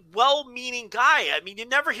great, well-meaning guy. I mean, you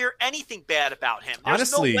never hear anything bad about him. There's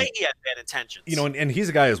Honestly, no way he had bad intentions. And he's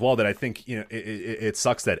a guy as well that I think, it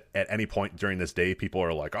sucks that at any point during this day, people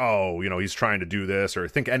are like, oh, he's trying to do this or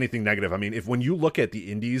think anything negative. I mean, when you look at the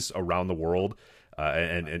indies around the world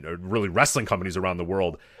and really wrestling companies around the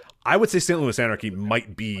world, I would say St. Louis Anarchy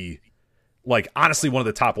might be, like, honestly, one of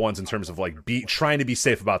the top ones in terms of like trying to be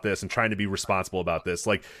safe about this and trying to be responsible about this.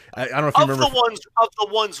 Like, I don't know if you remember of the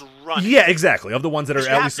ones running. Yeah, exactly. Of the ones that are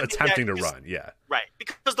at least attempting to run. Yeah, right.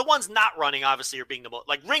 Because the ones not running obviously are being the most,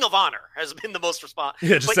 like Ring of Honor has been the most responsible.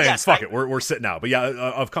 Yeah, just saying, fuck it, we're sitting out. But yeah,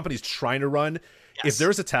 of companies trying to run. Yes. If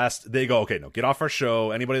there's a test, they go, okay, no, get off our show.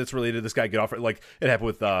 Anybody that's related to this guy, get off. Like it happened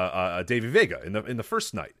with Davey Vega in the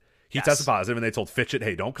first night. He tested positive, and they told Fitchett,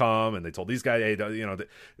 hey, don't come. And they told these guys, hey,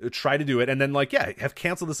 try to do it. And then, have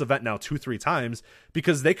canceled this event now 2-3 times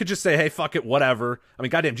because they could just say, hey, fuck it, whatever. I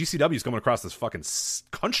mean, goddamn, GCW is coming across this fucking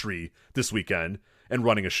country this weekend and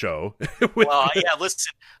running a show. Well, yeah,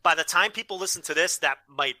 listen, by the time people listen to this, that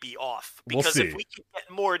might be off. Because if we can get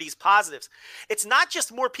more of these positives, it's not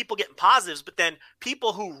just more people getting positives, but then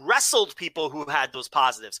people who wrestled people who had those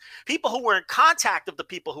positives, people who were in contact of the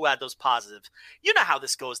people who had those positives. You know how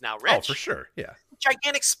this goes now, Rich. Oh, for sure, yeah.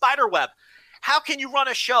 Gigantic spider web. How can you run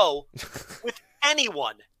a show with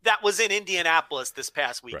anyone that was in Indianapolis this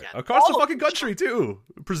past weekend? Right. Across the fucking country, too.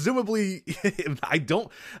 Presumably,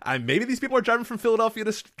 maybe these people are driving from Philadelphia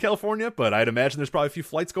to California, but I'd imagine there's probably a few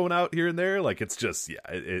flights going out here and there. Like, it's just,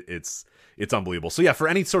 it's unbelievable. So, yeah, for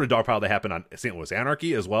any sort of dog pile that happened on St. Louis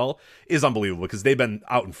Anarchy as well is unbelievable because they've been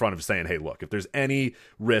out in front of saying, hey, look, if there's any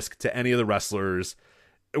risk to any of the wrestlers,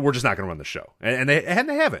 we're just not going to run the show. And they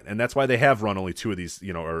haven't. And that's why they have run only 2 of these,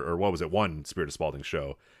 or what was it, one Spirit of Spalding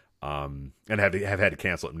show. And have had to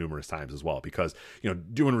cancel it numerous times as well because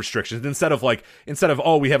doing restrictions instead of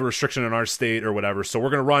oh, we have a restriction in our state or whatever, so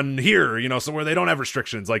we're gonna run here so where they don't have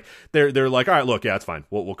restrictions, like they're like, all right, look, yeah, it's fine,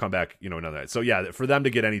 we'll come back another night. So yeah, for them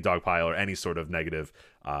to get any dog pile or any sort of negative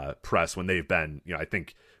press when they've been I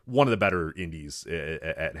think one of the better indies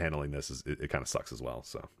at handling this it kind of sucks as well.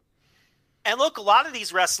 So. And look, a lot of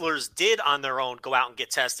these wrestlers did on their own go out and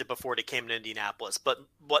get tested before they came to Indianapolis, but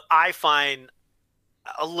what I find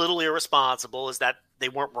a little irresponsible is that they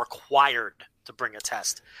weren't required to bring a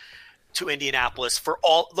test to Indianapolis for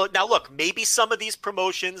all. Now, look, maybe some of these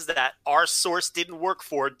promotions that our source didn't work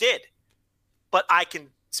for did, but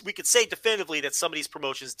we could say definitively that some of these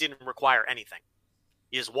promotions didn't require anything.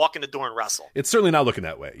 You just walk in the door and wrestle. It's certainly not looking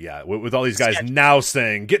that way. Yeah, with all these guys now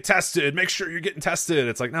saying get tested, make sure you're getting tested.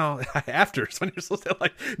 It's like, no, after it's when you're supposed to,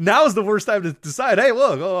 like, now is the worst time to decide. Hey,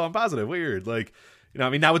 look, I'm positive. Weird, like. I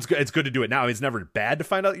mean, now it's good to do it now. I mean, it's never bad to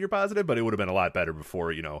find out that you're positive, but it would have been a lot better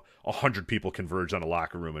before, 100 people converged on a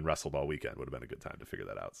locker room and wrestled all weekend. Would have been a good time to figure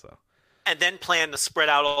that out. So, and then plan to spread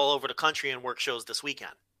out all over the country and work shows this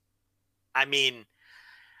weekend. I mean,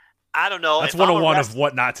 I don't know. That's 101 of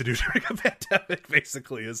what not to do during a pandemic,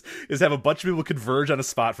 basically, is have a bunch of people converge on a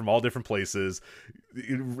spot from all different places,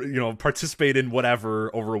 participate in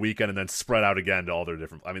whatever over a weekend and then spread out again to all their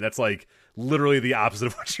different. I mean, that's like literally the opposite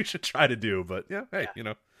of what you should try to do. But yeah, hey,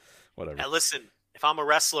 whatever. Now listen, if I'm a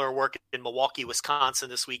wrestler working in Milwaukee, Wisconsin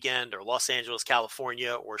this weekend, or Los Angeles,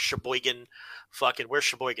 California, or Sheboygan, where's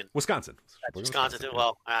Sheboygan? Wisconsin. Wisconsin.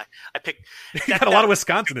 Well, I picked. You got a lot of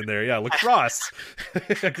Wisconsin in there, yeah. Lacrosse,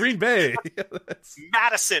 Green Bay,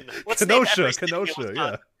 Madison, Kenosha,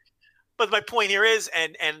 yeah. But my point here is,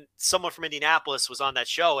 and someone from Indianapolis was on that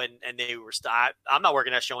show, and they were, I'm not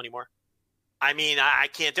working that show anymore. I mean, I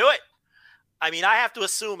can't do it. I mean, I have to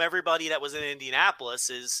assume everybody that was in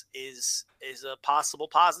Indianapolis is a possible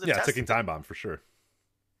positive. Yeah, ticking time bomb for sure.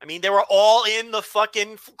 I mean, they were all in the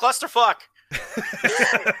fucking clusterfuck.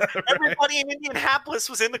 Right. Everybody in Indianapolis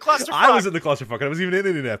was in the clusterfuck. I was in the clusterfuck. I was even in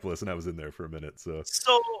Indianapolis, and I was in there for a minute. So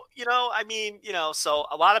so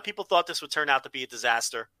a lot of people thought this would turn out to be a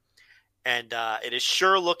disaster, and it is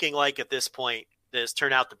sure looking like at this point that it's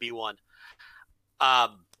turned out to be one.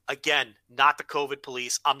 Again, not the COVID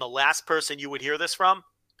police. I'm the last person you would hear this from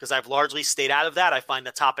because I've largely stayed out of that. I find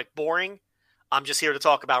the topic boring. I'm just here to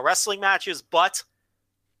talk about wrestling matches, but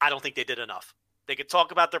I don't think they did enough. They could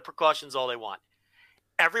talk about their precautions all they want.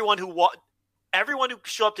 Everyone who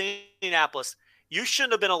showed up to Indianapolis, you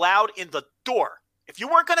shouldn't have been allowed in the door. If you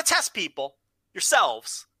weren't going to test people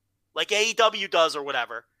yourselves, like AEW does or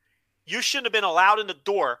whatever, you shouldn't have been allowed in the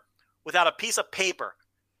door without a piece of paper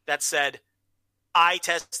that said, I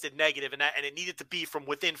tested negative, and it needed to be from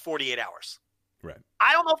within 48 hours. Right.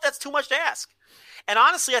 I don't know if that's too much to ask. And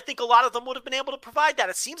honestly, I think a lot of them would have been able to provide that.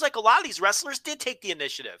 It seems like a lot of these wrestlers did take the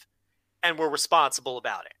initiative and were responsible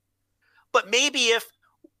about it. But maybe if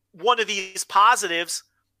one of these positives,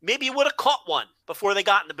 maybe you would have caught one before they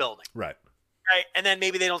got in the building. Right. Right. And then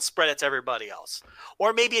maybe they don't spread it to everybody else.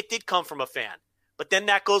 Or maybe it did come from a fan. But then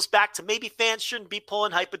that goes back to maybe fans shouldn't be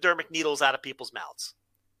pulling hypodermic needles out of people's mouths.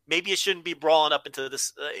 Maybe it shouldn't be brawling up into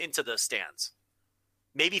the stands.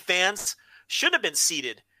 Maybe fans should have been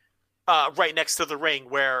seated right next to the ring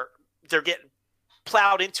where they're getting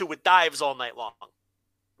plowed into with dives all night long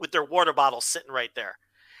with their water bottles sitting right there.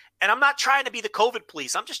 And I'm not trying to be the COVID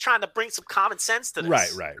police. I'm just trying to bring some common sense to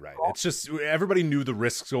this. Right. It's just everybody knew the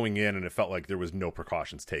risks going in, and it felt like there was no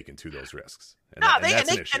precautions taken to those risks. And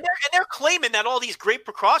they're claiming that all these great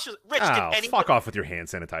precautions. Rich, fuck off with your hand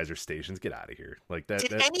sanitizer stations. Get out of here. Like that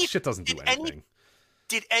shit doesn't do anything.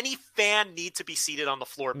 Did any fan need to be seated on the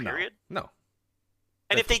floor? Period. No.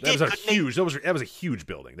 And if they did, that was a huge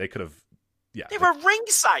building. They could have. Yeah. They were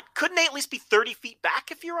ringside. Couldn't they at least be 30 feet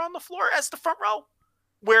back if you're on the floor as the front row?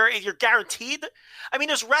 Where you're guaranteed. I mean,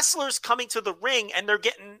 there's wrestlers coming to the ring and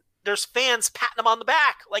there's fans patting them on the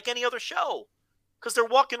back like any other show because they're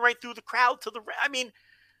walking right through the crowd to the ring. I mean,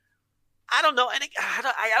 I don't know. And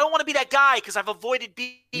I don't want to be that guy because I've avoided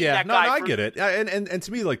being that guy. I get it. And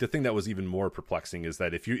to me, like the thing that was even more perplexing is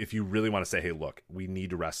that if you really want to say, hey, look, we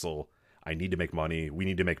need to wrestle. I need to make money. We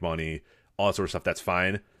need to make money. All that sort of stuff. That's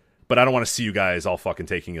fine. But I don't want to see you guys all fucking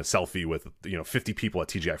taking a selfie with 50 people at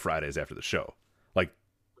TGI Fridays after the show. Like,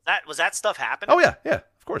 was that stuff happening? Oh yeah,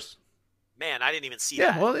 of course. Man, I didn't even see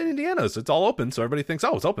that. Yeah, well, in Indiana, it's all open, so everybody thinks,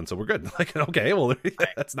 oh, it's open, so we're good. Like, okay, well,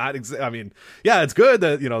 that's not. I mean, yeah, it's good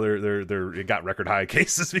that they're got record high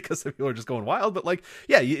cases because people are just going wild. But like,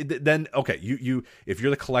 yeah, then okay, you if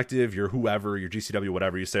you're the collective, you're whoever, you're GCW,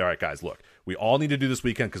 whatever, you say, all right, guys, look, we all need to do this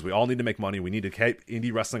weekend because we all need to make money. We need to keep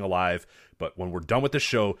indie wrestling alive. But when we're done with this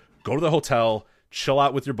show, go to the hotel. Chill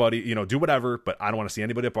out with your buddy, do whatever, but I don't want to see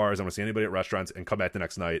anybody at bars. I want to see anybody at restaurants, and come back the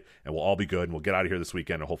next night, and we'll all be good, and we'll get out of here this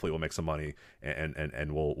weekend, and hopefully we'll make some money,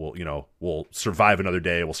 and we'll survive another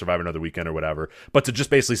day, we'll survive another weekend or whatever. But to just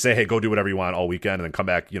basically say, hey, go do whatever you want all weekend, and then come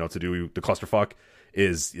back, to do the clusterfuck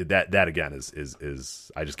is that again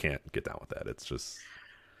is I just can't get down with that. It's just.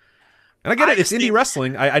 And I get it. It's indie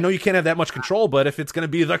wrestling. I know you can't have that much control, but if it's going to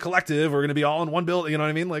be the collective, we're going to be all in one building. You know what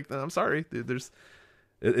I mean? Like, I'm sorry.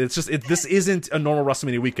 It's just this isn't a normal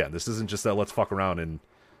WrestleMania weekend. This isn't just a let's fuck around and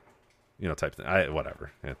type thing.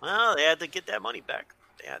 Whatever. Yeah. Well, they had to get that money back.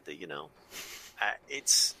 They had to,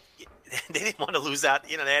 they didn't want to lose that.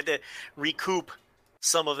 They had to recoup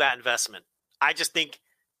some of that investment. I just think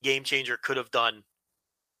Game Changer could have done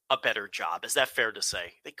a better job. Is that fair to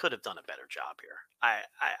say? They could have done a better job here.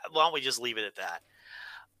 Why don't we just leave it at that?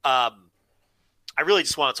 I really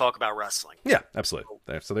just want to talk about wrestling. Yeah, absolutely.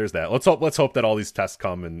 So there's that. Let's hope that all these tests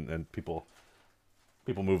come and people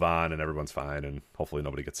move on and everyone's fine, and hopefully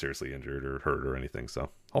nobody gets seriously injured or hurt or anything. So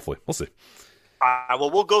hopefully we'll see.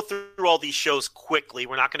 Well, we'll go through all these shows quickly.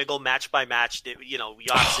 We're not going to go match by match. We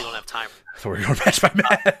obviously don't have time. So we're going match by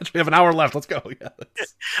match. We have an hour left. Let's go. Yeah,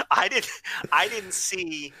 I didn't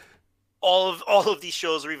see all of these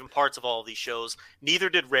shows or even parts of all of these shows. Neither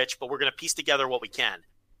did Rich, but we're going to piece together what we can.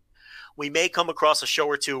 We may come across a show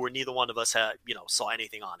or two where neither one of us saw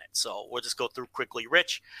anything on it. So we'll just go through quickly.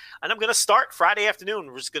 Rich, and I'm going to start Friday afternoon.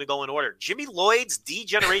 We're just going to go in order. Jimmy Lloyd's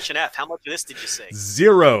D-Generation F. How much of this did you see?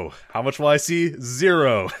 0. How much will I see?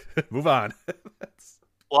 0. Move on.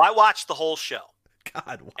 Well, I watched the whole show.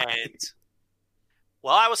 God, why? And,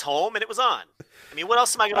 I was home and it was on. I mean, what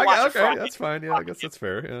else am I going to watch? Okay, that's fine. Yeah, I guess that's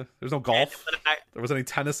fair. Yeah, there's no golf. There was any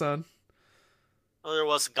tennis on? Well, there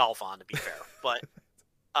was golf on, to be fair. But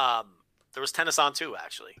there was tennis on too,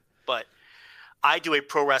 actually. But I do a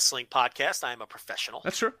pro wrestling podcast. I am a professional.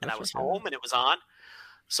 That's true. And I was home and it was on.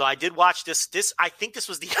 So I did watch this. I think this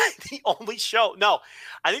was the only show. No,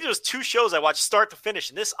 I think there was 2 shows I watched start to finish,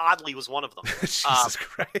 and this oddly was one of them. Jesus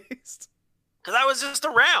Christ. Because I was just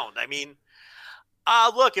around. I mean,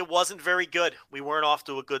 look, it wasn't very good. We weren't off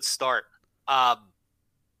to a good start. I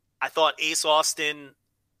thought Ace Austin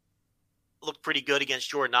looked pretty good against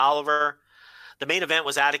Jordan Oliver. The main event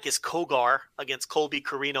was Atticus Cogar against Colby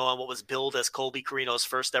Carino on what was billed as Colby Carino's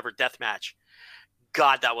first ever death match.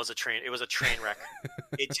 God, that was it was a train wreck.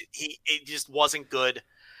 It just wasn't good.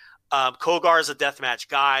 Cogar is a deathmatch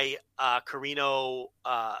guy. Carino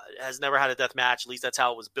has never had a death match. At least that's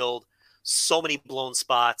how it was billed. So many blown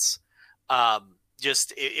spots.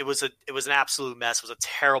 It was an absolute mess. It was a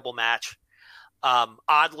terrible match.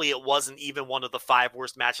 Oddly, it wasn't even one of the 5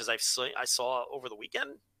 worst matches I saw over the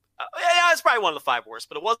weekend. Yeah, it's probably one of the 5 worst,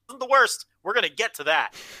 but it wasn't the worst. We're going to get to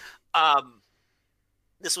that.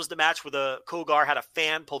 This was the match where the Kogar had a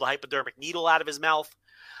fan pull the hypodermic needle out of his mouth,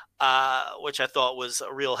 which I thought was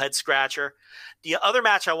a real head scratcher. The other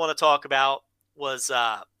match I want to talk about was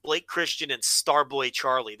Blake Christian and Starboy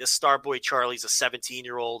Charlie. This Starboy Charlie's a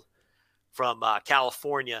 17-year-old from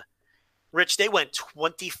California. Rich, they went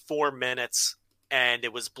 24 minutes, and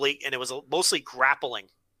it was Blake, and it was mostly grappling.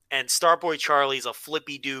 And Starboy Charlie's a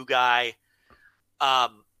flippy-do guy,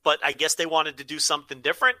 but I guess they wanted to do something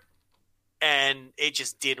different. And it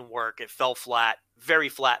just didn't work. It fell flat. Very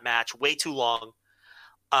flat match. Way too long.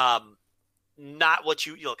 Not what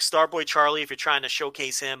you look. Starboy Charlie, if you're trying to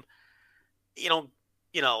showcase him, you don't,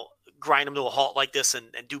 grind him to a halt like this and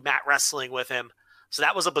do mat wrestling with him. So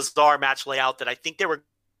that was a bizarre match layout that I think they were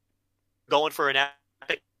going for an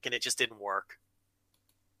epic, and it just didn't work.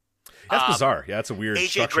 That's bizarre. Yeah, that's a weird AJ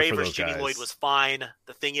structure Gray for versus those guys. Jimmy Lloyd was fine.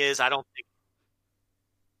 The thing is, I don't think.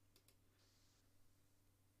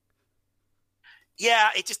 Yeah,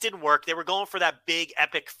 it just didn't work. They were going for that big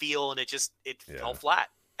epic feel, and it fell flat.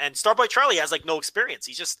 And Starboy Charlie has no experience.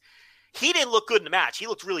 He didn't look good in the match. He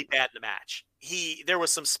looked really bad in the match. There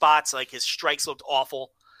was some spots like his strikes looked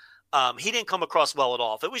awful. He didn't come across well at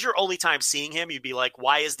all. If it was your only time seeing him, you'd be like,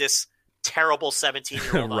 why is this terrible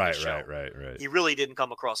 17-year-old on the show? Right. He really didn't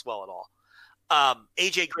come across well at all.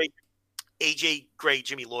 AJ Gray,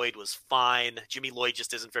 Jimmy Lloyd was fine. Jimmy Lloyd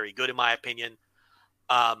just isn't very good in my opinion.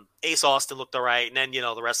 Ace Austin looked all right, and then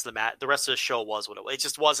the rest of the show was what it was. It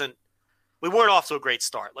just wasn't. We weren't off to a great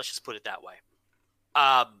start. Let's just put it that way.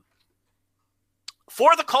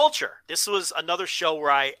 For the Culture, this was another show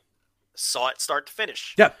where I saw it start to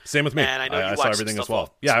finish. Yeah, same with me. And I know you saw everything as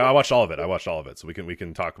well. Yeah, I watched all of it. So we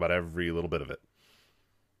can talk about every little bit of it.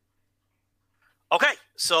 Okay,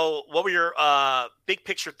 so what were your big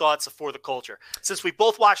picture thoughts of For the Culture? Since we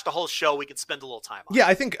both watched the whole show, we can spend a little time on it. Yeah,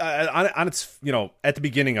 I think on its, at the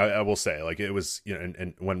beginning, I will say, like, it was,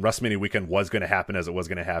 and when WrestleMania weekend was going to happen as it was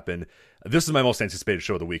going to happen, this is my most anticipated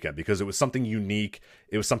show of the weekend because it was something unique.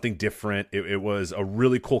 It was something different. It was a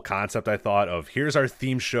really cool concept, I thought, of here's our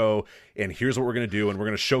theme show, and here's what we're going to do, and we're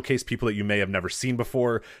going to showcase people that you may have never seen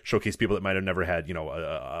before, showcase people that might have never had,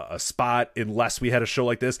 a spot unless we had a show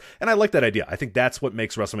like this. And I like that idea. I think that's what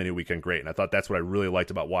makes WrestleMania weekend great. And I thought that's what I really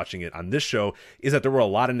liked about watching it on this show is that there were a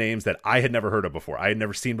lot of names that I had never heard of before. I had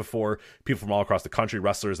never seen before, people from all across the country,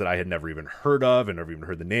 wrestlers that I had never even heard of and never even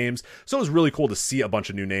heard the names. So it was really cool to see a bunch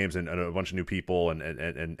of new names and a bunch of new people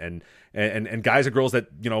and guys and girls that,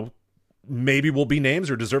 maybe will be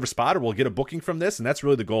names or deserve a spot or will get a booking from this. And that's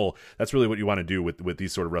really the goal. That's really what you want to do with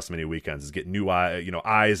these sort of WrestleMania weekends is get new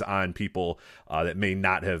eyes on people that may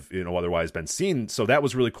not have, otherwise been seen. So that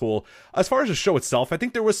was really cool. As far as the show itself, I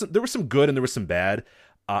think there was some good and there was some bad.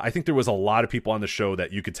 I think there was a lot of people on the show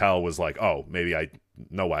that you could tell was like, oh, maybe I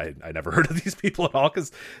never heard of these people at all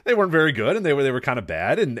because they weren't very good and they were kind of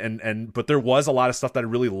bad. But there was a lot of stuff that I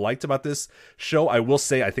really liked about this show. I will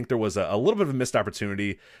say, I think there was a little bit of a missed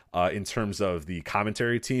opportunity in terms of the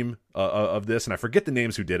commentary team of this. And I forget the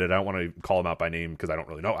names who did it. I don't want to call them out by name because I don't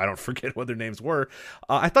really know. I don't forget what their names were.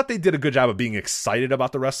 I thought they did a good job of being excited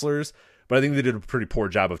about the wrestlers. But I think they did a pretty poor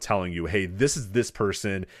job of telling you, hey, this is this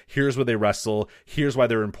person. Here's where they wrestle. Here's why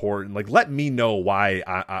they're important. Like, let me know why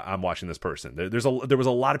I'm watching this person. There was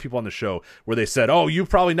a lot of people on the show where they said, oh, you've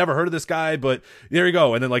probably never heard of this guy, but there you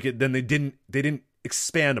go. And then they didn't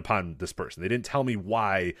expand upon this person. They didn't tell me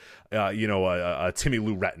why, a Timmy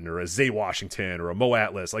Lou Retton or a Zay Washington or a Mo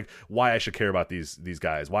Atlas, like why I should care about these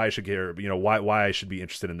guys, why I should care, why I should be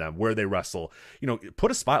interested in them, where they wrestle,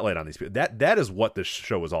 put a spotlight on these people. That is what this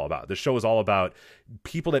show is all about. This show is all about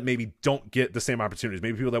people that maybe don't get the same opportunities,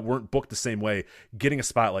 maybe people that weren't booked the same way, getting a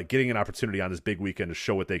spotlight, getting an opportunity on this big weekend to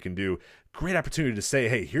show what they can do. Great opportunity to say,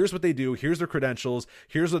 hey, here's what they do, here's their credentials,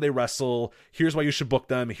 here's where they wrestle, here's why you should book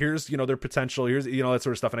them, here's their potential, here's that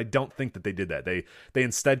sort of stuff. And I don't think that they did that. They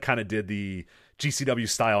instead kind of did the GCW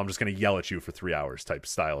style, I'm just going to yell at you for 3 hours type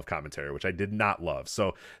style of commentary, which I did not love.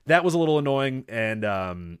 So that was a little annoying. And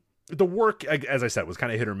the work, as I said, was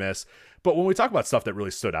kind of hit or miss. But when we talk about stuff that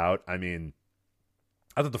really stood out, I mean,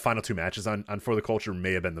 I thought the final two matches on For the Culture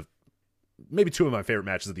may have been maybe two of my favorite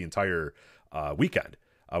matches of the entire weekend.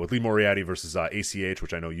 With Lee Moriarty versus ACH,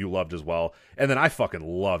 which I know you loved as well. And then I fucking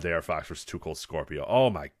loved AR Fox versus Too Cold Scorpio. Oh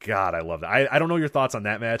my God, I love that. I don't know your thoughts on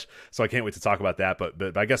that match, so I can't wait to talk about that.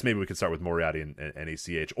 But I guess maybe we could start with Moriarty and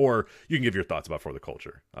ACH, or you can give your thoughts about For the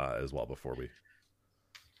Culture as well before we...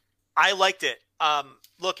 I liked it.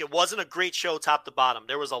 Look, it wasn't a great show top to bottom.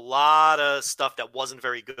 There was a lot of stuff that wasn't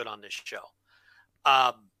very good on this show.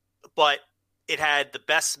 But it had the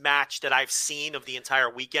best match that I've seen of the entire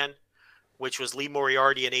weekend, which was Lee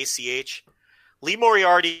Moriarty and ACH. Lee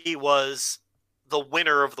Moriarty was the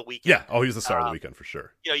winner of the weekend. Yeah. Oh, he was the star of the weekend for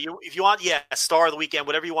sure. If you want, star of the weekend,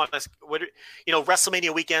 whatever you want.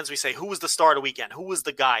 WrestleMania weekends, we say, who was the star of the weekend? Who was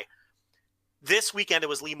the guy? This weekend, it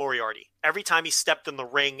was Lee Moriarty. Every time he stepped in the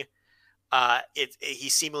ring, he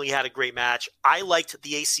seemingly had a great match. I liked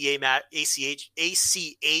the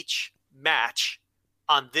ACH match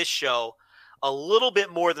on this show a little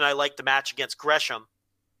bit more than I liked the match against Gresham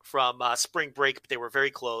from Spring Break, but they were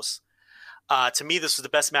very close. To me, this was the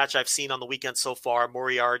best match I've seen on the weekend so far,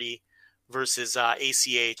 Moriarty versus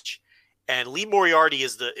ACH. And Lee Moriarty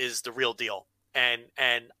is the real deal. And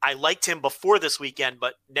I liked him before this weekend,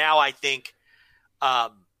 but now I think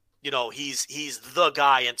he's the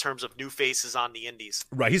guy in terms of new faces on the indies.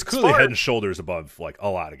 Right, he's clearly head and shoulders above like a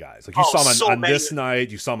lot of guys. Like you saw him on this night,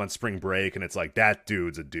 you saw him on Spring Break, and it's like that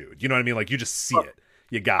dude's a dude. You know what I mean? Like you just see it.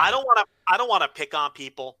 You got. I don't want to pick on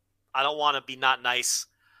people. I don't want to be not nice.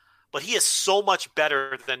 But he is so much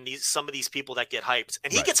better than some of these people that get hyped.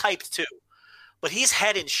 And he gets hyped too. But he's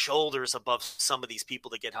head and shoulders above some of these people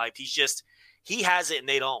that get hyped. He has it and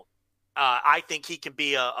they don't. I think he can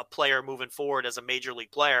be a player moving forward as a major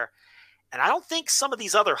league player. And I don't think some of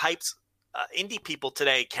these other hyped indie people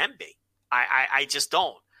today can be. I just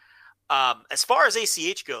don't. As far as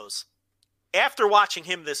ACH goes, after watching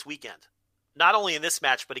him this weekend, not only in this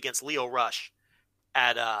match, but against Leo Rush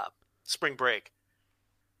at Spring Break,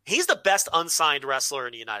 he's the best unsigned wrestler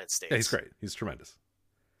in the United States. Yeah, he's great. He's tremendous.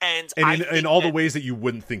 And in all the ways that you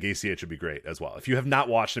wouldn't think ACH would be great as well. If you have not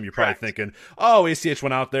watched him, you're probably thinking, oh, ACH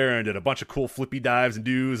went out there and did a bunch of cool flippy dives and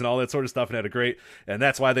do's and all that sort of stuff and had a great, and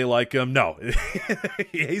that's why they like him. No.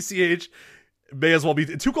 ACH may as well be.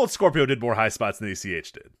 Too Cold Scorpio did more high spots than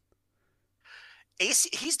ACH did.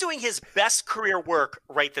 He's doing his best career work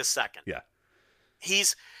right this second. Yeah.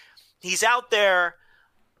 He's out there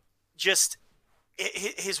just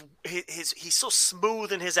he's so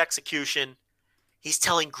smooth in his execution. He's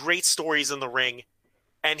telling great stories in the ring,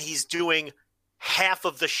 and he's doing half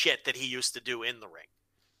of the shit that he used to do in the ring.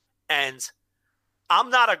 And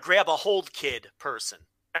I'm not a grab a hold kid person.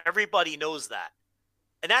 Everybody knows that.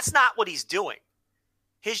 And that's not what he's doing.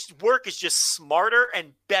 His work is just smarter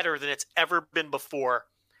and better than it's ever been before.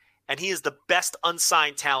 And he is the best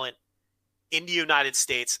unsigned talent in the United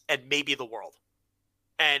States and maybe the world.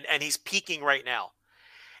 And he's peaking right now.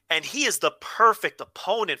 And he is the perfect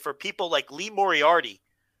opponent for people like Lee Moriarty,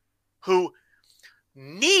 who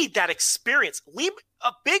need that experience.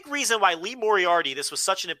 A big reason why Lee Moriarty, this was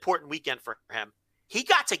such an important weekend for him, he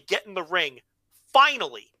got to get in the ring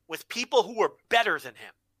finally with people who were better than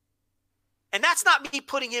him. And that's not me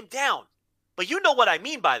putting him down, but you know what I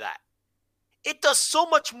mean by that. It does so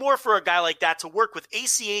much more for a guy like that to work with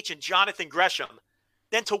ACH and Jonathan Gresham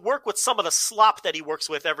than to work with some of the slop that he works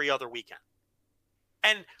with every other weekend.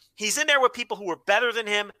 And he's in there with people who are better than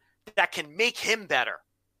him that can make him better.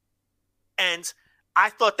 And I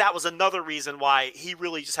thought that was another reason why he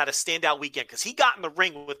really just had a standout weekend, because he got in the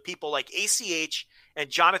ring with people like ACH and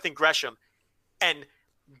Jonathan Gresham and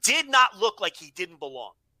did not look like he didn't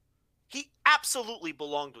belong. He absolutely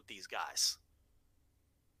belonged with these guys.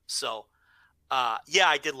 So,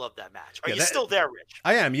 I did love that match. Are you still there, Rich?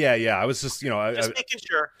 I am. Yeah. I was just, making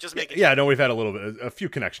sure. Yeah, I know we've had a few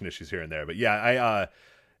connection issues here and there, but yeah,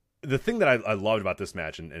 the thing that I loved about this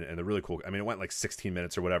match and the really cool, I mean, it went like 16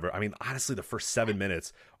 minutes or whatever. I mean, honestly, the first 7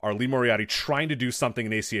 minutes are Lee Moriarty trying to do something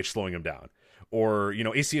and ACH slowing him down, or,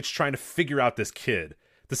 ACH trying to figure out this kid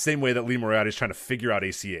the same way that Lee Moriarty is trying to figure out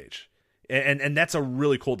ACH. And that's a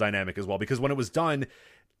really cool dynamic as well, because when it was done,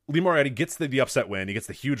 Lee Moriarty gets the upset win. He gets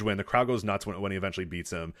the huge win. The crowd goes nuts when he eventually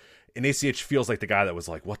beats him. And ACH feels like the guy that was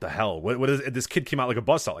like, what the hell? What is it? This kid came out like a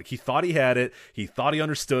buzzsaw. Like, he thought he had it. He thought he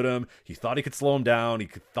understood him. He thought he could slow him down. He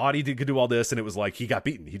thought he could do all this. And it was like he got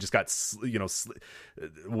beaten. He just got,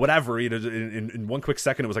 whatever. In one quick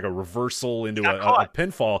second, it was like a reversal into a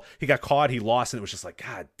pinfall. He got caught. He lost. And it was just like,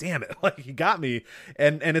 God damn it. Like, he got me.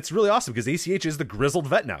 And it's really awesome because ACH is the grizzled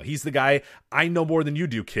vet now. He's the guy, I know more than you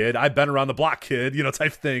do, kid. I've been around the block, kid,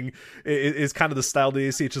 type thing is kind of the style that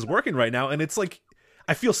ACH is working right now. And it's like,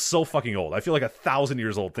 I feel so fucking old. I feel like 1,000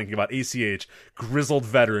 years old thinking about ACH, grizzled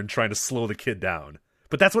veteran trying to slow the kid down.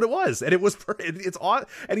 But that's what it was. And it's odd.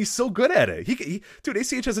 And he's so good at it. Dude,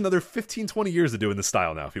 ACH has another 15, 20 years to do in this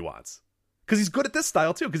style now if he wants. Because he's good at this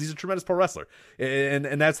style too, because he's a tremendous pro wrestler.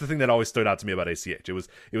 And that's the thing that always stood out to me about ACH. It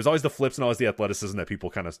was always the flips and always the athleticism that people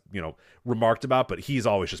kind of, remarked about. But he's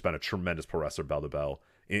always just been a tremendous pro wrestler, bell to bell,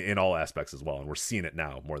 in all aspects as well. And we're seeing it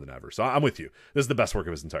now more than ever. So I'm with you. This is the best work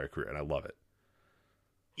of his entire career, and I love it.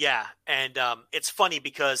 Yeah, and it's funny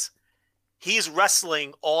because he's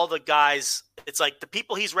wrestling all the guys. It's like the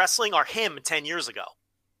people he's wrestling are him 10 years ago.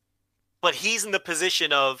 But he's in the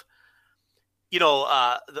position of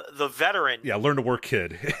the veteran. Yeah, learn to work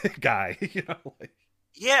kid guy.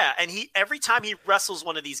 Yeah, and every time he wrestles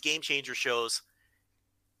one of these Game Changer shows,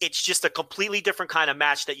 it's just a completely different kind of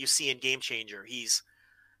match that you see in Game Changer.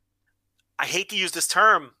 I hate to use this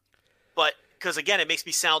term, but because again, it makes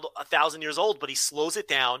me sound 1,000 years old, but he slows it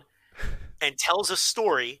down and tells a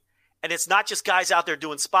story. And it's not just guys out there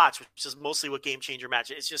doing spots, which is mostly what Game Changer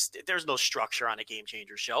matches. It's just, there's no structure on a Game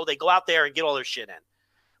Changer show. They go out there and get all their shit in.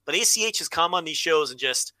 But ACH has come on these shows and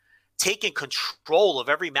just taken control of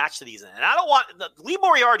every match that he's in. And I don't want, Lee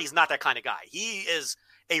Moriarty's not that kind of guy. He is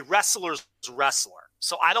a wrestler's wrestler.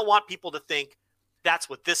 So I don't want people to think that's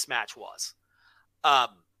what this match was.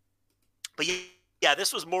 But yeah,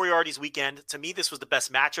 this was Moriarty's weekend. To me, this was the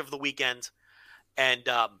best match of the weekend. And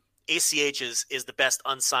ACH is the best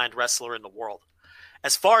unsigned wrestler in the world.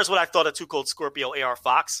 As far as what I thought of Too Cold Scorpio, AR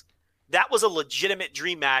Fox, that was a legitimate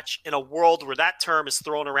dream match in a world where that term is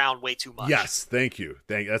thrown around way too much. Yes, thank you.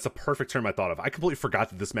 That's a perfect term I thought of. I completely forgot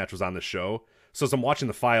that this match was on the show. So as I'm watching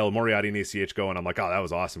the file, Moriarty and ACH go, and I'm like, oh, that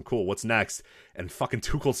was awesome. Cool. What's next? And fucking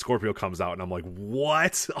Too Cold Scorpio comes out, and I'm like,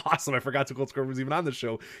 what? Awesome. I forgot Too Cold Scorpio was even on the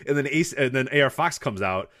show. And then AR Fox comes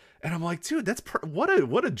out, and I'm like, dude, that's what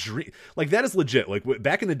a dream. Like, that is legit. Like,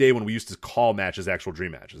 back in the day when we used to call matches actual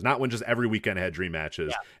dream matches, not when just every weekend had dream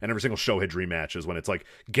matches and every single show had dream matches, when it's like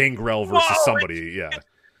Gangrel versus somebody.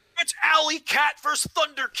 It's Alley Cat versus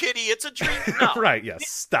Thunder Kitty. It's a dream. No. Right. Yeah.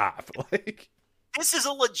 Stop. Like, this is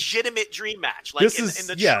a legitimate dream match. Like, in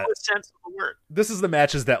the truest sense of the word. This is the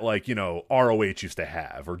matches that, like, ROH used to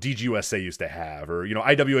have, or DGUSA used to have, or,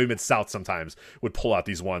 IWA Mid-South sometimes would pull out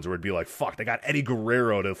these ones where it'd be like, fuck, they got Eddie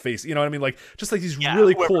Guerrero to face, you know what I mean? Like, just like these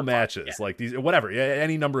really cool matches. Like, these, whatever,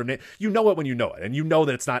 any number of names. You know it when you know it. And you know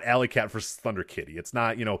that it's not Alley Cat versus Thunder Kitty. It's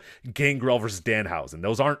not, Gangrel versus Danhausen.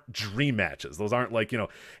 Those aren't dream matches. Those aren't like,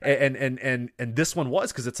 and this one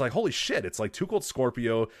was, because it's like, holy shit, it's like Too Cold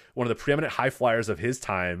Scorpio, one of the preeminent high flyers of his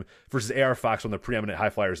time, versus AR Fox, one of the preeminent high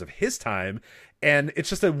flyers of his time. And it's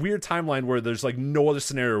just a weird timeline where there's like no other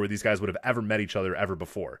scenario where these guys would have ever met each other ever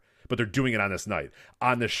before, but they're doing it on this night,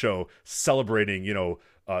 on this show, celebrating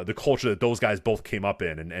the culture that those guys both came up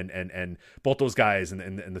in, and both those guys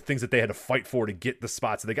and the things that they had to fight for to get the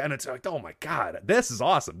spots that they got. And it's like, oh my god, this is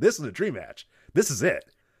awesome. This is a dream match. This is it.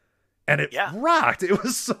 And it rocked. It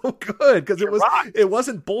was so good because it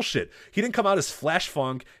wasn't bullshit. He didn't come out as Flash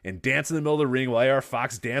Funk and dance in the middle of the ring while AR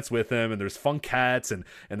Fox danced with him, and there's Funk Cats and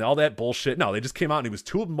all that bullshit. No, they just came out and he was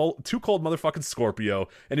too cold motherfucking Scorpio,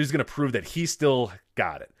 and he was going to prove that he still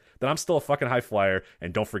got it, that I'm still a fucking high flyer,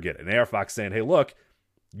 and don't forget it. And AR Fox saying, hey, look,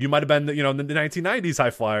 you might have been the 1990s high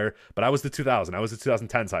flyer, but I was the 2000. I was the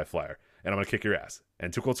 2010s high flyer. And I'm going to kick your ass.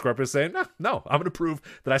 And Too Cold Scorpio is saying, no, I'm going to prove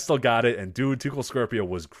that I still got it. And dude, Too Cold Scorpio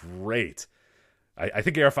was great. I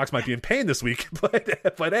think AR Fox might be in pain this week, but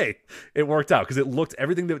hey, it worked out because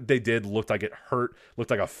everything that they did looked like it hurt,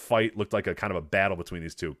 looked like a fight, looked like a kind of a battle between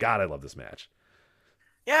these two. God, I love this match.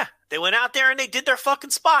 Yeah, they went out there and they did their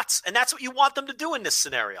fucking spots. And that's what you want them to do in this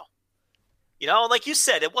scenario. Like you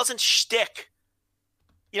said, it wasn't shtick.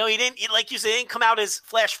 He didn't, like you said, he didn't come out as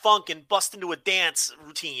Flash Funk and bust into a dance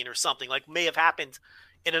routine or something like may have happened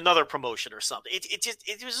in another promotion or something.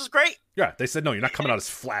 It was just great. Yeah, they said, no, you're not coming out as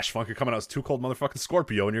Flash Funk. You're coming out as Too Cold motherfucking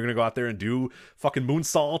Scorpio, and you're going to go out there and do fucking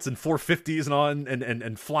moonsaults and 450s and all,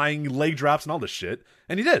 and flying leg drops and all this shit.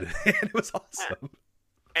 And he did. And it was awesome. Yeah.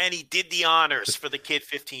 And he did the honors for the kid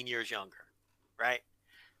 15 years younger, right?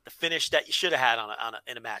 The finish that you should have had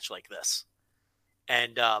in a match like this.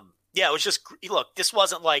 And, yeah, it was just, look, this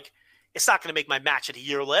wasn't like, it's not going to make my match of the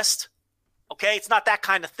year list. Okay. It's not that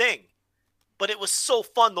kind of thing, but it was so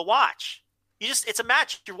fun to watch. It's a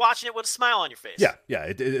match. You're watching it with a smile on your face. Yeah. Yeah.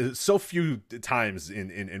 It so few times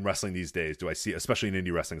in wrestling these days do I see, especially in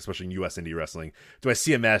indie wrestling, especially in US indie wrestling, do I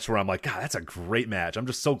see a match where I'm like, God, that's a great match. I'm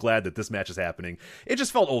just so glad that this match is happening. It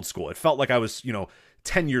just felt old school. It felt like I was,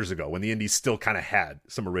 10 years ago when the indies still kind of had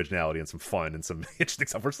some originality and some fun and some interesting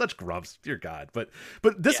stuff. We're such grumps, dear God. But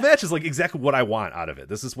this match is like exactly what I want out of it.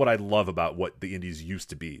 This is what I love about what the indies used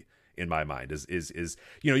to be in my mind is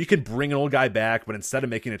you can bring an old guy back, but instead of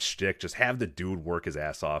making it shtick, just have the dude work his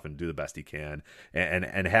ass off and do the best he can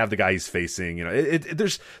and have the guy he's facing.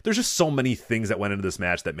 There's just so many things that went into this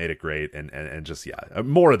match that made it great and just,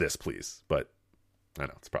 more of this, please. But I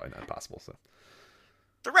know it's probably not possible. So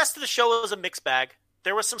the rest of the show was a mixed bag.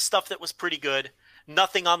 There was some stuff that was pretty good.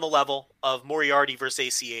 Nothing on the level of Moriarty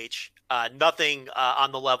versus ACH. Nothing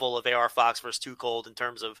on the level of AR Fox versus Too Cold in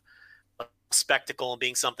terms of a spectacle and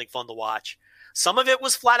being something fun to watch. Some of it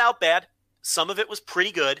was flat out bad. Some of it was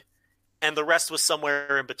pretty good. And the rest was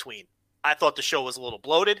somewhere in between. I thought the show was a little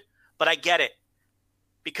bloated, but I get it.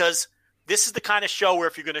 Because this is the kind of show where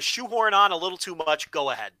if you're going to shoehorn on a little too much, go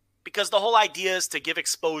ahead. Because the whole idea is to give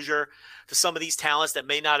exposure to some of these talents that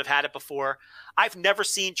may not have had it before. I've never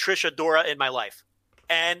seen Trish Adora in my life,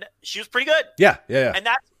 and she was pretty good. Yeah. And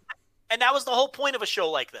that was the whole point of a show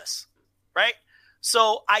like this, right?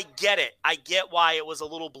 So I get it. I get why it was a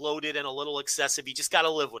little bloated and a little excessive. You just got to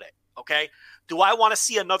live with it, okay? Do I want to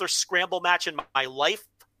see another scramble match in my life?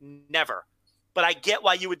 Never. But I get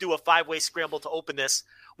why you would do a 5-way scramble to open this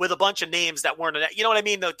with a bunch of names that weren't – you know what I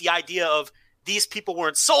mean? The idea of these people were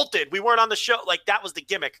insulted. We weren't on the show. Like, that was the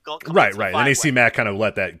gimmick. Right. And AC Mack kind of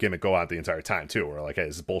let that gimmick go out the entire time, too. We're like, hey,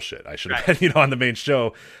 this is bullshit. I should have been, on the main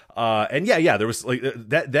show. And there was like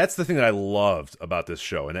that's the thing that I loved about this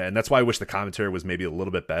show. And that's why I wish the commentary was maybe a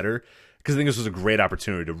little bit better, because I think this was a great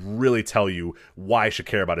opportunity to really tell you why I should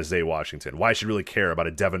care about a Zay Washington, why I should really care about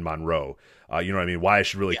a Devin Monroe. You know what I mean? Why I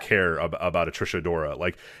should really care about a Trish Adora.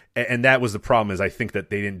 Like, and that was the problem, is I think that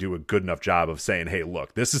they didn't do a good enough job of saying, hey,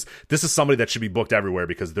 look, this is somebody that should be booked everywhere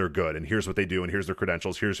because they're good, and here's what they do, and here's their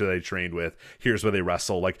credentials, here's who they trained with, here's where they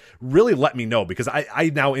wrestle. Like, really let me know, because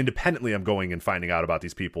I now independently am going and finding out about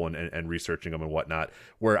these people and researching them and whatnot,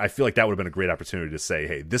 where I feel like that would have been a great opportunity to say,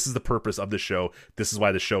 hey, this is the purpose of the show. This is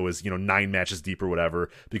why the show is, 9 matches deep or whatever,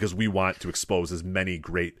 because we want to expose as many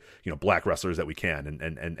great, black wrestlers that we can.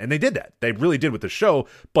 And they did that. They really did with the show,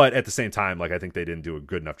 but at the same time, like, I think they didn't do a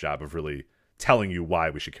good enough job of really telling you why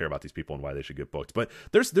we should care about these people and why they should get booked. But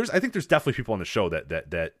I think there's definitely people on the show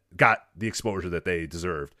that got the exposure that they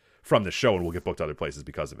deserved from the show and will get booked other places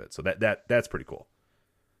because of it. So that's pretty cool.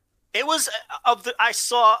 It was I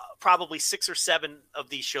saw probably 6 or 7 of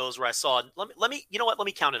these shows where I saw, let me, you know what? Let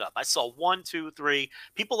me count it up. I saw 1, 2, 3.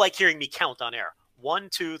 People like hearing me count on air. 1,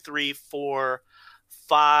 2, 3, 4,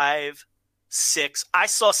 5, 6. I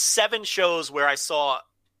saw 7 shows where I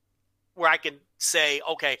can say,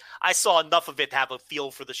 okay, I saw enough of it to have a feel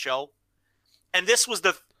for the show. And this was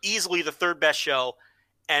easily the third best show.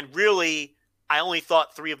 And really, I only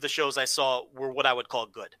thought 3 of the shows I saw were what I would call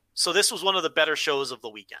good. So this was one of the better shows of the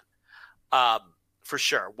weekend. For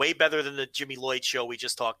sure. Way better than the Jimmy Lloyd show we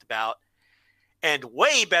just talked about. And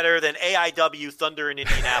way better than AIW Thunder in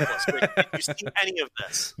Indianapolis. Did you see any of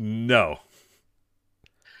this? No.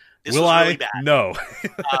 This was really bad. No.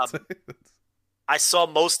 I saw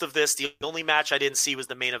most of this. The only match I didn't see was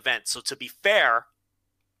the main event. So to be fair,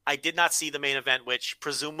 I did not see the main event, which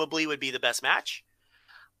presumably would be the best match.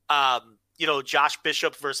 Josh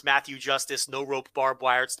Bishop versus Matthew Justice, no rope barbed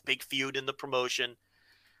wire. It's the big feud in the promotion.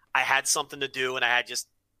 I had something to do, and I had just,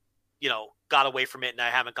 got away from it, and I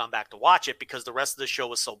haven't gone back to watch it because the rest of the show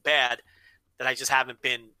was so bad that I just haven't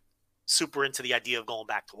been super into the idea of going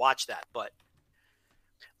back to watch that. But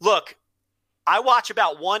look, I watch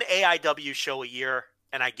about one AIW show a year,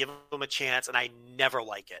 and I give them a chance, and I never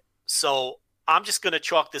like it. So I'm just going to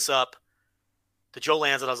chalk this up to Joe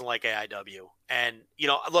Lanza doesn't like AIW. And,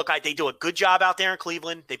 look, they do a good job out there in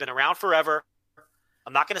Cleveland. They've been around forever.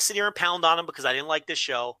 I'm not going to sit here and pound on them because I didn't like this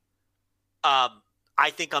show. I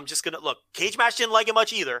think I'm just going to – look, Cage Match didn't like it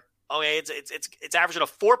much either. Okay, it's averaging a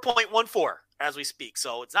 4.14 as we speak.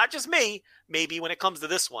 So it's not just me, maybe, when it comes to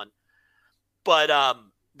this one. But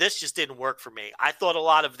this just didn't work for me. I thought a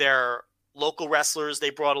lot of their local wrestlers they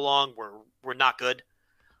brought along were not good.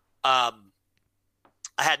 I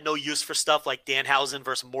had no use for stuff like Danhausen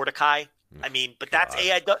versus Mordecai. I mean, but that's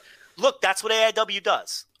AIW. Look, that's what AIW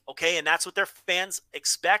does. Okay, and that's what their fans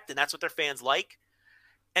expect, and that's what their fans like.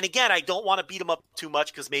 And again, I don't want to beat them up too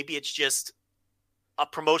much because maybe it's just a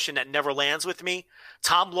promotion that never lands with me.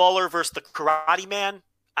 Tom Lawler versus the Karate Man.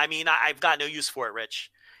 I mean, I've got no use for it, Rich.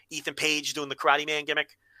 Ethan Page doing the Karate Man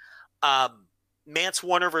gimmick. Mance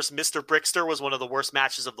Warner versus Mr. Brickster was one of the worst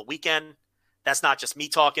matches of the weekend. That's not just me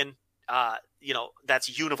talking.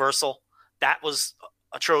 That's universal. That was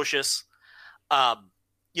atrocious.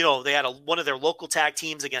 They had one of their local tag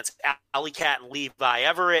teams against Alley Cat and Levi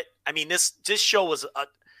Everett. I mean, this show was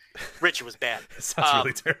Rich, it was bad. It sounds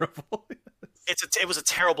really terrible. It was a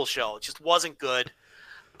terrible show. It just wasn't good.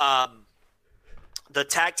 The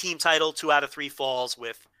tag team title, 2 out of 3 falls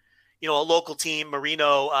with, a local team,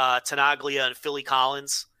 Marino Tenaglia and Philly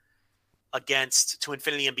Collins against To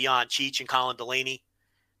Infinity and Beyond, Cheech and Colin Delaney.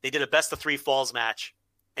 They did a best of 3 falls match.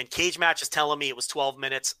 And Cage Match is telling me it was 12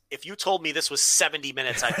 minutes. If you told me this was 70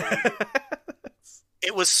 minutes, I'd believe it.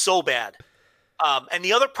 It was so bad. And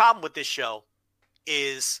the other problem with this show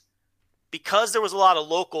is because there was a lot of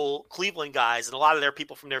local Cleveland guys and a lot of their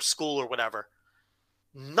people from their school or whatever,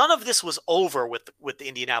 none of this was over with the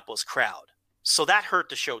Indianapolis crowd. So that hurt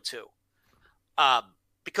the show too.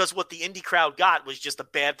 Because what the indie crowd got was just a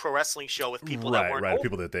bad pro wrestling show with people that weren't over.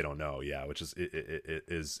 People that they don't know, yeah, which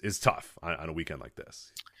is tough on a weekend like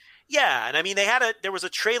this. Yeah, and I mean there was a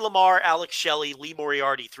Trey Lamar, Alex Shelley, Lee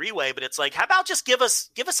Moriarty 3-way, but it's like, how about just give us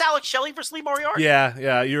Alex Shelley versus Lee Moriarty?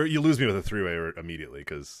 Yeah, you lose me with a 3-way immediately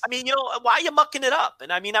because I mean, why are you mucking it up?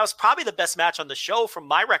 And I mean, that was probably the best match on the show from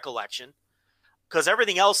my recollection, because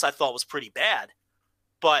everything else I thought was pretty bad.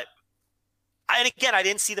 But and again, I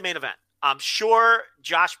didn't see the main event. I'm sure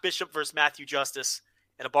Josh Bishop versus Matthew Justice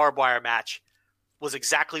in a barbed wire match was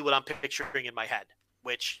exactly what I'm picturing in my head,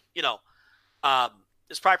 which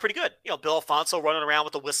is probably pretty good. Bill Alfonso running around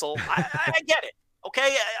with a whistle. I get it.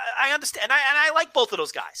 Okay, I understand, and I like both of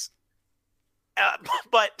those guys.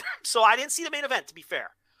 But so I didn't see the main event, to be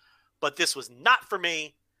fair. But this was not for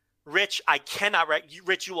me. Rich, I cannot.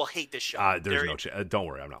 Rich, you will hate this show. There's no chance. Don't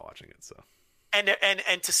worry, I'm not watching it. So.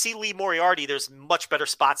 And to see Lee Moriarty, there's much better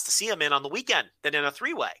spots to see him in on the weekend than in a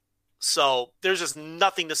 3-way. So there's just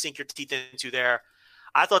nothing to sink your teeth into there.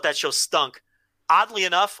 I thought that show stunk. Oddly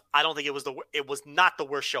enough, I don't think it was not the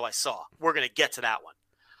worst show I saw. We're going to get to that one.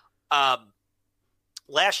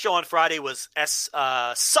 Last show on Friday was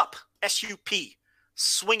SUP, S-U-P,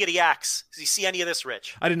 Swing of the Axe. Did you see any of this,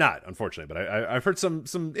 Rich? I did not, unfortunately, but I've heard some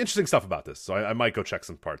interesting stuff about this, so I might go check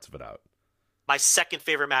some parts of it out. My second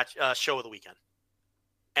favorite match show of the weekend.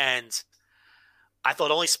 And I thought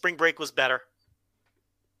only Spring Break was better.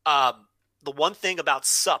 The one thing about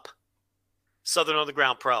SUP, Southern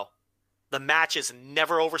Underground Pro, the matches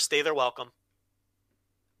never overstay their welcome.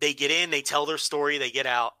 They get in, they tell their story, they get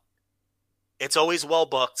out. It's always well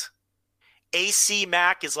booked. AC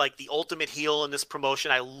Mack is like the ultimate heel in this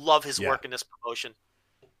promotion. I love his work in this promotion.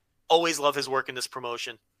 Always love his work in this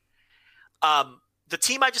promotion. The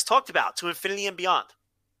team I just talked about, To Infinity and Beyond,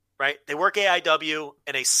 right? They work AIW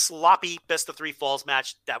in a sloppy best-of-3 falls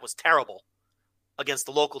match that was terrible against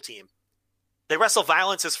the local team. They wrestle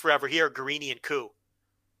Violence is Forever here, Guarini and Koo.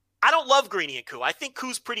 I don't love Guarini and Koo. I think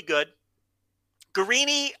Koo's pretty good.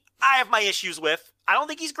 Guarini, I have my issues with. I don't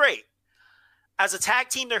think he's great. As a tag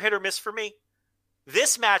team, they're hit or miss for me.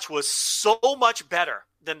 This match was so much better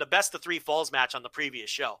than the best-of-3 falls match on the previous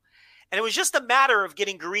show. And it was just a matter of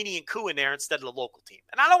getting Guarini and Koo in there instead of the local team.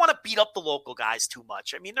 And I don't want to beat up the local guys too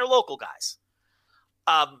much. I mean, they're local guys.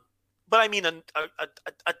 But I mean,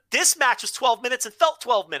 this match was 12 minutes and felt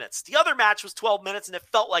 12 minutes. The other match was 12 minutes and it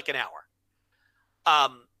felt like an hour.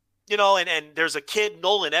 And there's a kid,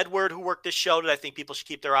 Nolan Edward, who worked this show that I think people should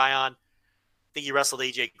keep their eye on. I think he wrestled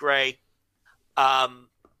AJ Gray.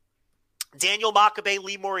 Daniel Makabe,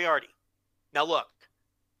 Lee Moriarty. Now look,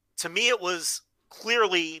 to me it was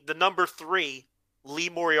clearly the number 3 Lee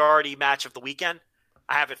Moriarty match of the weekend.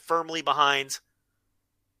 I have it firmly behind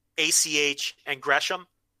ACH and Gresham.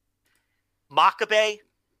 Makabe,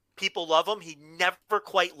 people love him. He never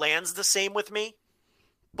quite lands the same with me,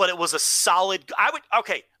 but it was a solid. I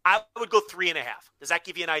would go 3.5. Does that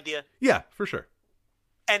give you an idea? Yeah, for sure.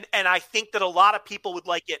 And I think that a lot of people would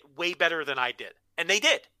like it way better than I did, and they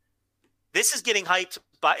did. This is getting hyped,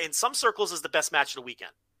 but in some circles is the best match of the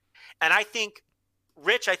weekend. And I think,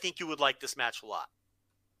 Rich, you would like this match a lot.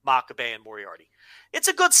 Makabe and Moriarty. It's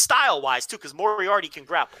a good style-wise, too, because Moriarty can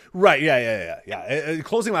grapple. Right, yeah.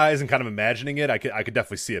 Closing my eyes and kind of imagining it, I could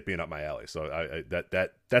definitely see it being up my alley. So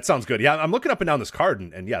that sounds good. Yeah, I'm looking up and down this card,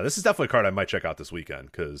 and yeah, this is definitely a card I might check out this weekend,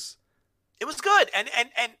 because it was good. And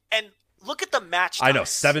look at the match times. I know,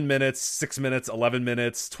 7 minutes, 6 minutes, 11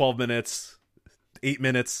 minutes, 12 minutes, 8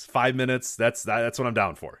 minutes, 5 minutes. That's what I'm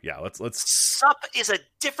down for. Yeah, let's. SUP is a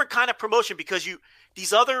different kind of promotion because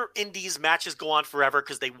these other indies matches go on forever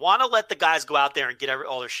because they want to let the guys go out there and get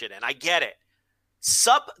all their shit in. I get it.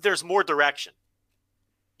 SUP, there's more direction.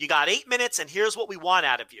 You got 8 minutes, and here's what we want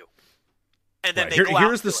out of you. And then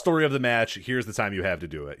here's the story of the match. Here's the time you have to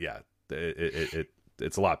do it. Yeah,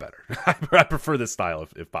 it's a lot better. I prefer this style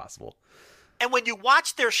if possible. And when you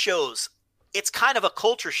watch their shows, it's kind of a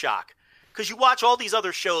culture shock because you watch all these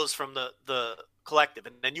other shows from the collective,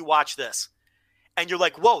 and then you watch this. And you're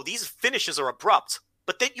like, whoa, these finishes are abrupt.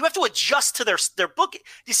 But then you have to adjust to their book. Do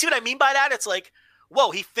you see what I mean by that? It's like,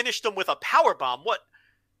 whoa, he finished them with a power bomb. What?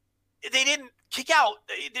 They didn't kick out.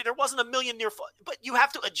 There wasn't a million near. But you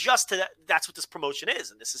have to adjust to that. That's what this promotion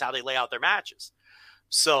is. And this is how they lay out their matches.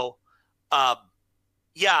 So,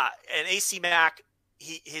 yeah. And AC Mack,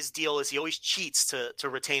 his deal is he always cheats to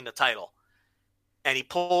retain the title. And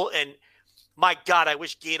and my God, I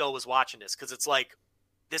wish Gato was watching this because it's like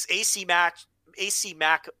this AC Mack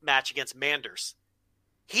match against Manders.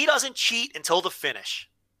 He doesn't cheat until the finish.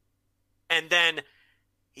 And then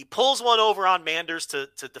he pulls one over on Manders to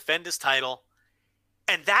defend his title.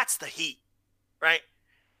 And that's the heat, right?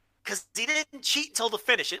 Because he didn't cheat until the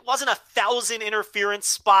finish. It wasn't 1,000 interference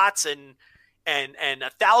spots and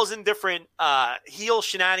 1,000 different heel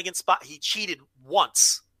shenanigans spots. He cheated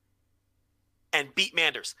once. and beat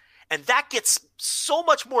Manders. And that gets so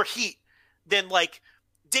much more heat than like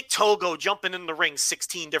Dick Togo jumping in the ring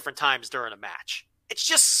 16 different times during a match. It's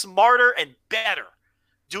just smarter and better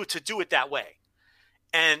to do it that way.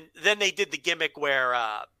 And then they did the gimmick where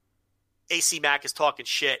AC Mack is talking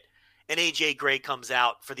shit and AJ Gray comes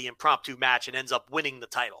out for the impromptu match and ends up winning the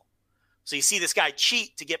title. So you see this guy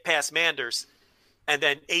cheat to get past Manders, and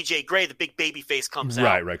then AJ Gray, the big baby face, comes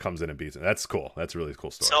out. Right, comes in and beats him. That's cool. That's a really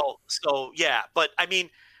cool story. So yeah, but I mean,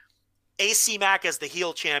 AC Mack as the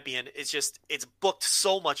heel champion is just, it's booked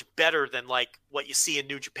so much better than like what you see in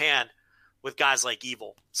New Japan with guys like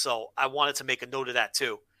Evil. So I wanted to make a note of that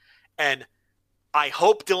too. And I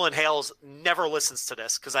hope Dylan Hales never listens to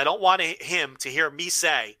this, because I don't want him to hear me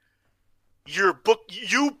say, you book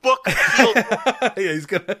heel yeah, he's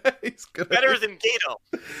gonna better than Gato,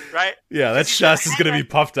 right? Yeah, that chest is gonna be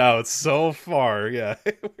puffed out so far. Yeah,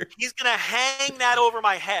 he's gonna hang that over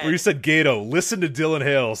my head. Where you said Gato, listen to Dylan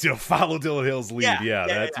Hales, follow Dylan Hales' lead.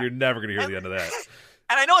 Yeah, you're never gonna hear the end of that.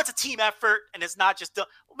 And I know it's a team effort, and it's not just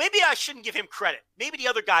maybe I shouldn't give him credit. Maybe the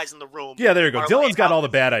other guys in the room. Yeah, there you go. Dylan's got all the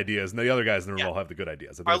bad ideas, and the other guys in the room all have the good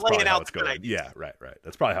ideas. Are laying out the good ideas. Yeah, right.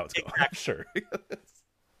 That's probably how it's going. I'm sure.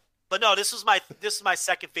 But no, this is my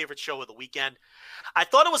second favorite show of the weekend. I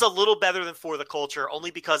thought it was a little better than For the Culture,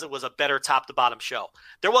 only because it was a better top to bottom show.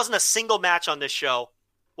 There wasn't a single match on this show.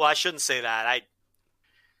 Well, I shouldn't say that.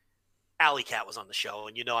 Alley Cat was on the show,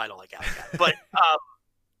 and I don't like Alley Cat. But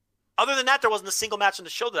other than that, there wasn't a single match on the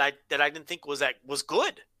show that I didn't think was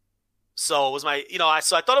good. So it was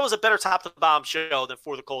so I thought it was a better top to bottom show than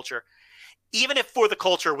For the Culture, even if For the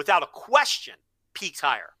Culture, without a question, peaked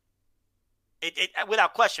higher. It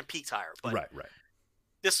without question peaked higher. But right.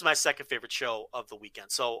 This is my second favorite show of the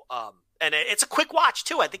weekend. So and it's a quick watch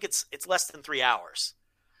too. I think it's less than 3 hours.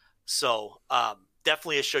 So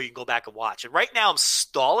definitely a show you can go back and watch. And right now I'm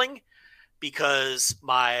stalling because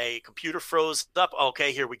my computer froze up.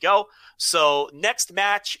 Okay, here we go. So next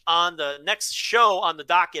show on the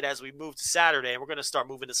docket as we move to Saturday, and we're going to start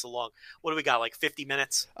moving this along. What do we got? Like 50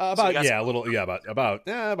 minutes? About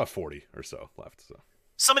 40 or so left. So.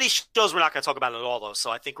 Some of these shows we're not going to talk about at all, though,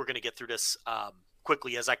 so I think we're going to get through this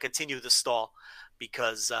quickly as I continue the stall,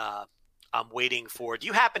 because I'm waiting for – do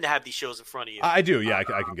you happen to have these shows in front of you? I do, yeah. I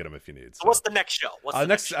can get them if you need. So. What's the next show?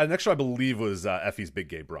 Next show, I believe, was Effie's Big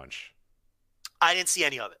Gay Brunch. I didn't see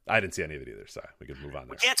any of it. I didn't see any of it either, so we can move on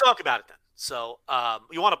there. We can't talk about it then. So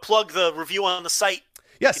you want to plug the review on the site?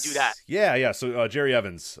 Yes. You can do that. Yeah. So Jerry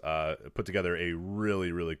Evans put together a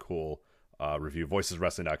really, really cool review,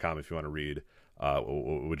 voiceswrestling.com if you want to read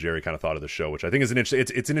what Jerry kind of thought of the show, which I think is it's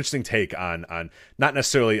an interesting take on not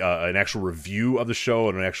necessarily an actual review of the show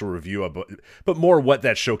and an actual review of, but more what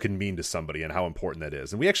that show can mean to somebody and how important that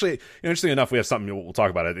is. And we actually, interestingly enough, we have something we'll talk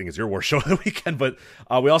about. I think it's your worst show of the weekend, but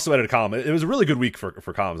we also added a column. It was a really good week for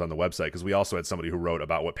columns on the website, because we also had somebody who wrote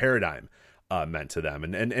about what Paradigm meant to them,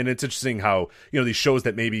 and it's interesting how these shows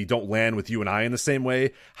that maybe don't land with you and I in the same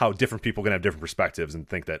way, how different people can have different perspectives and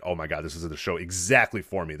think that, oh my god, this is the show exactly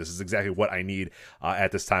for me, this is exactly what I need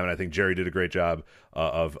at this time. And I think Jerry did a great job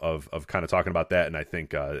of kind of talking about that, and I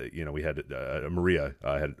think we had Maria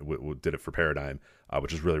did it for Paradigm,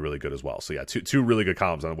 which is really, really good as well. So yeah, two really good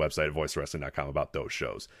columns on the website at voicewrestling.com about those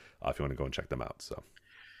shows if you want to go and check them out. So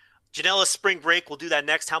Janela Spring Break, we'll do that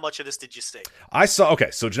next. How much of this did you see? So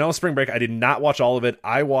Janela Spring Break, I did not watch all of it.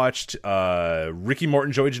 I watched Ricky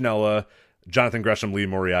Morton, Joey Janela, Jonathan Gresham, Lee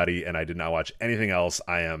Moriarty, and I did not watch anything else.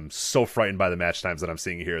 I am so frightened by the match times that I'm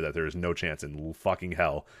seeing here that there is no chance in fucking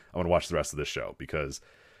hell I'm going to watch the rest of this show, because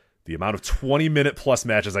the amount of 20-minute plus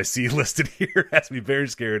matches I see listed here has me very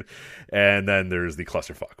scared. And then there's the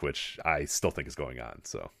clusterfuck, which I still think is going on.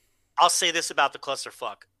 So I'll say this about the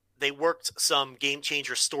clusterfuck. They worked some game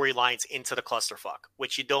changer storylines into the clusterfuck,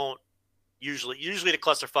 which you don't usually. Usually the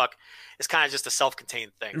clusterfuck is kind of just a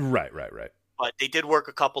self-contained thing. Right. But they did work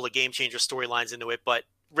a couple of game changer storylines into it. But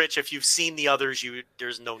Rich, if you've seen the others,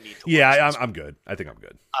 there's no need to. Yeah, I'm good. I think I'm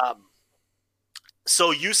good.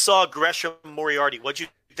 So you saw Gresham Moriarty. What'd you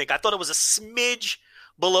think? I thought it was a smidge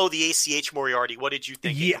below the ACH Moriarty. What did you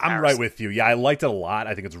think? Yeah, I'm right with you. Yeah, I liked it a lot.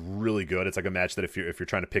 I think it's really good. It's like a match that if you're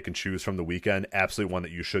trying to pick and choose from the weekend, absolutely one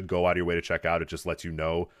that you should go out of your way to check out. It just lets you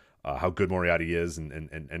know how good Moriarty is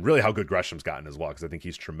and really how good Gresham's gotten as well, because I think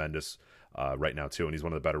he's tremendous right now too, and he's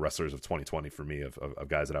one of the better wrestlers of 2020 for me, of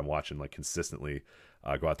guys that I'm watching like consistently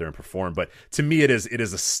go out there and perform. But to me, it is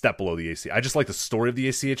a step below the ACH. I just like the story of the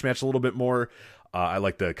ACH match a little bit more. I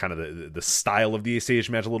like the kind of the style of the ACH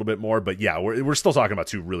match a little bit more, but yeah, we're still talking about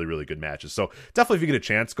two really, really good matches. So definitely, if you get a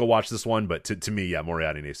chance, go watch this one. But to me, yeah,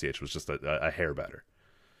 Moriarty and ACH was just a hair better.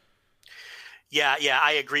 Yeah,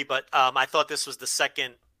 I agree. But I thought this was the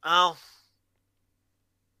second. Oh,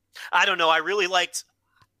 I don't know. I really liked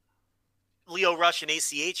Leo Rush and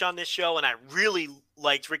ACH on this show, and I really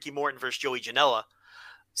liked Ricky Morton versus Joey Janela.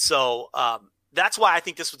 So that's why I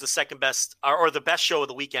think this was the second best or the best show of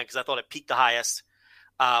the weekend, because I thought it peaked the highest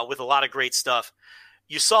with a lot of great stuff.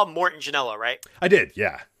 You saw Morton Janela, right? I did,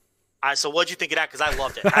 yeah. So what'd you think of that? Because I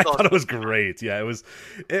loved it. I thought it was great. Yeah,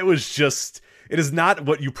 it was just, it is not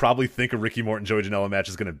what you probably think a Ricky Morton Joey Janela match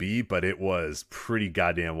is going to be, but it was pretty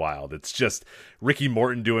goddamn wild. It's just Ricky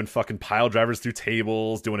Morton doing fucking pile drivers through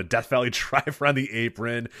tables, doing a Death Valley drive around the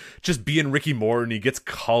apron, just being Ricky Morton. He gets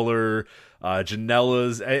color.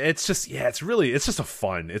 Janela's. It's just, yeah, it's just a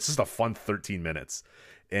fun 13 minutes.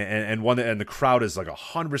 And the crowd is like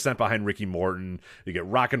 100% behind Ricky Morton. You get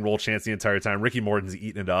rock and roll chants the entire time. Ricky Morton's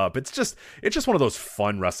eating it up. It's just one of those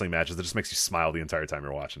fun wrestling matches that just makes you smile the entire time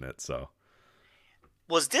you're watching it. So,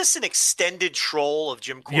 was this an extended troll of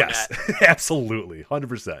Jim Cornette? Yes, absolutely,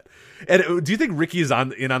 100%. And do you think Ricky is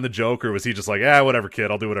in on the joke, or was he just like, whatever,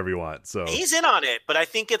 kid, I'll do whatever you want? So he's in on it, but I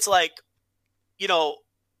think it's like,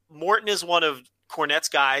 Morton is one of Cornette's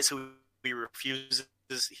guys who he refuses.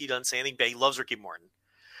 He doesn't say anything, but he loves Ricky Morton.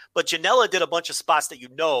 But Janela did a bunch of spots that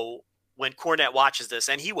when Cornette watches this,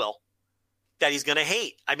 and he will, that he's going to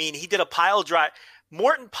hate. I mean, he did a pile drive.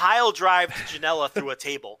 Morton pile drived Janela through a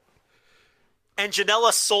table, and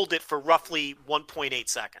Janela sold it for roughly 1.8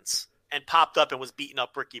 seconds and popped up and was beating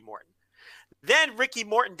up Ricky Morton. Then Ricky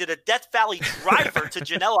Morton did a Death Valley driver to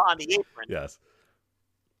Janela on the apron. Yes.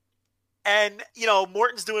 And,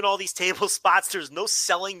 Morton's doing all these table spots. There's no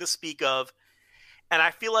selling to speak of. And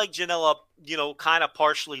I feel like Janela, kind of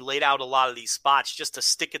partially laid out a lot of these spots just to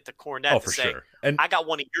stick it to Cornette. Oh, for sure. And I got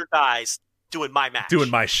one of your guys doing my match. Doing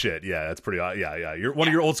my shit. Yeah, that's pretty. Yeah. One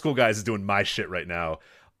of your old school guys is doing my shit right now.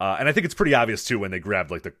 And I think it's pretty obvious too when they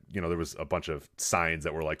grabbed like there was a bunch of signs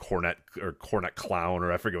that were like Cornette clown,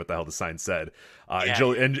 or I forget what the hell the sign said.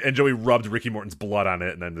 And Joey rubbed Ricky Morton's blood on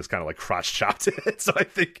it and then just kind of like crotch chopped it. So I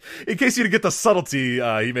think in case you didn't get the subtlety,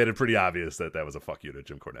 he made it pretty obvious that was a fuck you to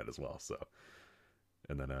Jim Cornette as well. So.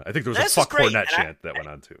 And then I think there was a fuck Cornette chant that went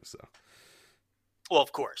on too. So, well,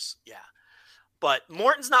 of course, yeah. But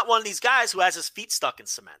Morton's not one of these guys who has his feet stuck in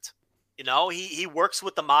cement. He works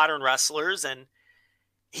with the modern wrestlers and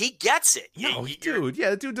he gets it.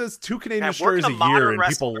 The dude does 2 Canadian Destroyers a year and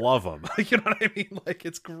people love him. You know what I mean? Like,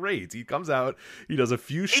 it's great. He comes out, he does a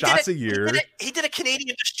few shots a year. He did a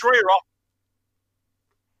Canadian Destroyer off.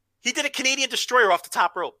 He did a Canadian Destroyer off the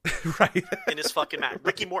top rope, right? In his fucking match,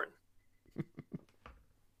 Ricky Morton.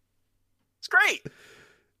 It's great.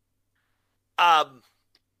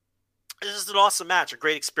 This is an awesome match, a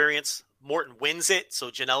great experience. Morton wins it, so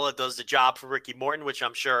Janela does the job for Ricky Morton, which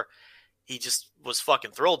I'm sure he just was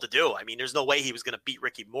fucking thrilled to do. I mean, there's no way he was going to beat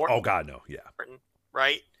Ricky Morton. Oh, God, no. Yeah.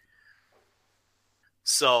 Right?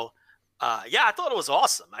 So, I thought it was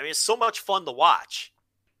awesome. I mean, it's so much fun to watch.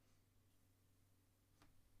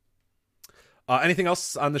 Anything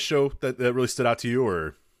else on the show that really stood out to you,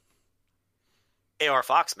 or? AR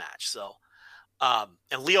Fox match. So,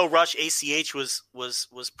 and Leo Rush ACH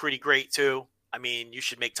was pretty great too. I mean, you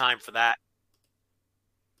should make time for that.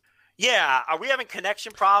 Yeah, are we having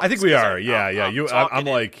connection problems? I think we are. I'm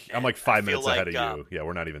like 5 minutes ahead of you. Yeah,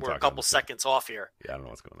 we're not even talking. We're a couple seconds off here. Yeah, I don't know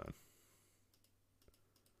what's going on.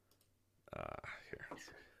 Here.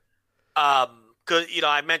 Because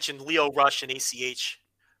I mentioned Leo Rush and ACH.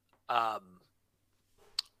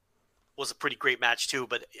 Was a pretty great match too,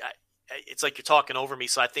 but it's like you're talking over me,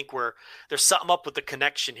 so I think there's something up with the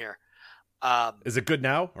connection here. Is it good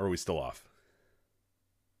now, or are we still off?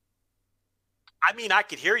 I mean, I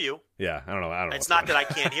could hear you. Yeah, I don't know. It's not that I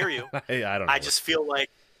can't hear you. I don't know. I just feel like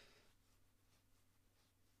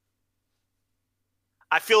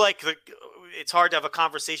it's hard to have a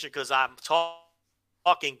conversation because I'm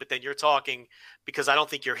talking, but then you're talking because I don't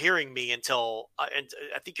think you're hearing me and I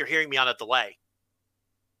think you're hearing me on a delay.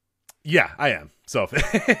 Yeah, I am. So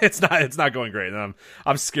it's not going great, and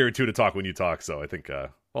I'm scared too to talk when you talk. So I think,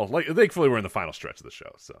 thankfully we're in the final stretch of the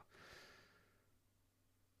show. So,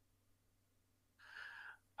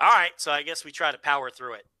 all right. So I guess we try to power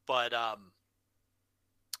through it, but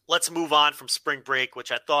let's move on from spring break,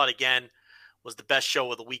 which I thought again was the best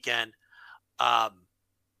show of the weekend.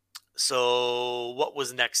 So what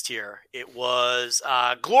was next here? It was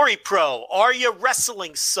Glory Pro. Are you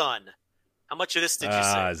wrestling, son? How much of this did you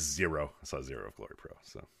see? 0. I saw 0 of Glory Pro.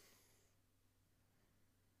 So,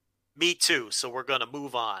 me too. So we're gonna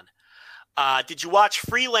move on. Did you watch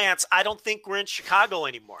Freelance? I don't think we're in Chicago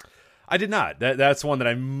anymore. I did not. That's one that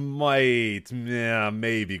I might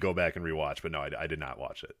maybe go back and rewatch, but no, I did not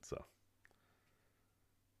watch it. So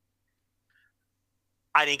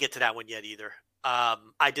I didn't get to that one yet either.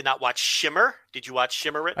 I did not watch Shimmer. Did you watch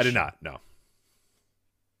Shimmer, Rich? I did not, no.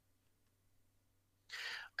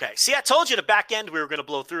 Okay. See, I told you the back end we were going to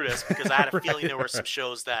blow through this because I had a feeling there were some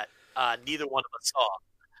shows that neither one of us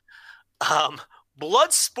saw.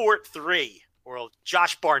 Bloodsport 3, or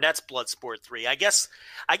Josh Barnett's Bloodsport 3. I guess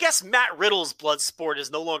Matt Riddle's Bloodsport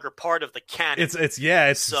is no longer part of the canon. It's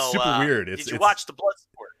super weird. Did you watch the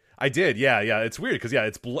Bloodsport? I did, yeah. It's weird because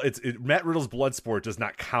Matt Riddle's Bloodsport does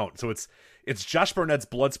not count, so it's Josh Barnett's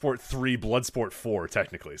Bloodsport 3, Bloodsport 4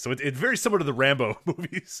 technically. So it's very similar to the Rambo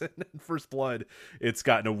movies and First Blood. It's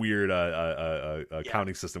gotten a weird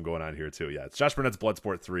counting system going on here too. Yeah, it's Josh Barnett's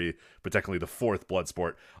Bloodsport 3, but technically the fourth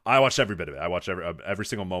Bloodsport. I watched every bit of it. I watched every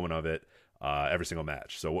single moment of it, every single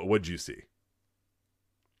match. So what did you see?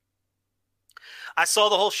 I saw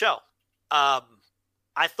the whole show. I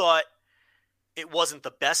thought it wasn't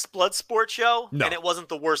the best Bloodsport show, and it wasn't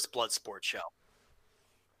the worst Bloodsport show.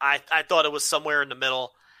 I thought it was somewhere in the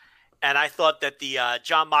middle, and I thought that the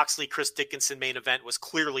Jon Moxley, Chris Dickinson main event was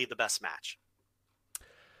clearly the best match.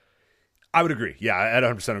 I would agree. Yeah, I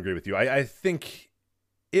 100% agree with you. I think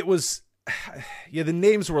it was, the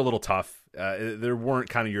names were a little tough. There weren't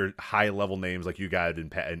kind of your high level names like you got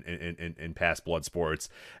in past blood sports,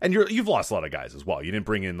 and you've lost a lot of guys as well. You didn't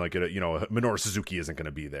bring in like Minoru Suzuki isn't going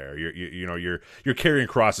to be there. You're carrying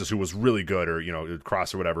Crosses, who was really good, or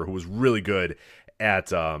Cross or whatever, who was really good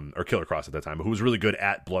at or Killer Cross at that time, who was really good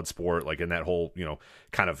at Bloodsport, like in that whole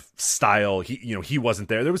kind of style. He wasn't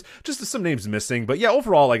there. There was just some names missing, but yeah,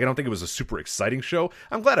 overall, like I don't think it was a super exciting show.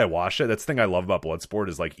 I'm glad I watched it. That's the thing I love about Bloodsport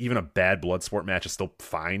is like even a bad Bloodsport match is still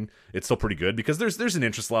fine. It's still pretty good because there's an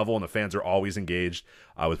interest level and the fans are always engaged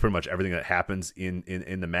with pretty much everything that happens in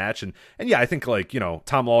the match. And yeah, I think like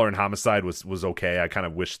Tom Lawler and Homicide was okay. I kind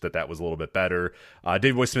of wish that was a little bit better.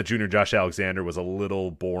 Davey Boy Smith Jr. Josh Alexander was a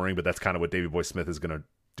little boring, but that's kind of what Davey Boy Smith is going to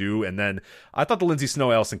do. And then I thought the Lindsay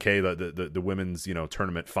Snow Allison Kay the women's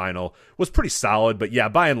tournament final was pretty solid, but yeah,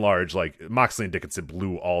 by and large, like Moxley and Dickinson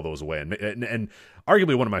blew all those away, and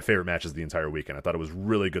arguably one of my favorite matches of the entire weekend. I thought it was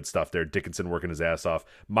really good stuff there. Dickinson working his ass off,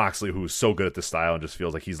 Moxley, who's so good at the style and just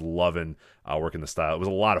feels like he's loving working the style. It was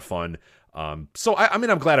a lot of fun. So I mean,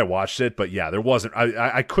 I'm glad I watched it, but yeah, there wasn't,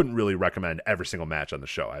 I couldn't really recommend every single match on the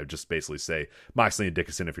show. I would just basically say Moxley and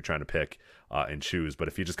Dickinson if you're trying to pick and choose. But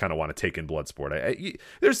if you just kind of want to take in Bloodsport,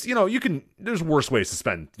 there's worse ways to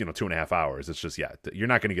spend 2.5 hours. It's just, yeah, you're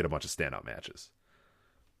not going to get a bunch of standout matches.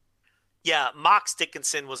 Yeah, Mox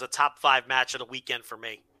Dickinson was a top 5 match of the weekend for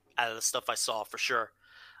me out of the stuff I saw for sure.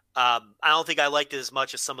 I don't think I liked it as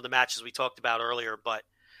much as some of the matches we talked about earlier, but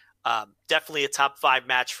definitely a top 5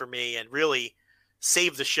 match for me and really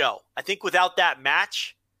saved the show. I think without that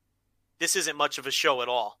match, this isn't much of a show at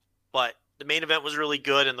all, but the main event was really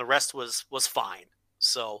good and the rest was fine.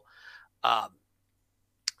 So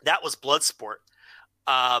that was Bloodsport.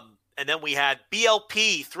 And then we had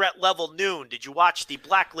BLP Threat Level Noon. Did you watch the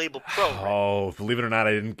Black Label Pro? Oh, believe it or not,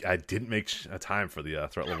 I didn't make a time for the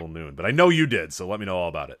Threat Level Noon, but I know you did, so let me know all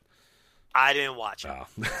about it. I didn't watch it. Oh.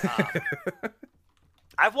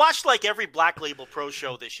 I've watched like every Black Label Pro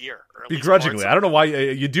show this year. Begrudgingly. I don't know why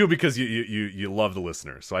you do, because you love the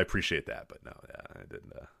listeners, so I appreciate that. But no, yeah, I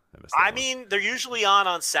didn't. I mean, they're usually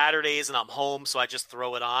on Saturdays, and I'm home, so I just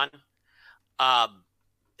throw it on.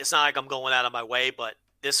 It's not like I'm going out of my way, but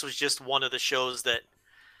this was just one of the shows that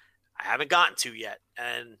I haven't gotten to yet,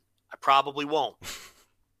 and I probably won't.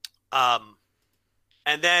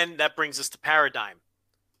 And then that brings us to Paradigm.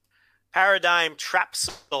 Paradigm Trap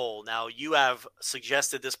Soul. Now, you have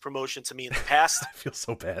suggested this promotion to me in the past. I feel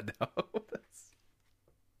so bad now.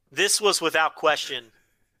 This was without question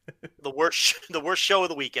the worst show of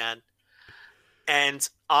the weekend. And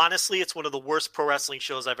honestly, it's one of the worst pro wrestling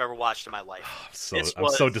shows I've ever watched in my life. I'm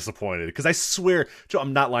so disappointed because I swear, Joe,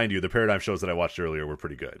 I'm not lying to you. The Paradigm shows that I watched earlier were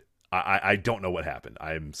pretty good. I don't know what happened.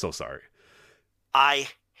 I'm so sorry. I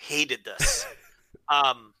hated this.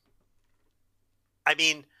 I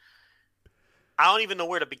mean, I don't even know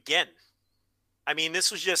where to begin. I mean,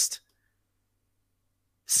 this was just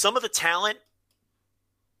some of the talent.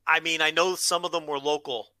 I mean, I know some of them were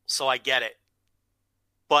local, so I get it.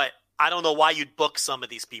 But I don't know why you'd book some of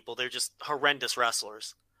these people. They're just horrendous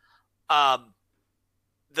wrestlers. There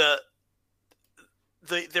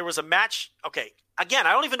was a match. Okay. Again,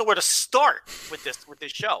 I don't even know where to start with this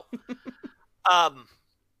show. And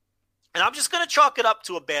I'm just going to chalk it up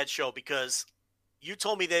to a bad show because you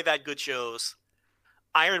told me they've had good shows.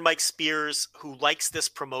 Iron Mike Spears, who likes this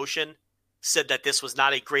promotion, said that this was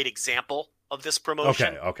not a great example of this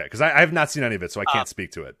promotion. Okay. Because I have not seen any of it, so I can't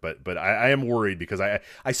speak to it. But I am worried because I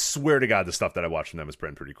swear to God, the stuff that I watched from them has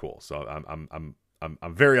been pretty cool. So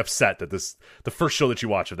I'm very upset that the first show that you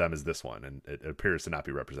watch of them is this one, and it appears to not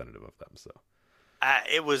be representative of them. So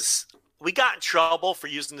we got in trouble for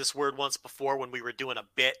using this word once before when we were doing a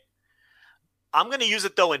bit. I'm going to use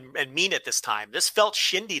it though and mean it this time. This felt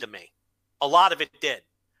shindy to me. A lot of it did,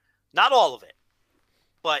 not all of it,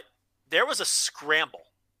 but there was a scramble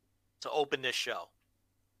to open this show,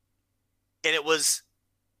 and it was.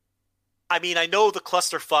 I mean, I know the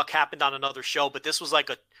clusterfuck happened on another show, but this was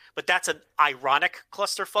but that's an ironic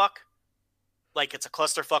clusterfuck. Like it's a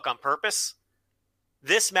clusterfuck on purpose.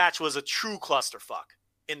 This match was a true clusterfuck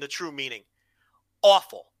in the true meaning.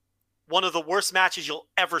 Awful. One of the worst matches you'll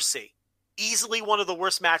ever see. Easily one of the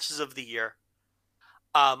worst matches of the year.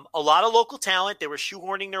 A lot of local talent. They were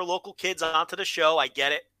shoehorning their local kids onto the show. I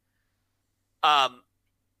get it.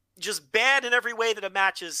 Just bad in every way that a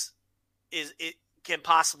match it can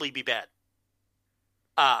possibly be bad.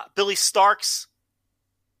 Billy Starks,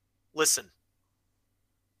 listen,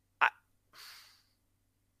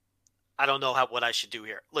 I don't know what I should do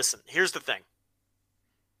here. Listen, here's the thing.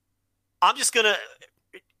 I'm just going to,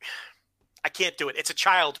 I can't do it. It's a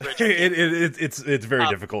child, Rich. It's very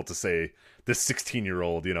difficult to say this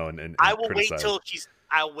 16-year-old, and I will criticize.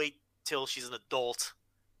 I'll wait till she's an adult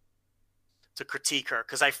to critique her.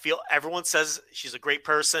 Cause I feel everyone says she's a great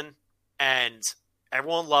person and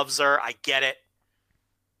everyone loves her. I get it.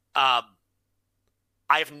 I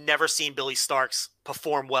have never seen Billy Starks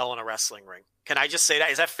perform well in a wrestling ring. Can I just say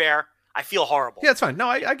that? Is that fair? I feel horrible. Yeah, it's fine. No,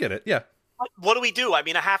 I get it. Yeah. What do we do? I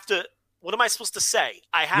mean, what am I supposed to say?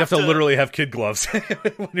 You have to literally have kid gloves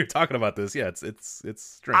when you're talking about this. Yeah, it's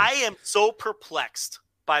strange. I am so perplexed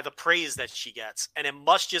by the praise that she gets, and it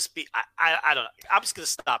must just be, I don't know. I'm just going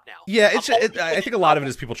to stop now. Yeah, I think a lot of it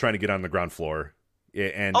is people trying to get on the ground floor.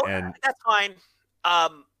 And that's fine.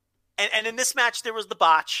 And in this match, there was the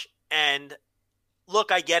botch. And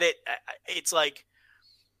look, I get it. It's like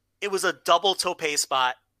it was a double tope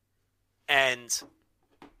spot. And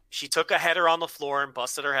she took a header on the floor and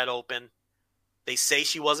busted her head open. They say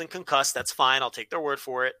she wasn't concussed. That's fine. I'll take their word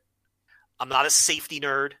for it. I'm not a safety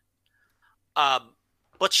nerd.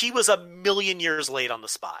 But she was a million years late on the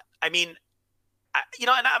spot. I mean, and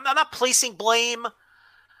I'm not placing blame.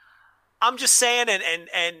 I'm just saying,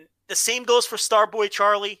 and the same goes for Starboy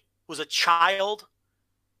Charlie, who's a child.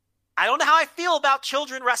 I don't know how I feel about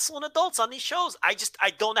children wrestling adults on these shows. I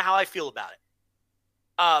don't know how I feel about it.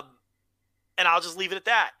 And I'll just leave it at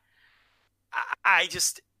that. I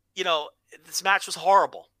just, this match was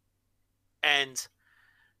horrible. And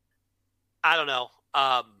I don't know.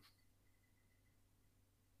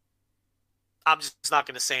 I'm just not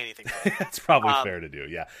going to say anything. That's probably fair to do.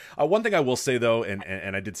 Yeah. One thing I will say though,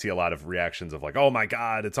 and I did see a lot of reactions of like, oh my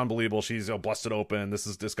God, it's unbelievable. She's busted open. This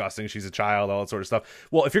is disgusting. She's a child, all that sort of stuff.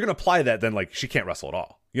 Well, if you're going to apply that, then like she can't wrestle at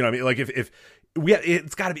all. You know what I mean? Like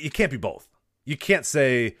it's gotta be, it can't be both. You can't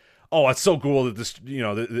say, oh, it's so cool that this,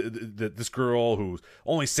 this girl who's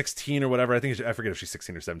only 16 or whatever. I forget if she's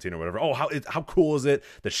 16 or 17 or whatever. Oh, how cool is it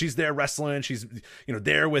that she's there wrestling? She's,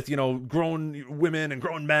 there with, grown women and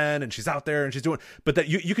grown men, and she's out there and she's doing, but that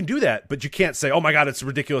you can do that, but you can't say, oh my God, it's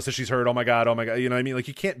ridiculous that she's hurt. Oh my God. You know what I mean? Like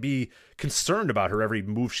you can't be concerned about her every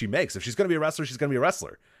move she makes. If she's going to be a wrestler, she's going to be a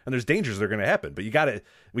wrestler. And there's dangers that are going to happen, but we got to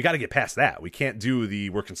get past that. We can't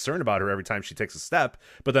do we're concerned about her every time she takes a step,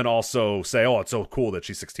 but then also say, oh, it's so cool that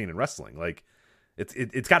she's 16 and wrestling. Like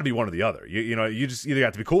it's got to be one or the other. You just either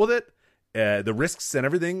got to be cool with it, the risks and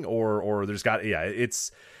everything, or there's got,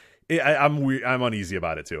 I'm uneasy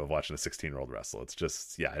about it too, of watching a 16-year-old wrestle. It's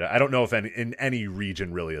just, I don't know if in any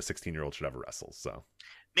region really a 16-year-old should ever wrestle. So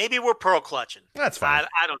maybe we're pearl clutching. That's fine.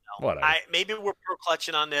 I don't know. Whatever. Maybe we're pearl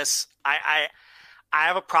clutching on this. I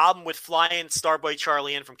have a problem with flying Starboy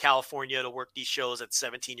Charlie in from California to work these shows at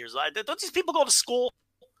 17 years old. Don't these people go to school?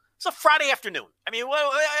 It's a Friday afternoon. I mean,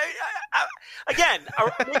 again,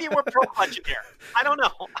 maybe we're pro-clutching here. I don't know.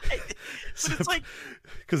 But it's like,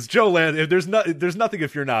 because Joe Land, there's nothing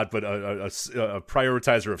if you're not, but a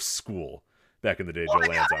prioritizer of school back in the day. Joe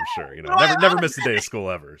Lands, I'm sure. Never missed a day of school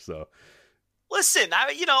ever. So listen, I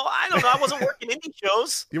don't know. I wasn't working indie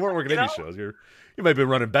shows. You weren't working indie shows. You might have been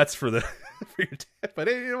running bets for your dad, but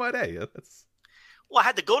hey, you know what? Hey, that's. Well, I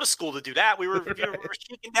had to go to school to do that. We were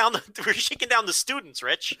shaking down the students,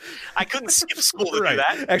 Rich. I couldn't skip school to do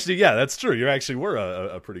that. Actually, yeah, that's true. You actually were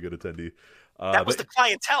a pretty good attendee. That was the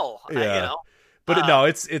clientele. Yeah. But no,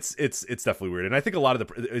 it's definitely weird, and I think a lot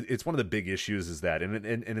of it's one of the big issues is that, and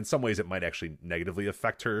in some ways it might actually negatively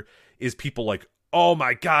affect her. Is people like, oh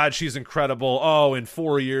my God, she's incredible. Oh, in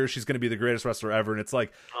 4 years she's going to be the greatest wrestler ever, and it's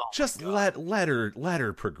like, let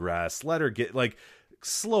her progress. Let her get like.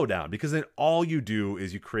 slow down, because then all you do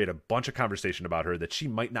is you create a bunch of conversation about her that she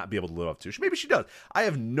might not be able to live up to. Maybe she does. I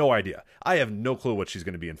have no idea. I have no clue what she's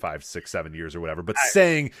going to be in 5, 6, 7 years or whatever. But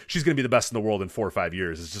saying she's going to be the best in the world in 4 or 5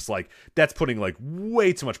 years is just like, that's putting like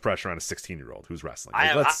way too much pressure on a 16-year-old who's wrestling.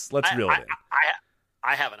 Like, let's reel it in.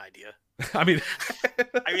 I have an idea. I mean,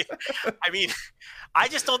 I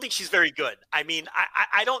just don't think she's very good. I mean,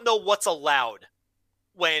 I don't know what's allowed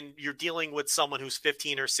when you're dealing with someone who's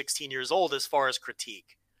 15 or 16 years old as far as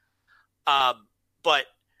critique. But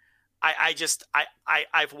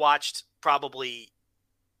I've watched probably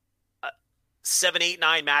 7, 8,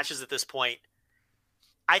 9 matches at this point.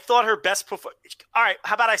 I thought her best all right,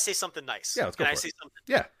 how about I say something nice? Yeah, let's go. Can I say something?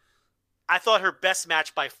 Yeah. I thought her best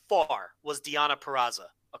match by far was Deonna Purrazzo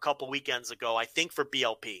a couple weekends ago, I think for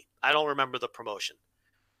BLP. I don't remember the promotion.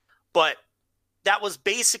 But that was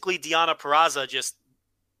basically Deonna Purrazzo just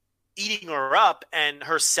eating her up and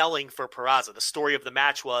her selling for Purrazzo. The story of the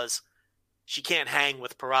match was she can't hang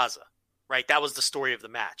with Purrazzo, right? That was the story of the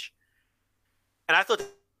match. And I thought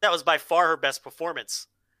that was by far her best performance.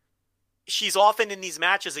 She's often in these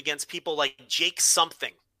matches against people like Jake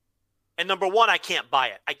something. And number one, I can't buy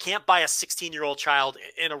it. I can't buy a 16-year-old child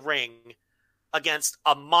in a ring against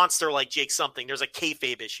a monster like Jake something. There's a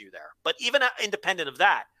kayfabe issue there. But even independent of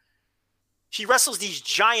that, she wrestles these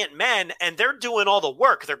giant men, and they're doing all the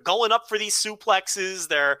work. They're going up for these suplexes.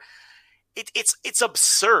 It's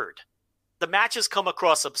absurd. The matches come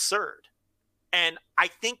across absurd. And I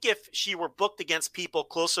think if she were booked against people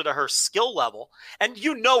closer to her skill level, and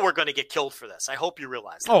we're going to get killed for this. I hope you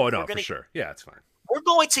realize that. Oh, no, for sure. Yeah, it's fine. We're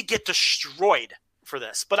going to get destroyed for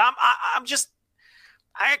this. But I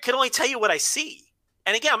can only tell you what I see.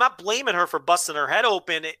 And again, I'm not blaming her for busting her head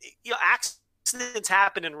open. Accidents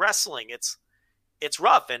happen in wrestling. It's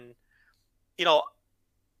rough. And,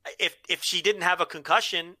 if she didn't have a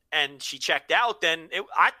concussion and she checked out, then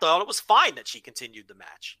I thought it was fine that she continued the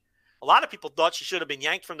match. A lot of people thought she should have been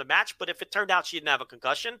yanked from the match, but if it turned out she didn't have a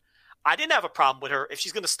concussion, I didn't have a problem with her. If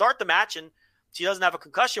she's going to start the match and she doesn't have a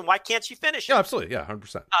concussion, why can't she finish? Yeah, absolutely. Yeah,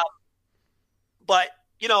 100%. But,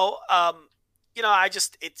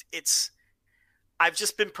 I've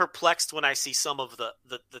just been perplexed when I see some of the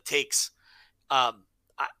takes. I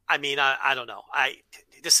don't know.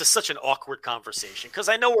 This is such an awkward conversation because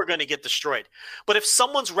I know we're going to get destroyed. But if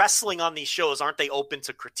someone's wrestling on these shows, aren't they open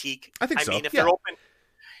to critique? I think so.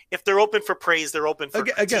 If they're open for praise, they're open for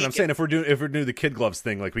critique. Again, I'm saying if we're doing the kid gloves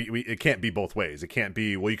thing, like it can't be both ways. It can't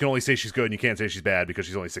be, well, you can only say she's good and you can't say she's bad because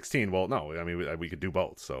she's only 16. Well, no, I mean we could do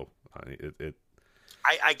both. So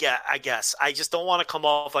I guess I just don't want to come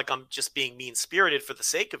off like I'm just being mean spirited for the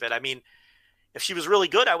sake of it. I mean, if she was really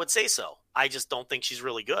good, I would say so. I just don't think she's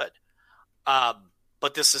really good.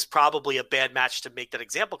 But this is probably a bad match to make that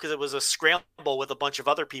example because it was a scramble with a bunch of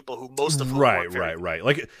other people who most of them weren't very good. Right.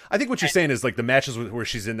 Like, I think what you're saying is like the matches where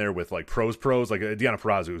she's in there with like pros, like Deonna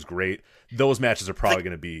Purrazzo was great. Those matches are probably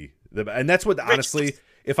going to be and that's what, honestly,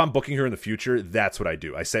 if I'm booking her in the future, that's what I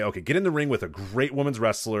do. I say, okay, get in the ring with a great women's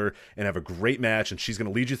wrestler and have a great match, and she's going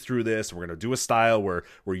to lead you through this. And we're going to do a style where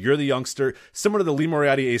you're the youngster, similar to the Lee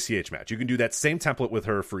Moriarty ACH match. You can do that same template with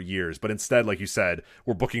her for years, but instead, like you said,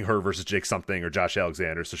 we're booking her versus Jake something or Josh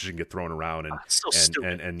Alexander, so she can get thrown around and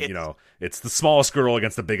it's the smallest girl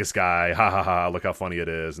against the biggest guy. Ha ha ha! Look how funny it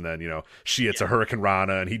is. And then she hits a Hurricane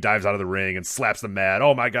Rana, and he dives out of the ring and slaps the mat.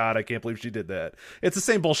 Oh my god, I can't believe she did that. It's the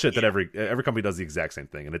same bullshit that every company does the exact same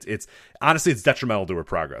thing, and it's honestly it's detrimental to her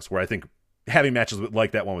progress. Where I think having matches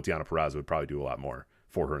like that one with Deonna Purrazzo would probably do a lot more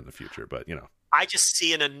for her in the future. But I just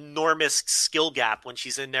see an enormous skill gap when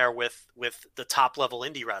she's in there with the top level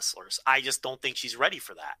indie wrestlers. I just don't think she's ready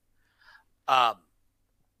for that.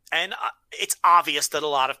 And it's obvious that a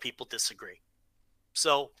lot of people disagree.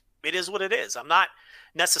 So it is what it is. I'm not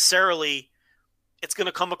necessarily, it's going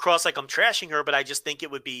to come across like I'm trashing her, but I just think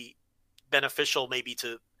it would be beneficial maybe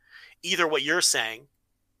to either what you're saying,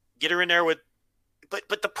 get her in there with,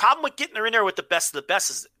 but the problem with getting her in there with the best of the best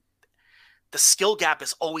is the skill gap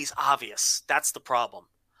is always obvious. That's the problem.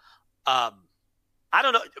 I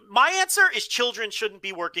don't know. My answer is children shouldn't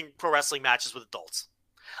be working pro wrestling matches with adults.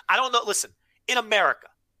 I don't know. Listen, in America,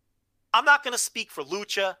 I'm not going to speak for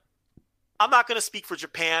Lucha. I'm not going to speak for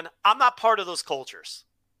Japan. I'm not part of those cultures.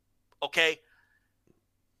 Okay?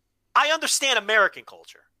 I understand American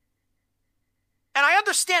culture. And I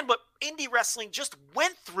understand what indie wrestling just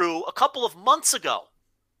went through a couple of months ago.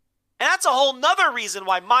 And that's a whole nother reason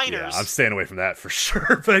why minors... Yeah, I'm staying away from that for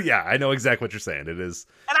sure. But yeah, I know exactly what you're saying. It is...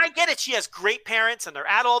 And I get it. She has great parents, and they're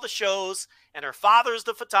at all the shows, and her father's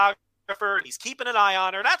the photographer, and he's keeping an eye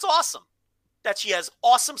on her. That's awesome. That she has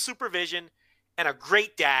awesome supervision and a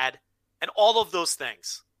great dad and all of those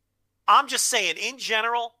things. I'm just saying, in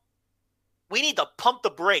general, we need to pump the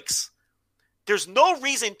brakes. There's no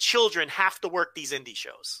reason children have to work these indie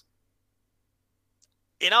shows.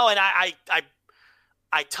 And I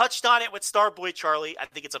touched on it with Starboy Charlie. I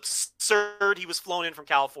think it's absurd he was flown in from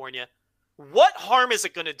California. What harm is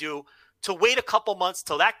it going to do to wait a couple months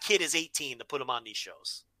till that kid is 18 to put him on these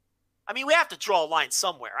shows? I mean, we have to draw a line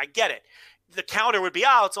somewhere. I get it. The counter would be,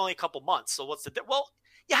 it's only a couple months. So what's well,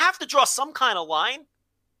 you have to draw some kind of line.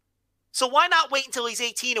 So why not wait until he's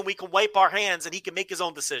 18 and we can wipe our hands and he can make his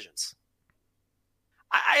own decisions?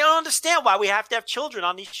 I don't understand why we have to have children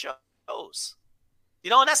on these shows.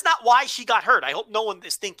 And that's not why she got hurt. I hope no one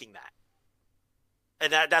is thinking that.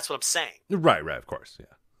 And that's what I'm saying. Right, of course, yeah.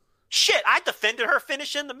 Shit, I defended her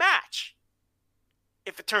finishing the match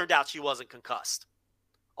if it turned out she wasn't concussed.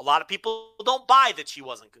 A lot of people don't buy that she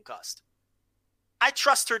wasn't concussed. I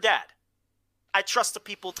trust her dad. I trust the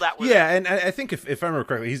people that were there. And I think if I remember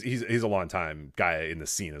correctly, he's a long time guy in the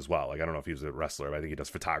scene as well. Like, I don't know if he was a wrestler, but I think he does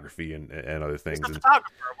photography and other things. He's a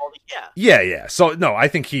photographer. Well, yeah. So no, I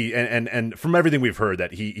think he and from everything we've heard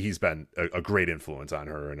that he's been a great influence on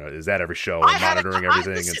her and is at every show and monitoring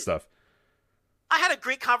everything and stuff. I had a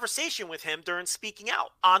great conversation with him during speaking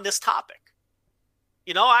out on this topic.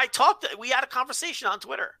 We had a conversation on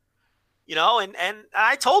Twitter. And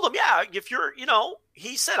I told him, if you're,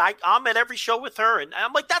 he said, I'm at every show with her. And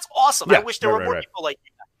I'm like, that's awesome. Yeah, I wish there were more people like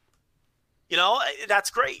that. That's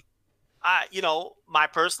great. My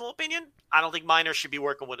personal opinion, I don't think minors should be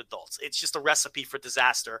working with adults. It's just a recipe for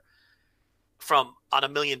disaster on a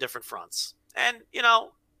million different fronts. And,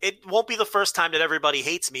 it won't be the first time that everybody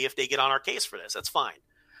hates me if they get on our case for this. That's fine.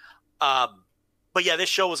 But yeah, this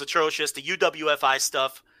show was atrocious. The UWFI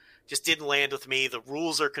stuff just didn't land with me. The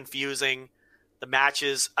rules are confusing. The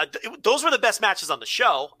matches, those were the best matches on the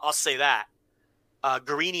show. I'll say that.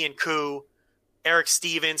 Guarini and Koo, Eric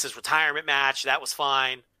Stevens, his retirement match, that was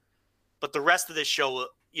fine. But the rest of this show,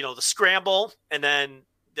 the scramble, and then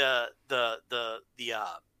there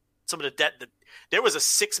was a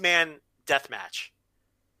 6-man death match,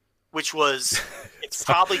 which was it's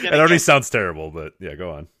probably going to. It already sounds terrible, but yeah,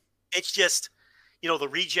 go on. It's just. The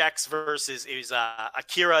Rejects versus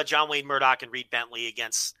Akira, John Wayne Murdoch, and Reed Bentley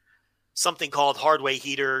against something called Hardway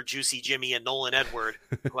Heater, Juicy Jimmy, and Nolan Edward,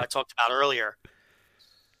 who I talked about earlier.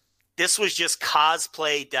 This was just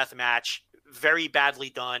cosplay deathmatch, very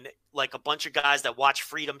badly done, like a bunch of guys that watch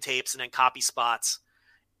Freedom tapes and then copy spots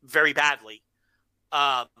very badly.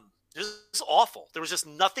 This was awful. There was just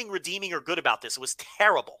nothing redeeming or good about this. It was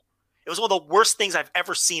terrible. It was one of the worst things I've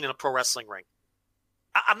ever seen in a pro wrestling ring.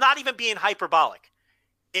 I'm not even being hyperbolic.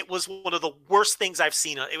 It was one of the worst things I've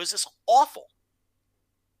seen. It was just awful.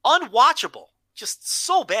 Unwatchable. Just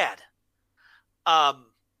so bad. And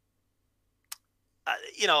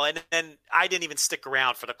then I didn't even stick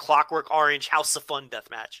around for the Clockwork Orange House of Fun death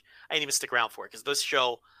match. I didn't even stick around for it because this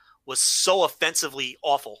show was so offensively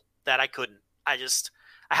awful that I couldn't. I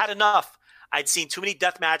had enough. I'd seen too many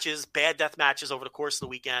death matches, bad death matches over the course of the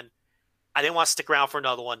weekend. I didn't want to stick around for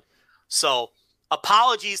another one. So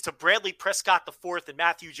apologies to Bradley Prescott IV and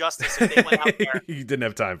Matthew Justice if they went out there. You didn't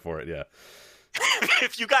have time for it, yeah.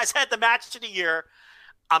 If you guys had the match of the year,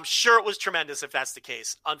 I'm sure it was tremendous if that's the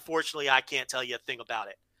case. Unfortunately, I can't tell you a thing about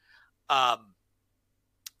it. I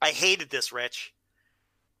hated this, Rich.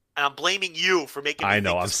 And I'm blaming you for making me I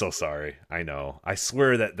know, think I'm so sorry. I know. I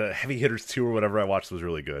swear that the Heavy Hitters 2 or whatever I watched was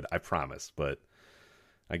really good. I promise, but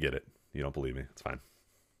I get it. You don't believe me. It's fine.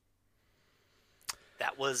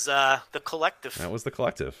 That was the collective. That was the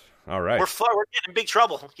collective. All right. We're getting in big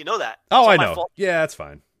trouble. You know that. Oh, I know. Yeah, that's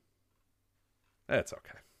fine. That's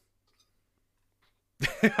okay.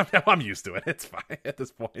 I'm used to it. It's fine at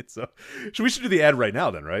this point. So we should do the ad right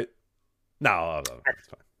now then, right? No, it's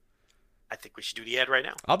fine. I think we should do the ad right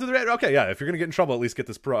now. I'll do the ad. Okay, yeah. If you're going to get in trouble, at least get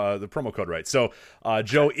this the promo code right. So,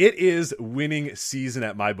 Joe, it is winning season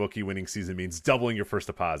at MyBookie. Winning season means doubling your first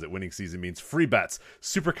deposit. Winning season means free bets,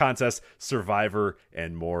 super contests, Survivor,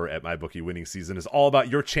 and more at MyBookie. Winning season is all about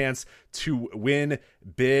your chance to win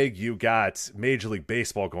big. You got Major League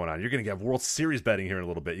Baseball going on. You're going to get World Series betting here in a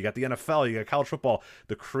little bit. You got the NFL. You got college football.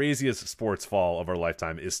 The craziest sports fall of our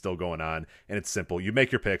lifetime is still going on, and it's simple. You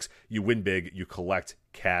make your picks. You win big. You collect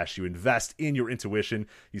cash. You invest in your intuition.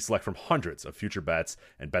 You select from hundreds of future bets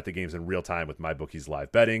and bet the games in real time with MyBookie's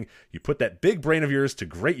live betting. You put that big brain of yours to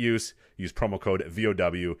great use. Use promo code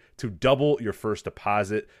VOW to double your first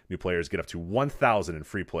deposit. New players get up to $1,000 in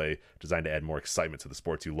free play, designed to add more excitement to the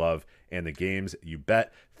sports you love and the games you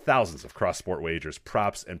bet. Thousands of cross-sport wagers,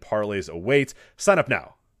 props, and parlays await. Sign up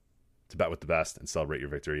now to bet with the best and celebrate your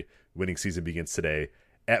victory. Winning season begins today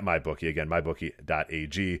at MyBookie. Again,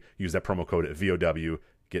 mybookie.ag. Use that promo code VOW.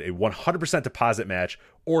 get a 100% deposit match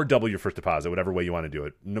or double your first deposit, whatever way you want to do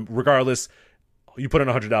it. Regardless, you put in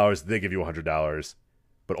 $100, they give you $100,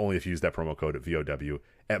 but only if you use that promo code at VOW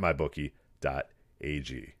at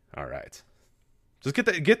mybookie.ag. All right. Just get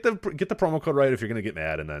the promo code right if you're going to get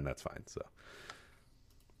mad, and then that's fine. So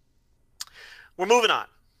we're moving on.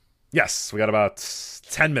 Yes, we got about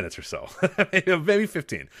 10 minutes or so. Maybe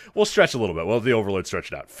 15. We'll stretch a little bit. We'll have the Overlord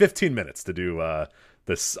stretch it out. 15 minutes to do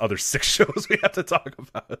this other 6 shows we have to talk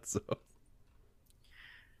about. So.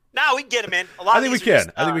 No, we can get them in. I think we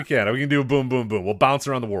can. We can do a boom, boom, boom. We'll bounce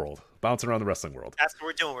around the world. Bounce around the wrestling world. That's what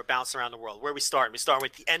we're doing. We're bouncing around the world. Where are we starting? We start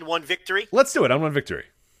with the N-1 victory? Let's do it. N-1 victory.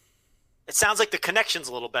 It sounds like the connection's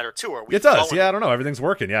a little better, too. It does. Yeah, I don't know. Everything's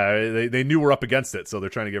working. Yeah, they knew we're up against it, so they're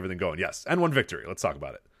trying to get everything going. Yes, N-1 victory. Let's talk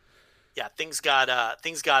about it. Yeah, things got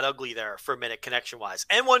ugly there for a minute connection-wise.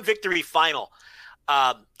 N-1 victory final.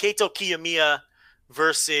 Kaito Kiyomiya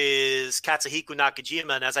versus Katsuhiko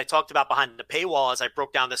Nakajima. And as I talked about behind the paywall, as I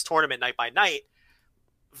broke down this tournament night by night,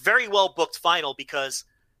 very well booked final because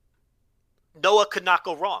Noah could not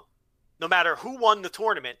go wrong. No matter who won the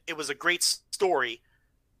tournament, it was a great story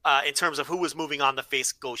in terms of who was moving on to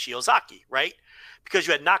face Go Shiozaki, right? Because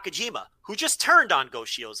you had Nakajima, who just turned on Go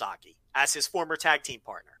Shiozaki as his former tag team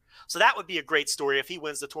partner. So that would be a great story if he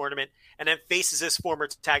wins the tournament and then faces his former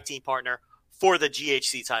tag team partner for the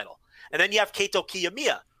GHC title. And then you have Kaito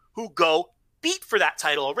Kiyomiya, who Go beat for that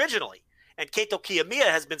title originally. And Kaito Kiyomiya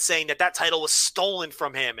has been saying that title was stolen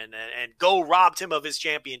from him and Go robbed him of his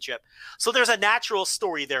championship. So there's a natural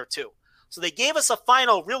story there too. So they gave us a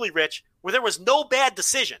final, really, Rich, where there was no bad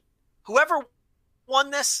decision. Whoever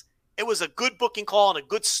won this, it was a good booking call and a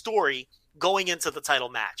good story going into the title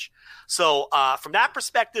match. So from that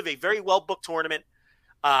perspective, a very well-booked tournament.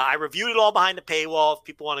 I reviewed it all behind the paywall. If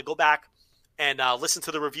people want to go back and listen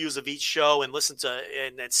to the reviews of each show and listen to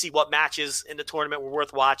and see what matches in the tournament were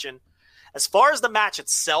worth watching. As far as the match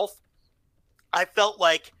itself, I felt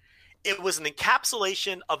like it was an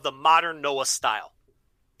encapsulation of the modern Noah style.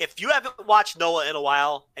 If you haven't watched Noah in a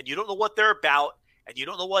while and you don't know what they're about and you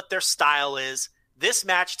don't know what their style is, this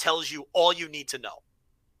match tells you all you need to know.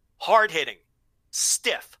 Hard-hitting,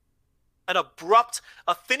 stiff,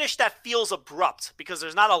 a finish that feels abrupt because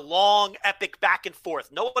there's not a long, epic back and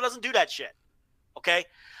forth. Noah doesn't do that shit. Okay?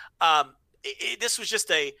 This was just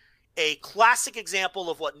a classic example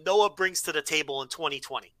of what Noah brings to the table in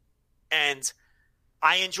 2020. And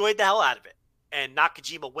I enjoyed the hell out of it. And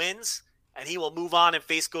Nakajima wins, and he will move on and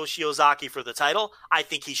face Go Shiozaki for the title. I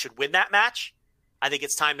think he should win that match. I think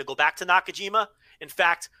it's time to go back to Nakajima. In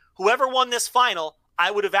fact, whoever won this final,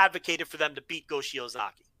 I would have advocated for them to beat Go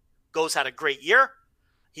Shiozaki. Go's had a great year.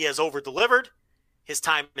 He has over-delivered. His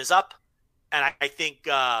time is up. And I think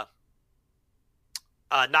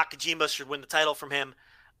Nakajima should win the title from him.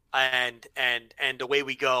 And away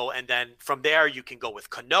we go. And then from there, you can go with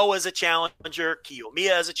Kanoa as a challenger,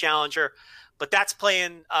 Kiyomiya as a challenger. But that's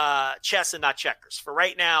playing chess and not checkers. For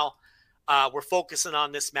right now, we're focusing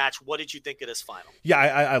on this match. What did you think of this final? Yeah,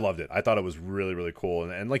 I loved it. I thought it was really, really cool.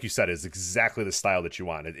 And like you said, it's exactly the style that you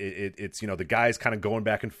want. It's the guys kind of going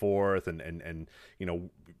back and forth and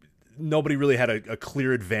nobody really had a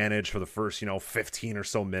clear advantage for the first, 15 or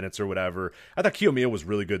so minutes or whatever. I thought Kiyomiya was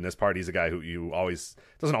really good in this part. He's a guy who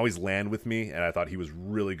doesn't always land with me, and I thought he was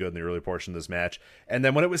really good in the early portion of this match. And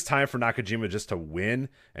then when it was time for Nakajima just to win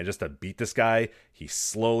and just to beat this guy, he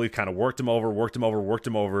slowly kind of worked him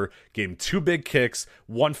over, gave him 2 big kicks,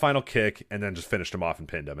 1 final kick, and then just finished him off and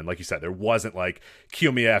pinned him. And like you said, there wasn't like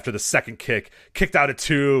Kiyomiya after the second kick, kicked out at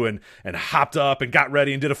 2 and hopped up and got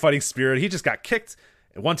ready and did a fighting spirit. He just got kicked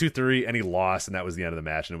 1, 2, 3, and he lost, and that was the end of the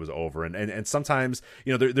match, and it was over. And sometimes,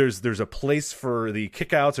 there's a place for the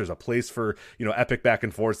kickouts, there's a place for, epic back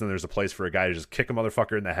and forth, and there's a place for a guy to just kick a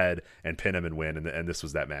motherfucker in the head and pin him and win, and this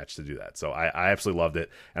was that match to do that. So I absolutely loved it,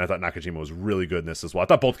 and I thought Nakajima was really good in this as well. I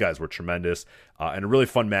thought both guys were tremendous, and a really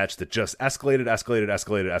fun match that just escalated,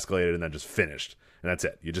 and then just finished. And that's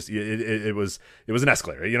it. It was an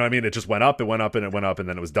escalator. You know what I mean? It just went up, and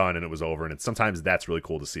then it was done, and it was over. And sometimes that's really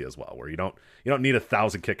cool to see as well, where you don't need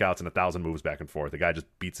 1,000 kickouts and 1,000 moves back and forth. The guy just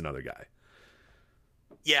beats another guy.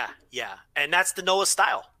 Yeah, and that's the Noah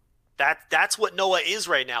style. That's what Noah is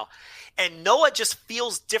right now, and Noah just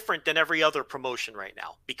feels different than every other promotion right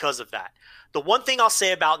now because of that. The one thing I'll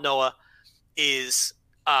say about Noah is.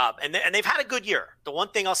 And they've had a good year. The one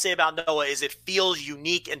thing I'll say about Noah is it feels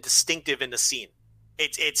unique and distinctive in the scene.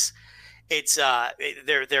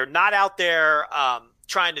 They're not out there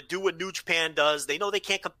trying to do what New Japan does. They know they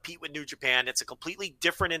can't compete with New Japan. It's a completely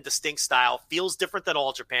different and distinct style. Feels different than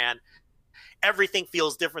All Japan. Everything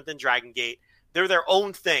feels different than Dragon Gate. They're their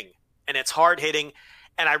own thing, and it's hard hitting.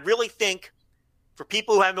 And I really think for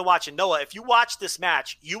people who haven't been watching Noah, if you watch this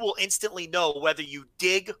match, you will instantly know whether you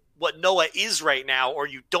dig what Noah is right now or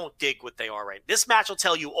you don't dig what they are right now. This match will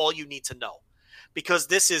tell you all you need to know, because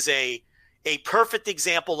this is a perfect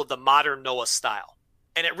example of the modern Noah style.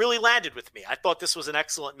 And it really landed with me. I thought this was an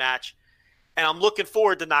excellent match. And I'm looking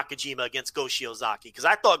forward to Nakajima against Go Shiozaki, because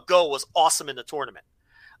I thought Go was awesome in the tournament.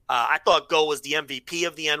 I thought Go was the MVP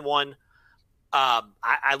of the N-1.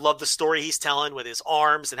 I love the story he's telling with his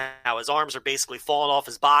arms and how his arms are basically falling off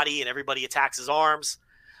his body and everybody attacks his arms.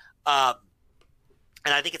 And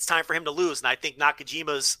I think it's time for him to lose. And I think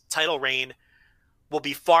Nakajima's title reign will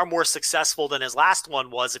be far more successful than his last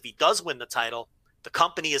one was if he does win the title. The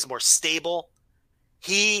company is more stable.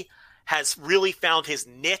 He has really found his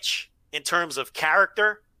niche in terms of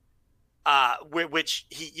character, which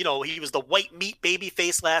he was the white meat baby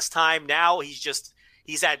face last time. Now he's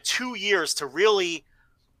had 2 years to really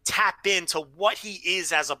tap into what he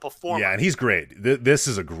is as a performer. Yeah, and he's great. This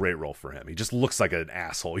is a great role for him. He just looks like an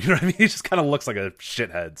asshole. You know what I mean? He just kind of looks like a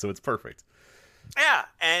shithead, so it's perfect. Yeah,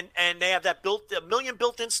 and they have a million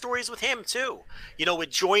built-in stories with him too. With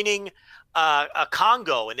joining a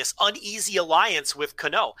Congo and this uneasy alliance with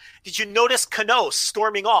Kano. Did you notice Kano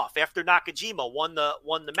storming off after Nakajima won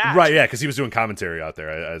the match? Right, yeah, because he was doing commentary out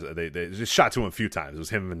there. They just shot to him a few times. It was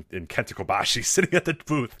him and Kenta Kobashi sitting at the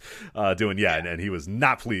booth and he was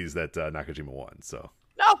not pleased that Nakajima won. So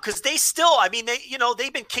no, because they still,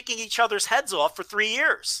 they've been kicking each other's heads off for 3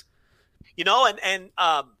 years.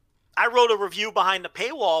 I wrote a review behind the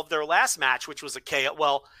paywall of their last match, which was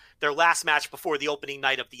their last match before the opening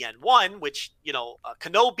night of the N-1, which,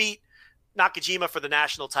 Kano beat Nakajima for the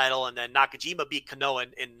national title, and then Nakajima beat Kano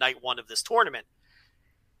in night one of this tournament.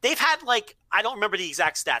 They've had I don't remember the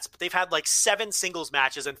exact stats, but they've had 7 singles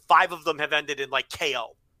matches, and 5 of them have ended in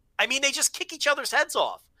KO. They just kick each other's heads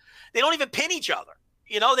off. They don't even pin each other.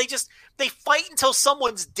 They fight until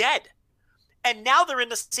someone's dead. And now they're in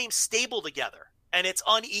the same stable together, and it's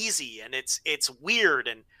uneasy and it's weird,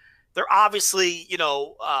 and they're obviously,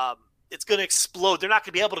 it's going to explode. They're not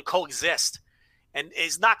going to be able to coexist. And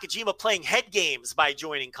is Nakajima playing head games by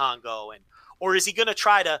joining Congo? Or is he going to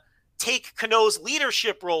try to take Kano's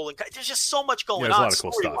leadership role? And there's just so much going on. There's a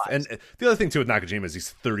lot of cool stuff. And the other thing, too, with Nakajima is he's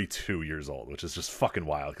 32 years old, which is just fucking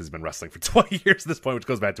wild because he's been wrestling for 20 years at this point, which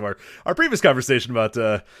goes back to our previous conversation about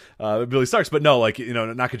Billy Starks. But no,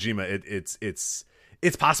 Nakajima,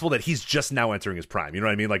 it's possible that he's just now entering his prime. You know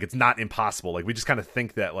what I mean? It's not impossible. We just kind of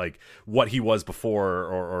think that what he was before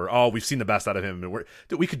or we've seen the best out of him. And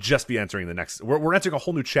we could just be entering the next, we're entering a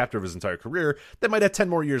whole new chapter of his entire career that might have 10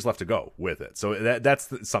 more years left to go with it. So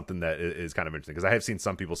that's something that is kind of interesting, because I have seen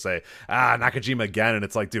some people say, Nakajima again. And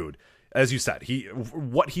it's dude, as you said,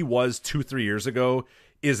 what he was 2-3 years ago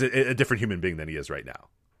is a different human being than he is right now.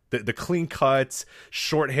 The clean cuts,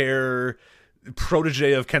 short hair,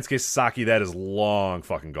 protege of Kensuke Sasaki, that is long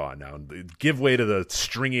fucking gone now. Give way to the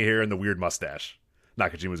stringy hair and the weird mustache.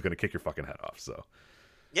 Nakajima's going to kick your fucking head off. So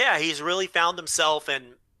yeah, he's really found himself, and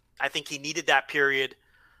I think he needed that period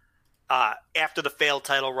after the failed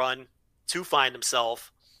title run to find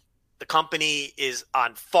himself. The company is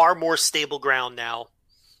on far more stable ground now,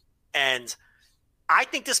 and I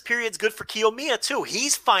think this period's good for Kiyomiya too.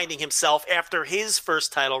 He's finding himself after his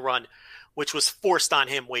first title run, which was forced on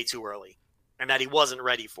him way too early and that he wasn't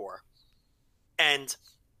ready for. And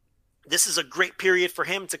this is a great period for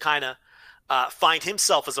him to kind of find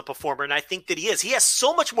himself as a performer, and I think that he is. He has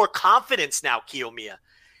so much more confidence now, Kiyomiya.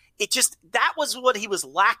 That was what he was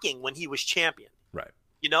lacking when he was champion. Right.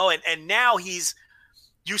 And now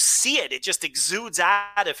you see it. It just exudes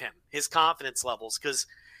out of him, his confidence levels, because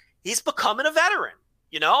he's becoming a veteran.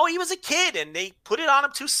 He was a kid, and they put it on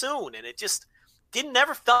him too soon, and it just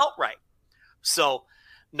never felt right. So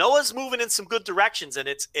Noah's moving in some good directions, and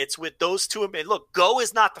it's with those two. And look, Go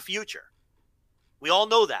is not the future. We all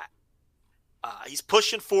know that. He's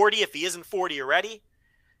pushing 40 if he isn't 40 already.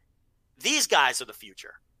 These guys are the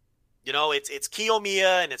future. It's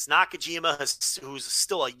Kiyomiya and it's Nakajima, who's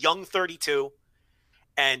still a young 32.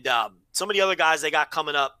 And some of the other guys they got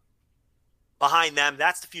coming up behind them,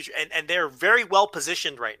 that's the future. And they're very well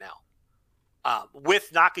positioned right now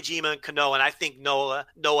with Nakajima and Kano. And I think Noah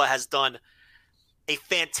has done a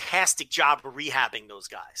fantastic job of rehabbing those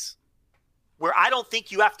guys, where I don't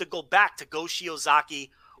think you have to go back to Go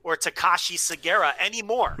Shiozaki or Takashi Sagara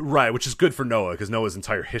anymore. Right, which is good for Noah, because Noah's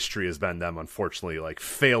entire history has been them, unfortunately,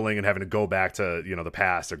 failing and having to go back to, the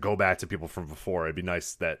past or go back to people from before. It'd be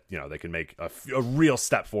nice that, they can make a real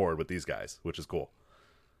step forward with these guys, which is cool.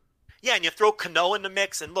 Yeah, and you throw Kano in the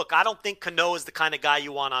mix, and look, I don't think Kano is the kind of guy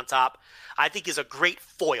you want on top. I think he's a great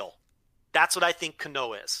foil. That's what I think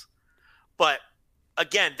Kano is. But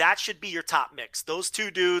again, that should be your top mix. Those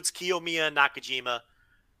two dudes, Kiyomiya and Nakajima.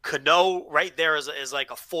 Kano right there is like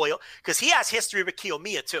a foil because he has history with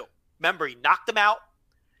Kiyomiya too. Remember, he knocked him out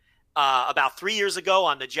about 3 years ago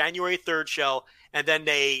on the January 3rd show, and then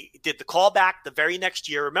they did the callback the very next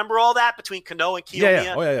year. Remember all that between Kano and Kiyomiya?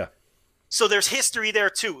 Yeah. Oh, yeah. So there's history there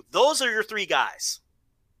too. Those are your three guys.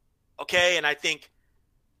 Okay, and I think,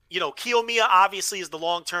 Kiyomiya obviously is the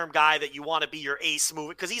long-term guy that you want to be your ace moving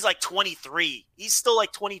because he's like 23. He's still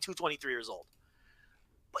like 22, 23 years old.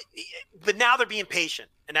 But now they're being patient,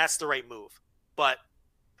 and that's the right move. But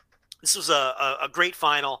this was a great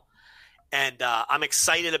final, and I'm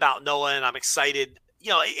excited about Noah, and I'm excited,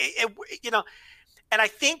 and I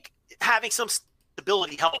think having some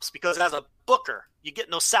stability helps because as a booker, you get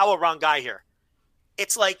no Nosawa Rangai here.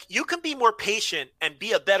 It's like you can be more patient and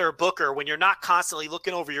be a better booker when you're not constantly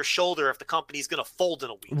looking over your shoulder if the company's going to fold in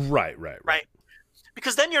a week. Right.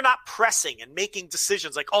 Because then you're not pressing and making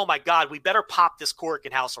decisions like, oh my God, we better pop this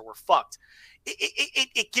Korakuen house or we're fucked.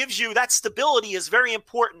 It gives you that stability is very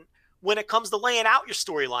important when it comes to laying out your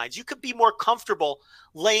storylines. You could be more comfortable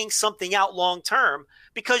laying something out long term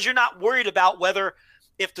because you're not worried about whether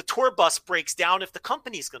if the tour bus breaks down, if the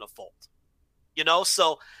company's going to fold.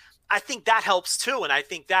 So I think that helps too. And I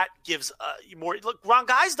think that gives more. Look,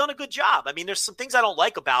 Rangai's done a good job. I mean, there's some things I don't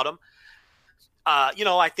like about him.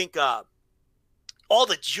 I think all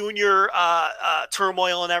the junior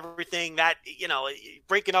turmoil and everything that,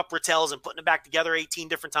 breaking up Rattels and putting them back together 18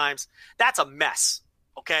 different times, that's a mess.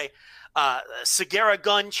 Okay. Segura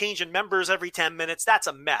Gun changing members every 10 minutes. That's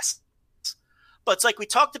a mess. But it's like we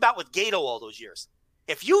talked about with Gato all those years.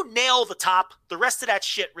 If you nail the top, the rest of that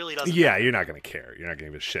shit really doesn't matter. You're not going to care. You're not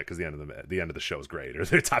going to give a shit because the end of the show is great or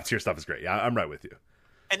the top tier stuff is great. Yeah, I'm right with you.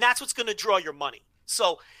 And that's what's going to draw your money.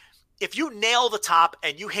 So if you nail the top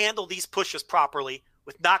and you handle these pushes properly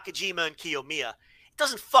with Nakajima and Kiyomiya, it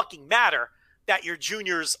doesn't fucking matter that your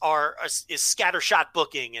juniors is scattershot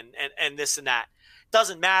booking and this and that. It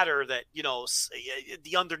doesn't matter that,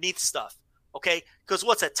 the underneath stuff. Okay. Because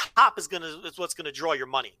what's at top is what's going to draw your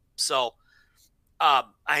money. So,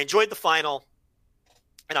 I enjoyed the final,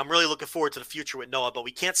 and I'm really looking forward to the future with Noah, but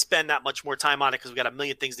we can't spend that much more time on it because we got a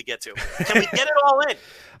million things to get to. Can we get it all in?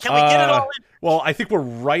 Well, I think we're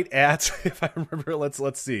right at, if I remember,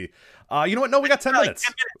 let's see. You know what? No, we got 10 minutes.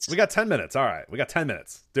 10 minutes. We got 10 minutes. All right. We got 10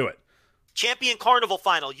 minutes. Do it. Champion Carnival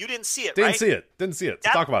final. You didn't see it, right? Didn't see it.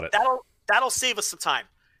 So talk about it. That'll save us some time.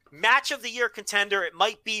 Match of the year contender. It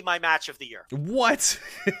might be my match of the year. What?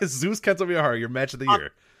 Zeus Kento Miyahara, your match of the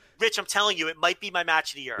year. Rich, I'm telling you, it might be my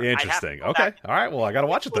match of the year. Interesting. Okay. All right. Well, I got to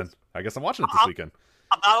watch it then. I guess I'm watching it this weekend.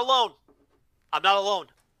 I'm not alone.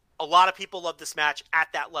 A lot of people love this match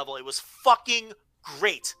at that level. It was fucking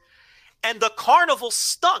great. And the Carnival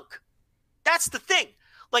stunk. That's the thing.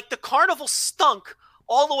 Like, the Carnival stunk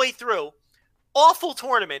all the way through. Awful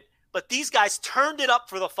tournament, but these guys turned it up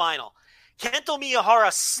for the final. Kento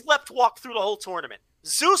Miyahara walked through the whole tournament.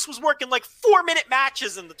 Zeus was working like 4-minute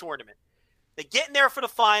matches in the tournament. They get in there for the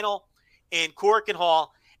final in Korakuen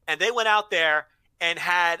Hall, and they went out there and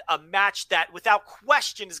had a match that, without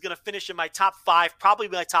question, is going to finish in my top 5, probably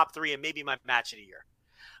my top 3, and maybe my match of the year.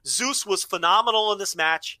 Zeus was phenomenal in this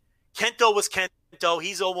match. Kento was Kento.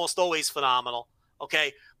 He's almost always phenomenal,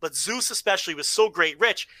 okay? But Zeus especially was so great.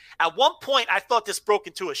 Rich, at one point, I thought this broke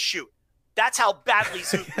into a shoot. That's how badly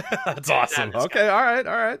Zeus That's awesome. Okay, all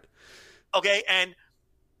right. Okay, and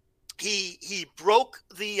he broke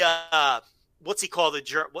the what's he called?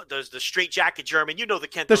 The straight jacket German. You know the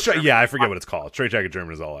Kento German. Yeah, I forget what it's called. Straight jacket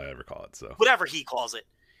German is all I ever call it. So whatever he calls it.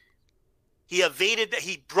 He evaded.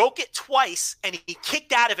 He broke it twice, and he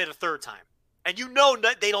kicked out of it a third time. And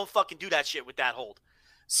they don't fucking do that shit with that hold.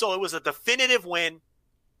 So it was a definitive win.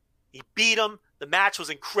 He beat him. The match was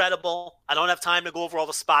incredible. I don't have time to go over all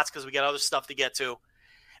the spots because we got other stuff to get to.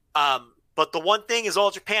 But the one thing is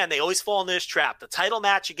All Japan, they always fall into this trap. The title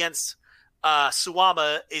match against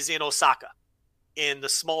Suwama is in Osaka. In the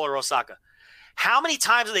smaller Osaka. How many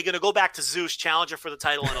times are they going to go back to Zeus, challenger for the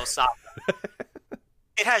title in Osaka?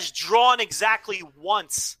 It has drawn exactly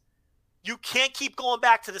once. You can't keep going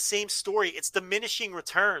back to the same story. It's diminishing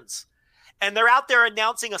returns. And they're out there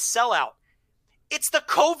announcing a sellout. It's the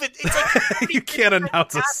COVID. It's like you can't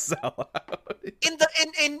announce a sellout.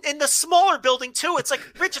 In the smaller building too. It's like,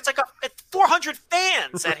 Rich, it's like 400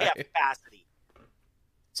 fans at half capacity.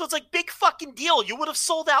 So it's like big fucking deal. You would have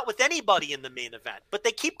sold out with anybody in the main event. But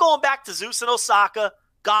they keep going back to Zeus and Osaka.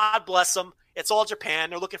 God bless them. It's All Japan.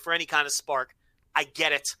 They're looking for any kind of spark. I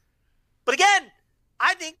get it. But again,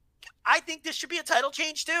 I think this should be a title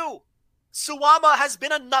change too. Suwama has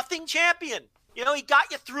been a nothing champion. He got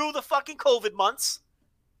you through the fucking COVID months.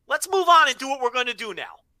 Let's move on and do what we're going to do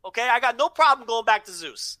now. Okay, I got no problem going back to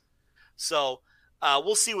Zeus. So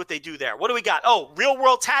we'll see what they do there. What do we got? Oh, Real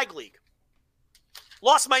World Tag League.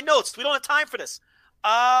 Lost my notes. We don't have time for this.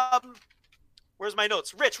 Where's my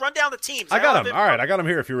notes? Rich, run down the teams. I got them. All right, I got them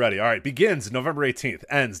here if you're ready. All right, begins November 18th,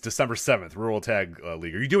 ends December 7th, Real World Tag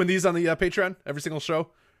League. Are you doing these on the Patreon every single show?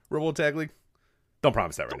 Real World Tag League? Don't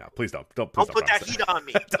promise that right now. Please don't. Don't put that heat on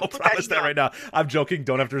me. Don't promise that right now. I'm joking.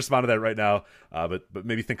 Don't have to respond to that right now. But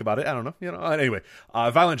maybe think about it. I don't know. Anyway,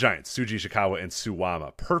 Violent Giants, Tsuji Ishikawa and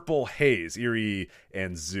Suwama. Purple Haze, Irie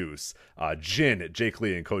and Zeus. Jin, Jake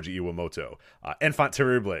Lee and Koji Iwamoto. Enfant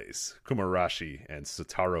Terribles, Kumarashi and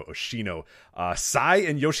Satoru Oshino. Sai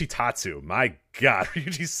and Yoshitatsu. My God,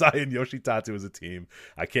 Ryuji Sai and Yoshitatsu as a team.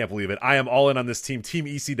 I can't believe it. I am all in on this team. Team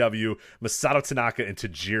ECW, Masato Tanaka and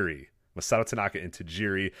Tajiri. We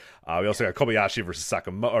also got Kobayashi versus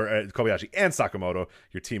Kobayashi and Sakamoto,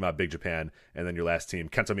 your team Big Japan, and then your last team,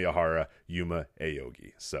 Kento Miyahara, Yuma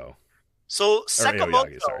Aogi. So Sakamoto.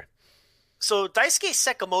 Aoyagi, sorry. So Daisuke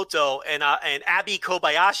Sakamoto and Abi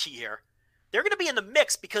Kobayashi here, they're going to be in the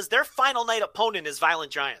mix because their final night opponent is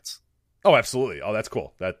Violent Giants. Oh, absolutely. Oh, that's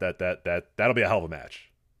cool. That'll be a hell of a match.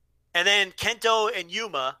 And then Kento and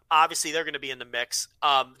Yuma, obviously they're going to be in the mix.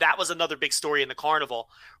 That was another big story in the Carnival.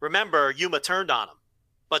 Remember, Yuma turned on him,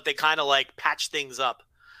 but they kind of like patched things up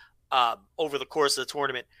over the course of the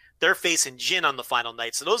tournament. They're facing Jin on the final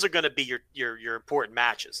night, so those are going to be your important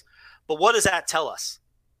matches. But what does that tell us?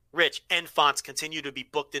 Rich, Enfants continue to be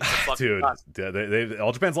booked into fucking dude.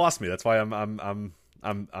 All Japan's lost me. That's why I'm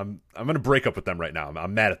going to break up with them right now.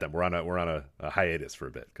 I'm mad at them. We're on a hiatus for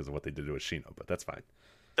a bit because of what they did to Ashino, but that's fine.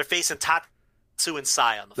 They're facing Tatsu and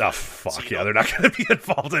Sai on the final. Oh, fuck, so they're not going to be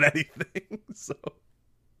involved in anything. So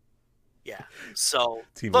yeah. So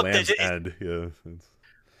Team Land's End. Yeah.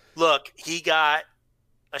 Look,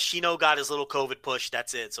 Ashino got his little COVID push.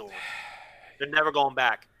 That's it. So they're never going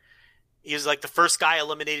back. He was like the first guy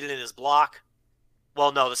eliminated in his block.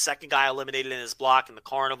 Well, no, the second guy eliminated in his block in the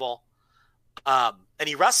Carnival. And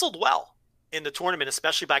he wrestled well in the tournament,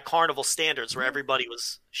 especially by Carnival standards where everybody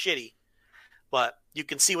was shitty. But you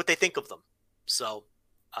can see what they think of them. So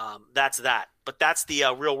that's that. But that's the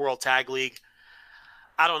Real World Tag League.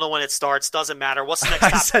 I don't know when it starts. Doesn't matter. What's the next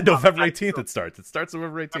topic? I said November 18th it starts. It starts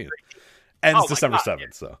November 18th. Ends December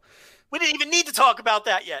 7th. So we didn't even need to talk about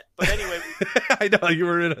that yet. But anyway. I know. You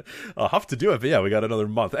were in a huff to do it. But yeah, we got another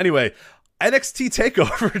month. Anyway, NXT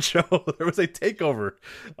TakeOver, Joe. There was a takeover.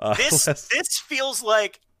 This feels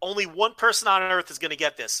like only one person on earth is going to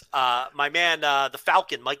get this. My man, the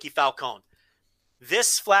Falcon, Mikey Falcone.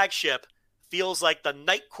 This Flagship feels like the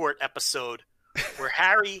Night Court episode where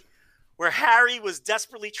Harry was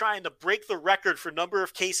desperately trying to break the record for number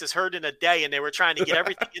of cases heard in a day, and they were trying to get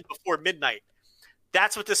everything in before midnight.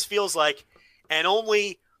 That's what this feels like, and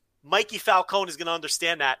only Mikey Falcone is going to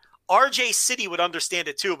understand that. RJ City would understand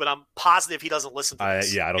it too, but I'm positive he doesn't listen to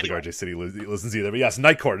this. I don't think RJ City listens either. But yes,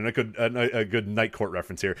 Night Court, and a good Night Court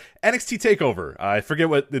reference here. NXT TakeOver. I forget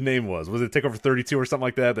what the name was. Was it TakeOver 32 or something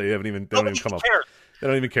like that? They don't even come up. They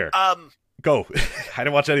don't even care. Go. I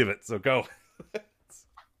didn't watch any of it, so go.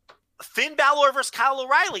 Finn Balor versus Kyle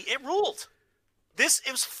O'Reilly. It ruled.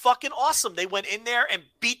 It was fucking awesome. They went in there and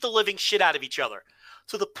beat the living shit out of each other.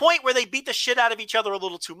 To the point where they beat the shit out of each other a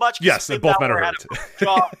little too much. Yes, they both men are hurt.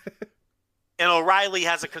 And O'Reilly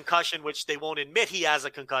has a concussion, which they won't admit he has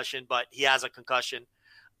a concussion, but he has a concussion.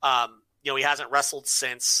 He hasn't wrestled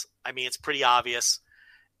since. I mean, it's pretty obvious.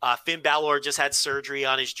 Finn Balor just had surgery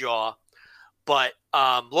on his jaw. But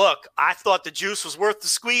look, I thought the juice was worth the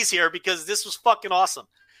squeeze here because this was fucking awesome.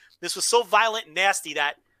 This was so violent and nasty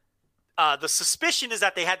that the suspicion is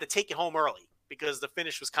that they had to take it home early because the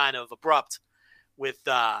finish was kind of abrupt with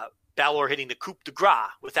Balor hitting the coup de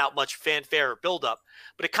grace without much fanfare or buildup.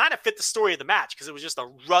 But it kind of fit the story of the match because it was just a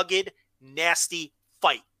rugged, nasty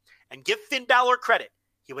fight. And give Finn Balor credit.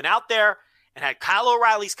 He went out there and had Kyle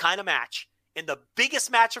O'Reilly's kind of match in the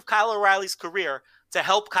biggest match of Kyle O'Reilly's career to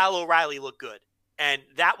help Kyle O'Reilly look good. And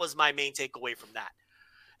that was my main takeaway from that.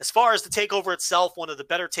 As far as the takeover itself, one of the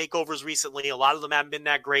better takeovers recently. A lot of them haven't been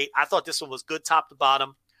that great. I thought this one was good top to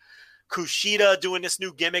bottom. Kushida doing this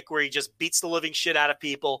new gimmick where he just beats the living shit out of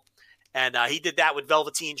people. And he did that with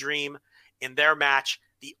Velveteen Dream in their match.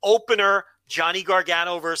 The opener, Johnny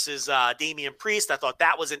Gargano versus Damian Priest. I thought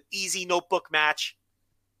that was an easy notebook match.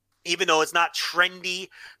 Even though it's not trendy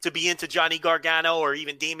to be into Johnny Gargano or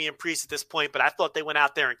even Damian Priest at this point. But I thought they went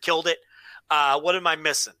out there and killed it. What am I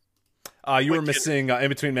missing? You were missing, in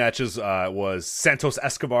between matches, was Santos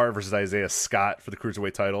Escobar versus Isaiah Scott for the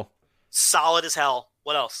Cruiserweight title. Solid as hell.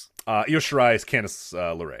 What else? Io Shirai's Candice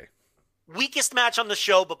LeRae. Weakest match on the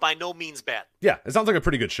show, but by no means bad. Yeah, it sounds like a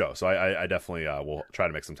pretty good show, so I definitely will try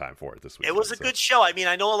to make some time for it this week. It was a good show. I mean,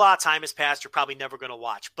 I know a lot of time has passed. You're probably never going to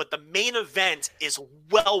watch, but the main event is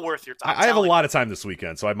well worth your time. I have a lot of time this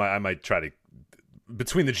weekend, so I might try to,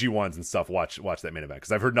 between the G1s and stuff, watch that main event,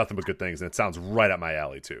 because I've heard nothing but good things, and it sounds right up my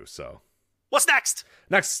alley, too, so... What's next?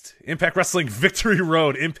 Next, Impact Wrestling Victory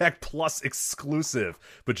Road, Impact Plus exclusive.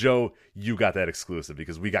 But Joe, you got that exclusive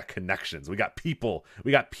because we got connections, we got people,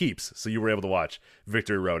 we got peeps, so you were able to watch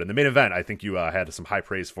Victory Road. And the main event, I think you had some high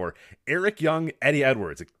praise for Eric Young, Eddie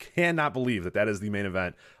Edwards. I cannot believe that is the main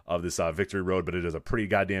event of this Victory Road, but it is a pretty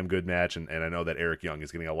goddamn good match, and I know that Eric Young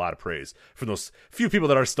is getting a lot of praise from those few people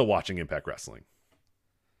that are still watching Impact Wrestling.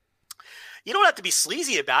 You don't have to be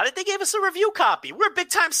sleazy about it. They gave us a review copy. We're a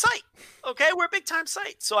big-time site, okay? We're a big-time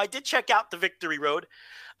site. So I did check out the Victory Road.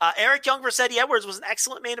 Eric Young versus Eddie Edwards was an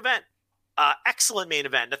excellent main event. Excellent main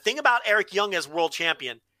event. The thing about Eric Young as world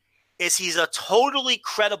champion is he's a totally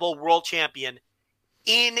credible world champion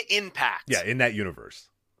in Impact. Yeah, in that universe.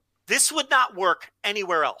 This would not work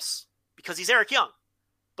anywhere else because he's Eric Young.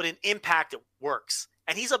 But in Impact, it works.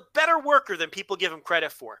 And he's a better worker than people give him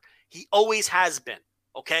credit for. He always has been,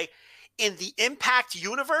 okay? In the Impact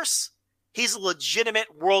universe, he's a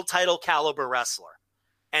legitimate world title caliber wrestler.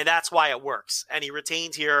 And that's why it works. And he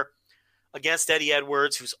retained here against Eddie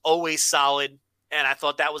Edwards, who's always solid. And I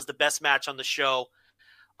thought that was the best match on the show,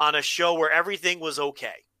 on a show where everything was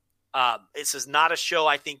okay. This is not a show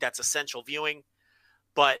I think that's essential viewing,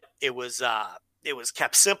 but it was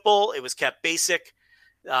kept simple. It was kept basic.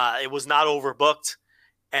 It was not overbooked.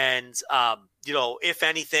 And, if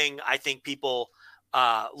anything, I think people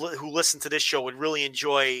who listen to this show would really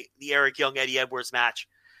enjoy the Eric Young, Eddie Edwards match,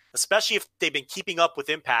 especially if they've been keeping up with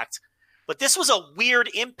Impact. But this was a weird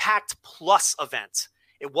Impact Plus event.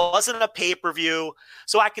 It wasn't a pay-per-view.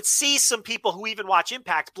 So I could see some people who even watch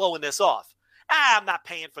Impact blowing this off. I'm not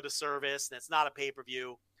paying for the service, and it's not a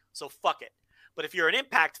pay-per-view, so fuck it. But if you're an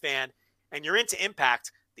Impact fan and you're into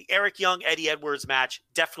Impact, the Eric Young, Eddie Edwards match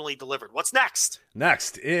definitely delivered. What's next?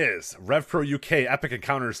 Next is RevPro UK Epic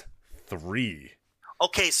Encounters 3.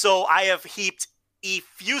 Okay, so I have heaped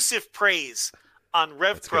effusive praise on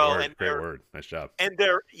RevPro and great word. Nice job. And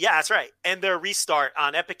that's right. And their restart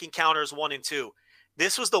on Epic Encounters 1 and 2.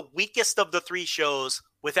 This was the weakest of the 3 shows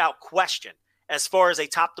without question as far as a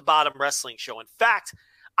top to bottom wrestling show. In fact,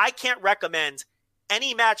 I can't recommend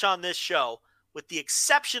any match on this show with the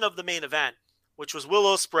exception of the main event, which was Will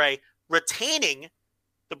Ospreay retaining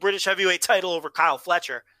the British Heavyweight title over Kyle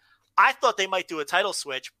Fletcher. I thought they might do a title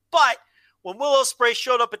switch, but when Will Ospreay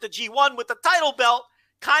showed up at the G1 with the title belt,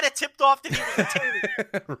 kind of tipped off that he was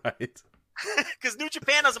retaining. Right. Because New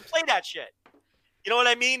Japan doesn't play that shit. You know what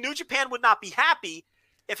I mean? New Japan would not be happy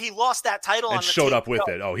if he lost that title and on the showed up with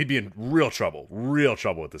it. Oh, he'd be in real trouble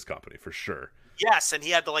with this company for sure. Yes, and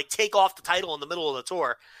he had to take off the title in the middle of the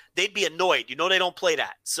tour. They'd be annoyed. You know they don't play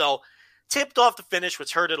that. So tipped off the finish,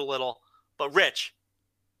 which hurt it a little. But Rich,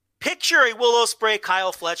 picture a Will Ospreay,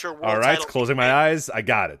 Kyle Fletcher world title. All right, title. Closing my eyes. I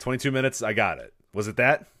got it. 22 minutes. I got it. Was it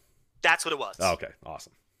that? That's what it was. Oh, okay,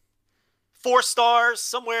 awesome. 4 stars,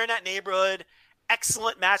 somewhere in that neighborhood.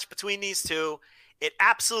 Excellent match between these two. It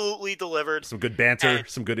absolutely delivered. Some good banter,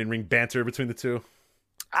 some good in-ring banter between the two.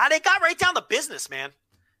 They got right down to business, man.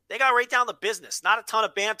 They got right down to business. Not a ton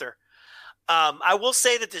of banter. I will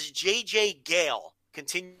say that this JJ Gale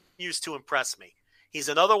continues to impress me. He's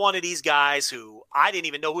another one of these guys who I didn't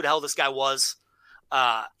even know who the hell this guy was,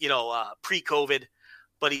 pre-COVID.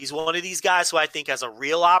 But he's one of these guys who I think has a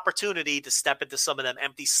real opportunity to step into some of them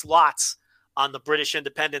empty slots on the British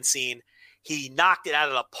independent scene. He knocked it out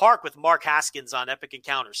of the park with Mark Haskins on Epic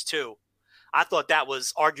Encounters 2. I thought that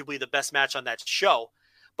was arguably the best match on that show.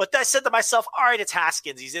 But I said to myself, all right, it's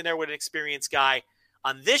Haskins. He's in there with an experienced guy.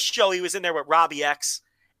 On this show, he was in there with Robbie X.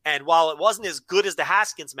 And while it wasn't as good as the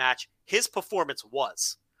Haskins match, his performance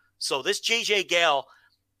was. So this JJ Gale,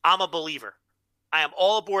 I'm a believer. I am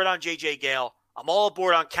all aboard on JJ Gale. I'm all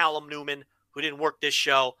aboard on Callum Newman, who didn't work this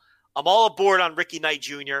show. I'm all aboard on Ricky Knight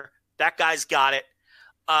Jr. That guy's got it.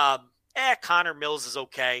 Connor Mills is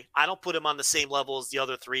okay. I don't put him on the same level as the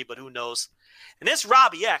other 3, but who knows? And this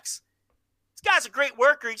Robbie X, this guy's a great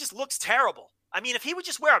worker. He just looks terrible. I mean, if he would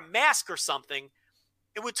just wear a mask or something,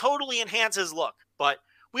 it would totally enhance his look. But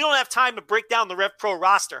we don't have time to break down the Rev Pro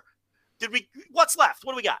roster. What's left?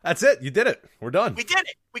 What do we got? That's it. You did it. We're done. We did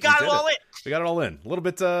it. We got it all in. We got it all in. A little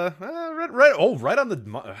bit, right on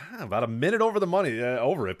the, about a minute over the money,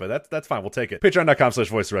 over it, but that's fine. We'll take it.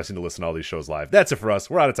 Patreon.com/voicewrestling to listen to all these shows live. That's it for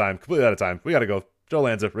us. We're out of time. Completely out of time. We got to go. Joe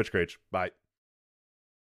Lanza, Rich Craich. Bye.